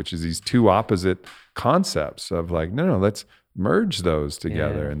onto, which is these two opposite concepts of like, no, let's merge those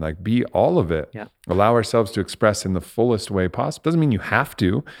together and like be all of it. Yeah. Allow ourselves to express in the fullest way possible. Doesn't mean you have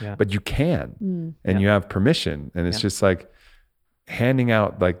to, Yeah. but you can, and Yeah. you have permission. And it's just like handing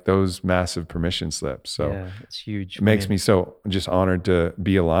out like those massive permission slips. So Yeah, it's huge. it makes me so just honored to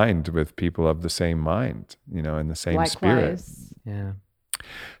be aligned with people of the same mind, and the same spirit. Likewise. Yeah.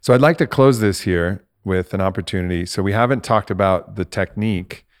 So I'd like to close this here with an opportunity. So we haven't talked about the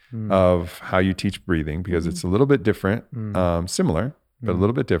technique of how you teach breathing because it's a little bit different, similar, but a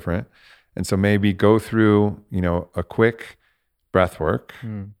little bit different. And so maybe go through, a quick breath work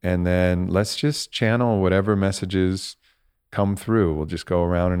and then let's just channel whatever messages come through. We'll just go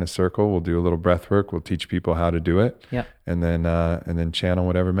around in a circle. We'll do a little breath work. We'll teach people how to do it. Yep. And then channel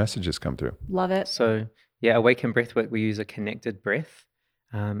whatever messages come through. Love it. So yeah, Awaken Breathwork, we use a connected breath.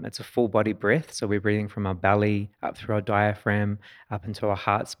 It's a full body breath. So we're breathing from our belly up through our diaphragm, up into our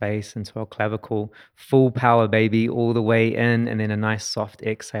heart space, into our clavicle, full power, baby, all the way in, and then a nice soft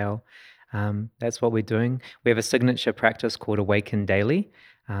exhale. That's what we're doing. We have a signature practice called Awaken Daily.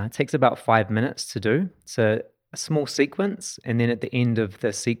 It takes about 5 minutes to do. It's a small sequence, and then at the end of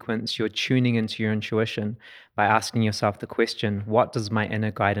the sequence, you're tuning into your intuition by asking yourself the question, what does my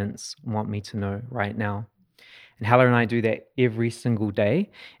inner guidance want me to know right now? And Hella and I do that every single day.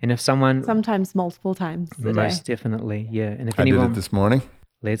 And if someone... Sometimes multiple times a day. Most definitely, yeah. And if I did anyone... it this morning.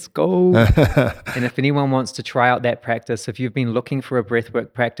 Let's go. And if anyone wants to try out that practice, if you've been looking for a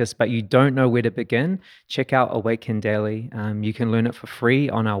breathwork practice, but you don't know where to begin, check out Awaken Daily. You can learn it for free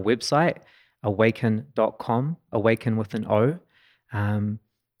on our website, awaken.com, awaken with an O.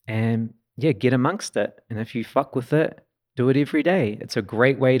 And yeah, get amongst it. And if you fuck with it, do it every day. It's a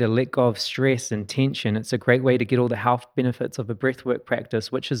great way to let go of stress and tension. It's a great way to get all the health benefits of a breathwork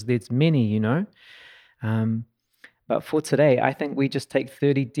practice, which is there's many, But for today, I think we just take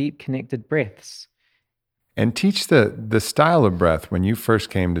 30 deep connected breaths. And teach the style of breath. When you first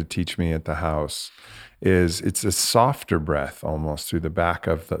came to teach me at the house, it's a softer breath almost through the back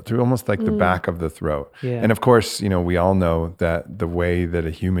of through almost like the back of the throat. Yeah. And of course, we all know that the way that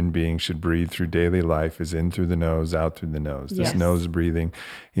a human being should breathe through daily life is in through the nose, out through the nose. This Yes. nose breathing,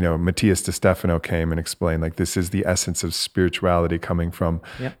 Matthias de Stefano came and explained like this is the essence of spirituality coming from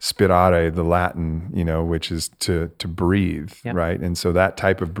spirare, the Latin, which is to breathe, right? And so that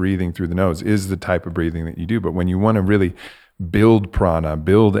type of breathing through the nose is the type of breathing that you do. But when you want to really build prana,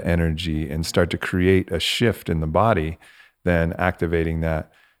 build energy, and start to create a shift in the body, then activating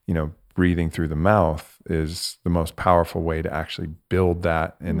that, breathing through the mouth is the most powerful way to actually build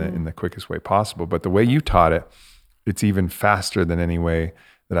that in the quickest way possible. But the way you taught it, it's even faster than any way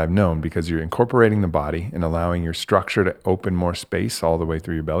that I've known because you're incorporating the body and allowing your structure to open more space all the way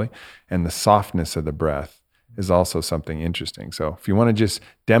through your belly, and the softness of the breath is also something interesting. So if you want to just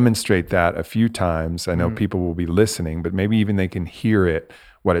demonstrate that a few times, I know people will be listening, but maybe even they can hear it,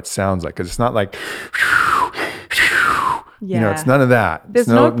 what it sounds like. Because it's not like, it's none of that. There's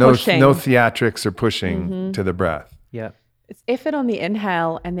no pushing. no theatrics or pushing to the breath. Yeah. It's effort on the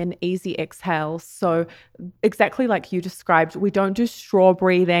inhale and then easy exhale. So exactly like you described, we don't do straw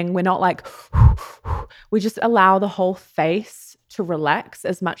breathing. We're not like, we just allow the whole face to relax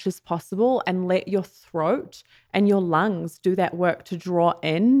as much as possible and let your throat and your lungs do that work to draw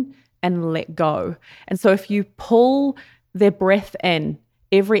in and let go. And so if you pull their breath in,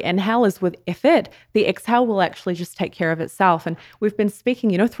 every inhale is with effort, the exhale will actually just take care of itself. And we've been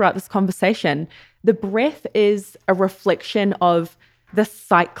speaking, throughout this conversation, the breath is a reflection of the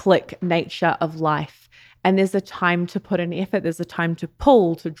cyclic nature of life. And there's a time to put in effort. There's a time to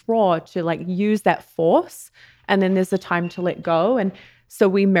pull, to draw, to like use that force. And then there's a time to let go. And so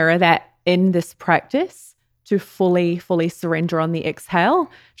we mirror that in this practice to fully surrender on the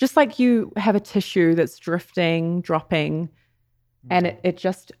exhale, just like you have a tissue that's drifting, dropping, and it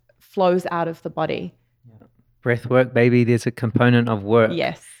just flows out of the body. Breath work, baby, there's a component of work.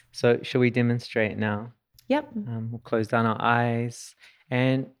 Yes. So shall we demonstrate now? Yep. We'll close down our eyes.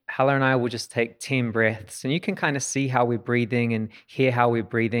 And Hella and I will just take 10 breaths. And you can kind of see how we're breathing and hear how we're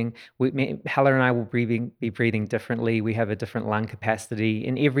breathing. Hella and I will be breathing differently. We have a different lung capacity.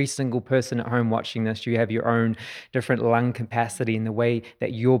 And every single person at home watching this, you have your own different lung capacity in the way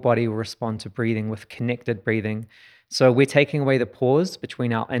that your body will respond to breathing with connected breathing. So we're taking away the pause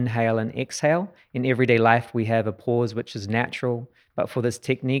between our inhale and exhale. In everyday life, we have a pause, which is natural. But for this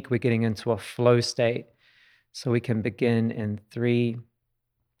technique, we're getting into a flow state. So we can begin in 3,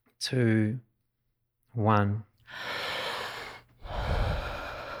 2, 1.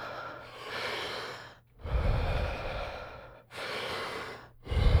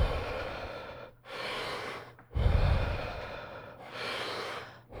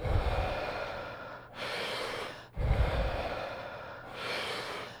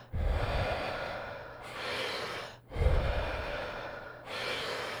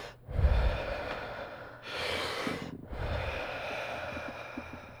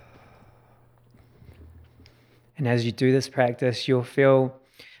 And as you do this practice, you'll feel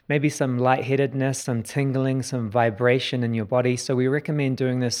maybe some lightheadedness, some tingling, some vibration in your body. So we recommend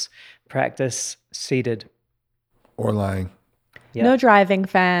doing this practice seated. Or lying. Yeah. No driving,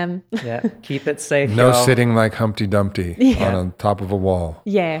 fam. Yeah, keep it safe. No y'all. sitting like Humpty Dumpty on top of a wall.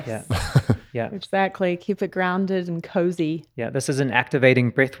 Yes. Yeah. Yeah. Exactly. Keep it grounded and cozy. Yeah, this is an activating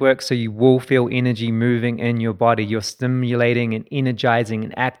breath work, so you will feel energy moving in your body. You're stimulating and energizing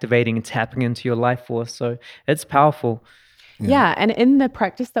and activating and tapping into your life force. So it's powerful. Yeah. And in the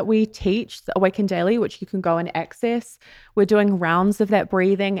practice that we teach, the Awaken Daily, which you can go and access, we're doing rounds of that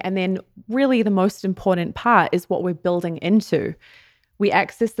breathing. And then really the most important part is what we're building into. We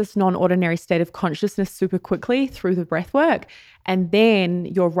access this non-ordinary state of consciousness super quickly through the breath work. And then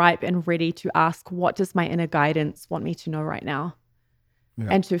you're ripe and ready to ask, what does my inner guidance want me to know right now? Yeah.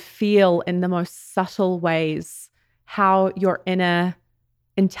 And to feel in the most subtle ways how your inner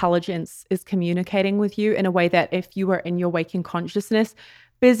intelligence is communicating with you in a way that if you were in your waking consciousness,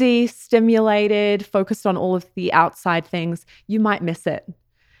 busy, stimulated, focused on all of the outside things, you might miss it.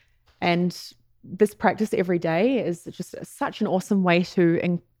 And this practice every day is just such an awesome way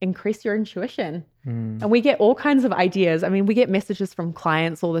to increase your intuition. And we get all kinds of ideas. I mean, we get messages from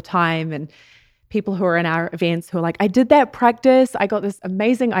clients all the time and people who are in our events who are like, I did that practice. I got this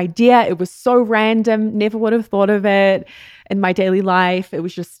amazing idea. It was so random. Never would have thought of it in my daily life. It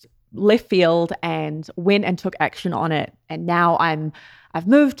was just left field, and went and took action on it. And now I've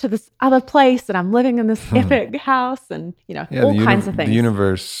moved to this other place and I'm living in this epic house and, all kinds of things. The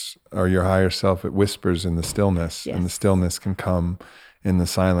universe or your higher self, it whispers in the stillness, and the stillness can come in the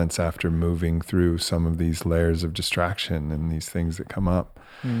silence after moving through some of these layers of distraction and these things that come up.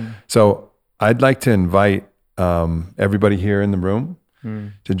 So I'd like to invite everybody here in the room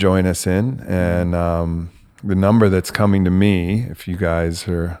to join us in. And the number that's coming to me, if you guys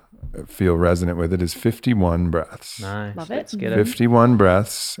feel resonant with it, is 51 breaths. Nice. Love it. Let's get it. 51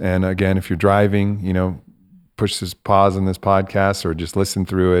 breaths. And again, if you're driving, push this pause on this podcast or just listen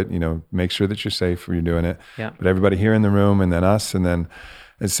through it, make sure that you're safe when you're doing it. Yeah. But everybody here in the room and then us, and then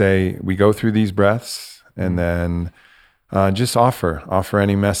say, we go through these breaths and then just offer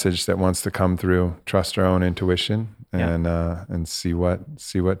any message that wants to come through. Trust our own intuition and see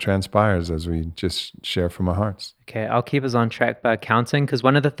what transpires as we just share from our hearts. Okay, I'll keep us on track by counting, because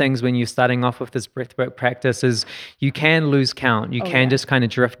one of the things when you're starting off with this breathwork practice is you can lose count. You can just kind of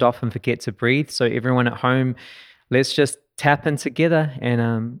drift off and forget to breathe. So everyone at home, let's just tap in together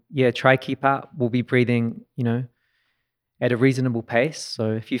and try keep up. We'll be breathing, at a reasonable pace.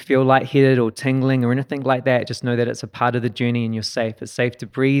 So if you feel lightheaded or tingling or anything like that, just know that it's a part of the journey and you're safe. It's safe to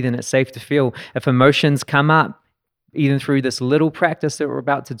breathe and it's safe to feel. If emotions come up, even through this little practice that we're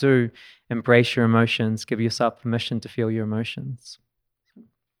about to do, embrace your emotions. Give yourself permission to feel your emotions.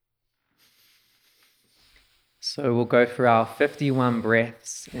 So we'll go for our 51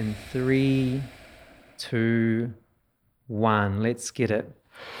 breaths in 3, 2, 1. Let's get it.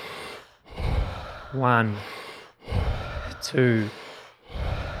 1, 2,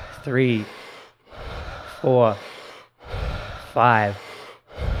 3, 4, 5,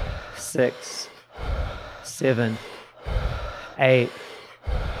 6, 7, 8,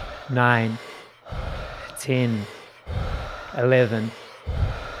 9, 10, 11,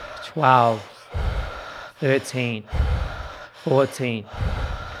 12, 13, 14,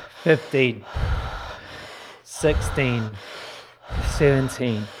 15, 16,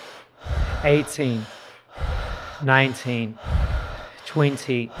 17, 18, 19,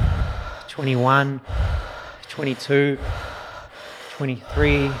 20, 21, 22,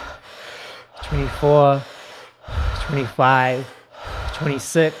 23, 24, 25,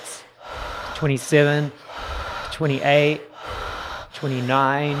 26, 27, 28,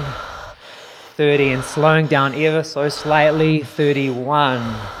 29, 30, and slowing down ever so slightly,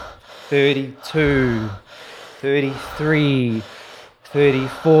 31, 32, 33,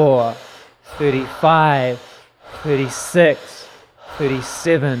 34, 35, 36,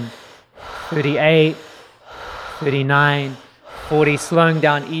 37, 38, 39, 40, slowing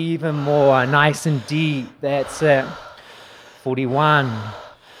down even more, nice and deep, that's it. 41,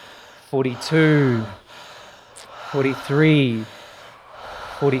 42, 43,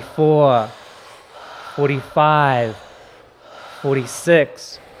 44, 45,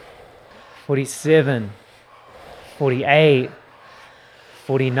 46, 47, 48,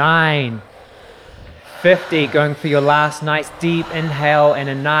 49, 50, going for your last nice deep inhale and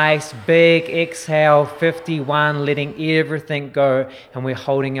a nice big exhale. 51, letting everything go, and we're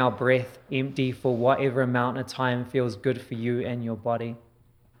holding our breath empty for whatever amount of time feels good for you and your body.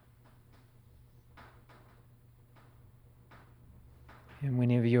 And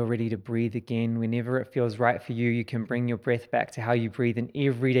whenever you're ready to breathe again, whenever it feels right for you, you can bring your breath back to how you breathe in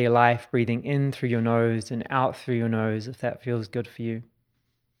everyday life, breathing in through your nose and out through your nose, if that feels good for you.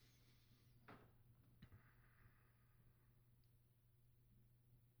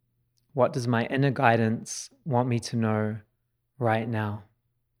 What does my inner guidance want me to know right now?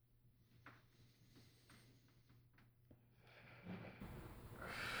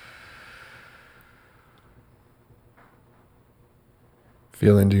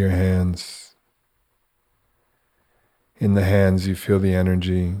 Feel into your hands. In the hands, you feel the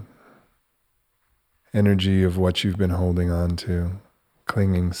energy of what you've been holding on to,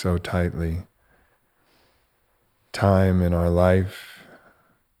 clinging so tightly. Time in our life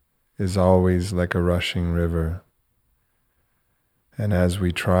is always like a rushing river. And as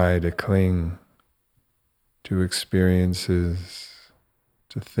we try to cling to experiences,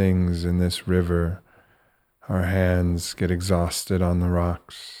 to things in this river, our hands get exhausted on the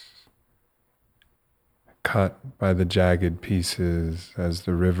rocks, cut by the jagged pieces as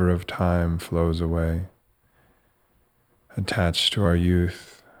the river of time flows away, attached to our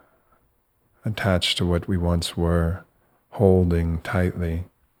youth, attached to what we once were, holding tightly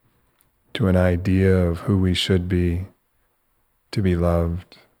to an idea of who we should be, to be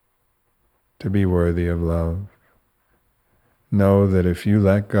loved, to be worthy of love. Know that if you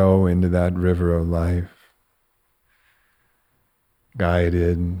let go into that river of life,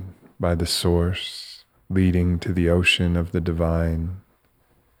 guided by the source, leading to the ocean of the divine,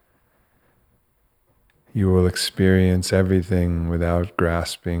 you will experience everything without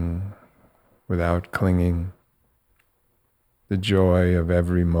grasping, without clinging. The joy of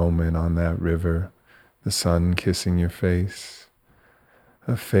every moment on that river, the sun kissing your face,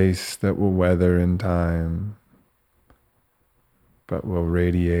 a face that will weather in time, but will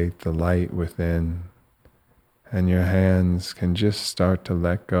radiate the light within, and your hands can just start to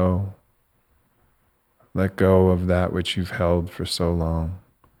let go of that which you've held for so long,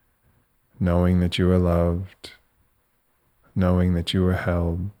 knowing that you are loved, knowing that you are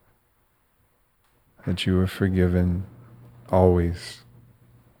held, that you are forgiven, always.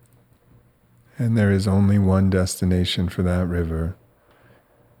 And there is only one destination for that river,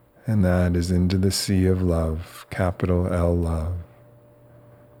 and that is into the sea of love, capital L love.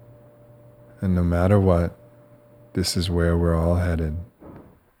 And no matter what, this is where we're all headed.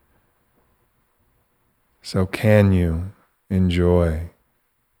 So can you enjoy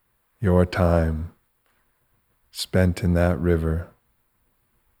your time spent in that river?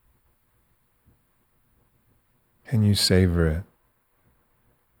 Can you savor it?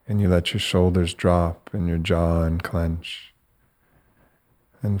 Can you let your shoulders drop and your jaw unclench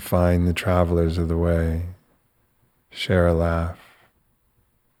and find the travelers of the way? Share a laugh,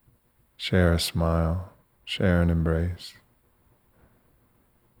 share a smile, share an embrace.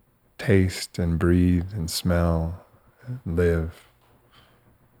 Taste and breathe and smell and live.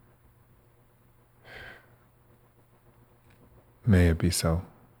 May it be so.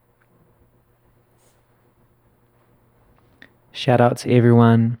 Shout out to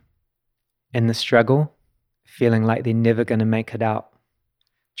everyone in the struggle, feeling like they're never going to make it out.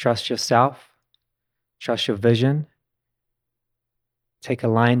 Trust yourself, trust your vision, take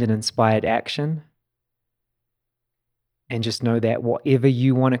aligned and inspired action, and just know that whatever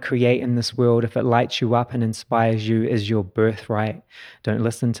you want to create in this world, if it lights you up and inspires you, is your birthright. Don't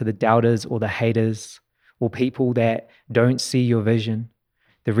listen to the doubters or the haters or people that don't see your vision.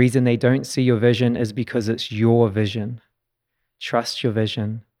 The reason they don't see your vision is because it's your vision. Trust your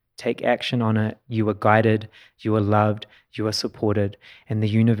vision. Take action on it. You are guided, you are loved, you are supported, and the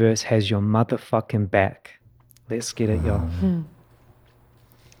universe has your motherfucking back. Let's get it, y'all.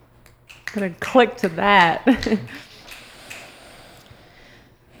 Gonna click to that.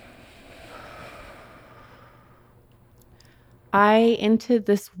 I entered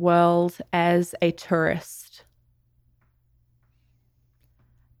this world as a tourist,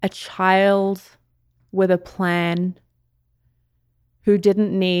 a child with a plan who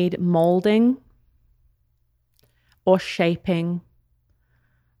didn't need molding or shaping,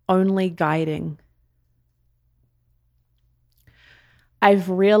 only guiding. I've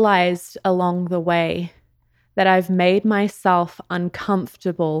realized along the way that I've made myself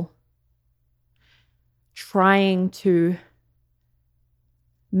uncomfortable trying to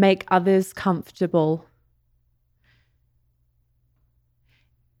make others comfortable,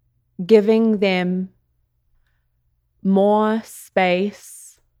 giving them more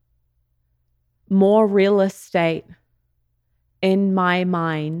space, more real estate in my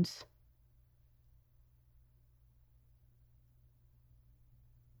mind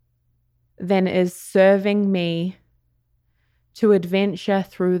than is serving me to adventure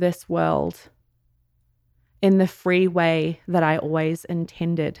through this world in the free way that I always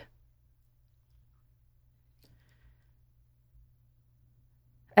intended.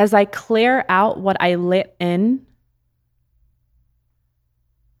 As I clear out what I let in,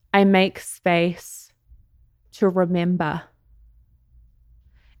 I make space to remember.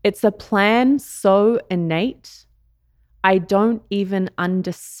 It's a plan so innate, I don't even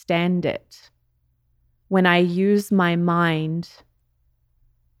understand it when I use my mind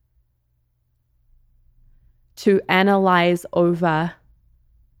to analyze over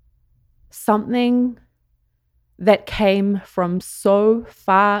something that came from so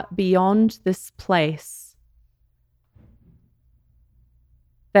far beyond this place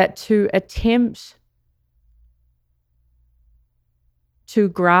that to attempt to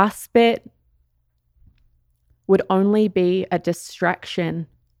grasp it would only be a distraction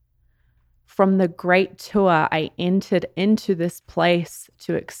from the great tour I entered into this place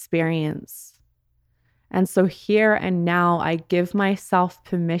to experience. And so here and now, I give myself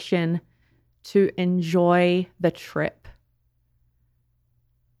permission to enjoy the trip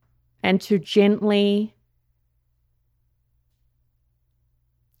and to gently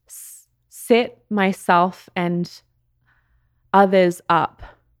set myself and others up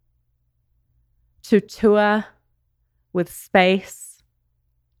to tour with space,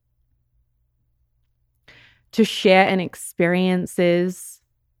 to share in experiences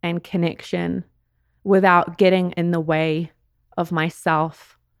and connection without getting in the way of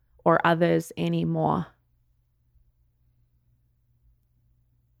myself or others anymore.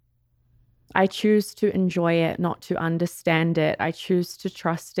 I choose to enjoy it, not to understand it. I choose to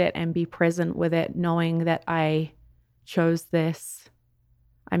trust it and be present with it, knowing that I chose this,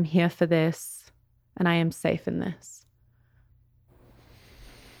 I'm here for this, and I am safe in this.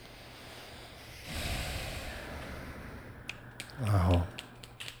 Wow.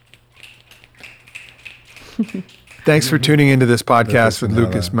 Thanks for tuning into this podcast with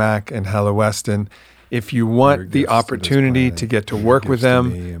Lucas Mack and Hella Weston. If you want the opportunity to get to work with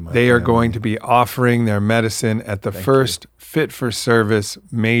them, they are going to be offering their medicine at the first Fit for Service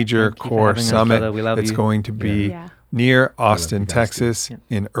major core summit. It's going to be near Austin, Texas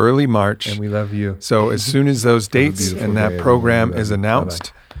in early March. And we love you. So as soon as those dates and that program is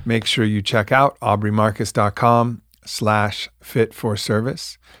announced, make sure you check out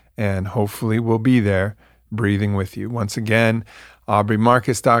aubreymarcus.com/fit-for-service, and hopefully we'll be there breathing with you. Once again,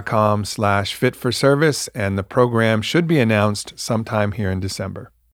 aubreymarcus.com/fit-for-service, and the program should be announced sometime here in December.